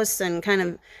people's posts and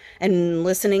and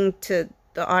listening to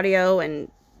the audio and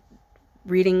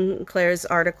reading Claire's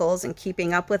articles and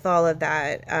keeping up with all of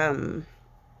that,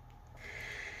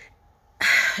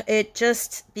 it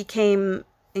just became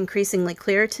increasingly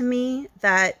clear to me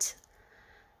that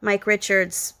Mike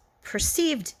Richards'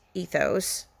 perceived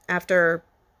ethos, after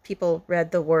people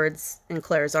read the words in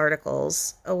Claire's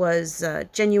articles, was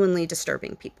genuinely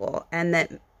disturbing people, and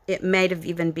that it might have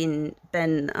even been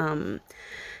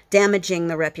damaging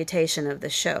the reputation of the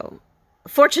show.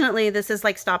 Fortunately, this is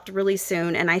stopped really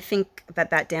soon, and I think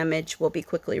that damage will be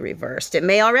quickly reversed. It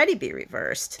may already be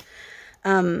reversed.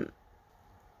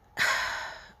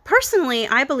 Personally,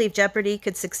 I believe Jeopardy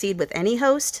could succeed with any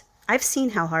host. I've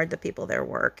seen how hard the people there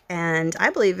work, and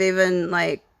I believe even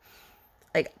like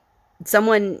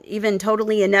someone even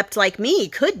totally inept like me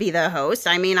could be the host.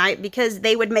 I mean, because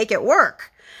they would make it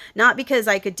work, not because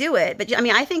I could do it, but I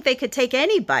mean, I think they could take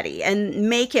anybody and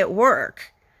make it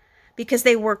work, because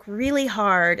they work really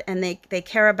hard and they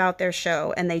care about their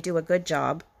show and they do a good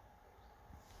job.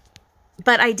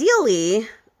 But ideally,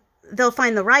 they'll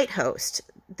find the right host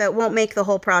that won't make the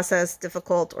whole process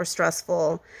difficult or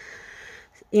stressful.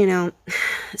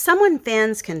 Someone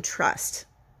fans can trust.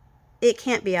 It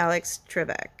can't be Alex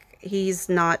Trebek. He's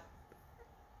not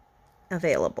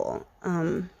available.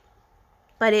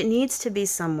 But it needs to be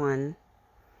someone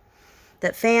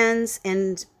that fans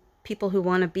and people who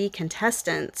want to be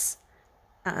contestants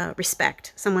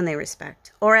respect, someone they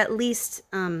respect, or at least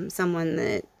someone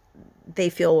that they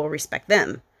feel will respect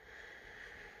them.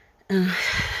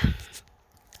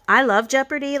 I love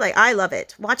Jeopardy. I love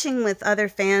it. Watching with other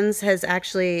fans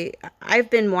I've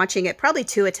been watching it probably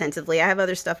too attentively. I have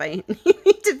other stuff I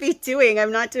need to be doing.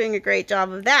 I'm not doing a great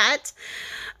job of that.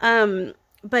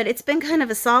 But it's been kind of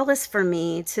a solace for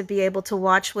me to be able to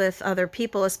watch with other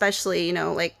people, especially, in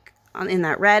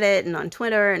that Reddit and on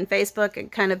Twitter and Facebook,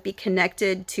 and kind of be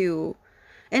connected to,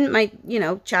 and my,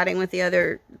 chatting with the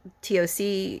other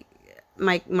TOC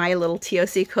my little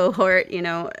TOC cohort,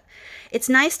 it's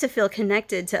nice to feel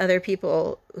connected to other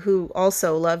people who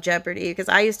also love Jeopardy, because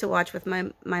I used to watch with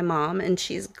my mom, and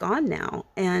she's gone now.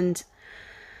 And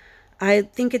I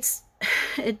think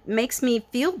it makes me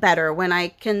feel better when I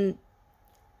can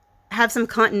have some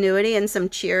continuity and some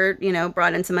cheer,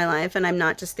 brought into my life, and I'm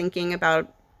not just thinking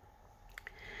about.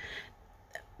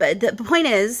 But the point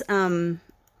is,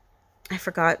 I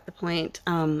forgot the point.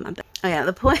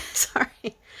 The point.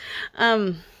 Sorry.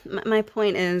 My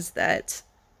point is that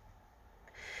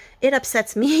it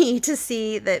upsets me to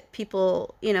see that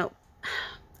people,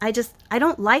 I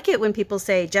don't like it when people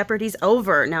say Jeopardy's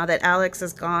over now that Alex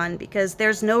is gone, because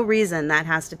there's no reason that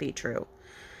has to be true.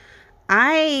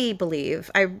 I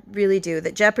really do,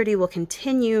 that Jeopardy will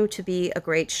continue to be a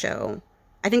great show.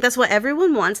 I think that's what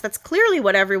everyone wants. That's clearly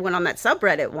what everyone on that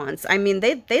subreddit wants. I mean,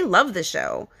 they love the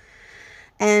show.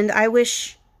 And I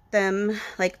wish them,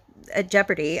 like at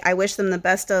Jeopardy, I wish them the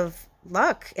best of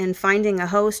luck in finding a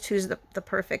host who's the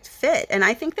perfect fit. And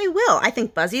I think they will. I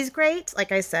think Buzzy's great,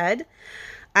 like I said.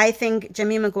 I think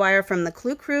Jimmy McGuire from the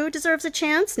Clue Crew deserves a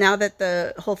chance now that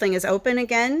the whole thing is open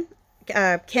again.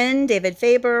 Ken, David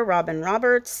Faber, Robin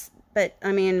Roberts. But,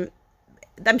 I mean,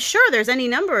 I'm sure there's any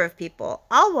number of people.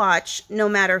 I'll watch no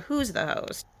matter who's the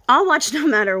host. I'll watch no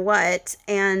matter what.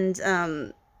 And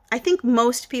I think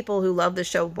most people who love the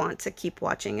show want to keep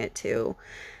watching it, too.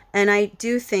 And I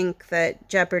do think that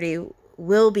Jeopardy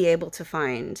will be able to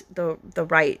find the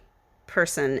right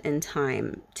person in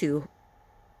time to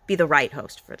be the right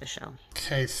host for the show.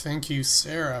 Okay, thank you,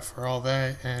 Sarah, for all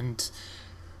that. And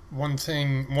one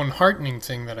heartening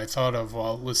thing that I thought of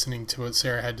while listening to what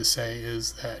Sarah had to say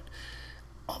is that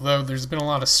although there's been a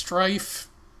lot of strife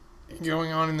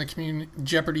going on in the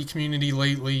Jeopardy community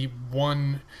lately,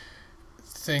 one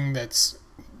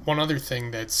other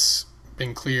thing that's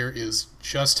been clear is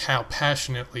just how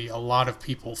passionately a lot of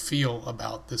people feel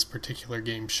about this particular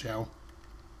game show.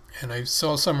 And I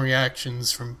saw some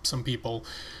reactions from some people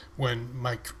when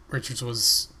Mike Richards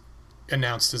was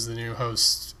announced as the new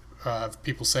host, of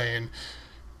people saying,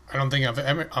 I don't think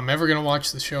I'm ever going to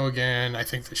watch the show again. I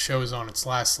think the show is on its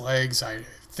last legs. I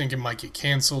think it might get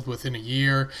canceled within a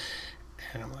year.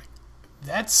 And I'm like,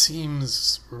 that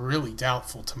seems really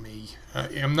doubtful to me.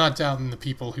 I'm not doubting the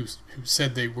people who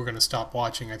said they were going to stop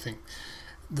watching. I think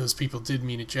those people did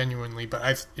mean it genuinely, but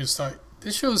I just thought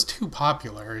this show is too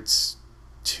popular. It's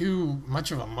too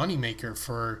much of a moneymaker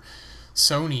for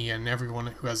Sony and everyone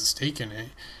who has a stake in it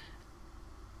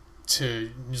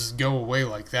to just go away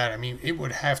like that. I mean, it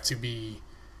would have to be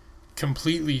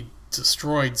completely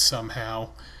destroyed somehow.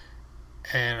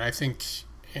 And I think,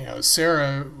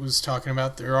 Sarah was talking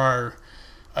about there are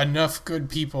enough good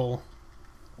people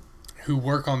who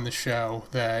work on the show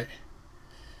that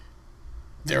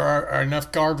there are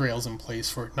enough guardrails in place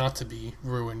for it not to be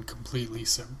ruined completely.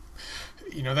 So,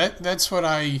 that's what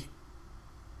I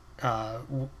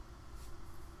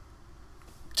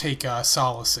take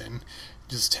solace in,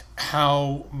 just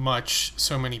how much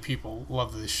so many people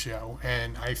love this show.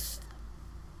 And I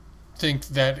think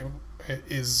that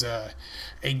is a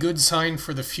good sign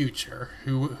for the future.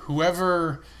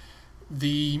 Whoever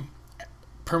the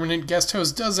permanent guest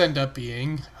host does end up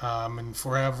being, and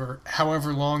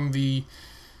however long the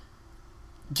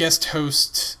guest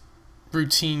host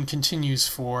routine continues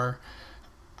for,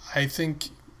 I think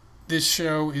this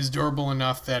show is durable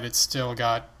enough that it's still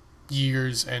got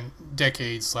years and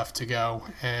decades left to go,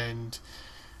 and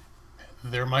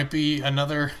there might be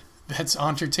another That's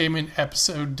Entertainment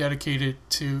episode dedicated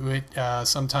to it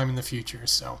sometime in the future.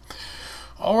 So,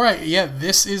 all right, yeah,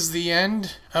 this is the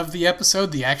end of the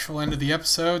episode, the actual end of the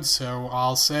episode. So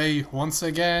I'll say once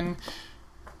again,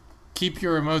 keep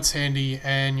your remotes handy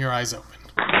and your eyes open.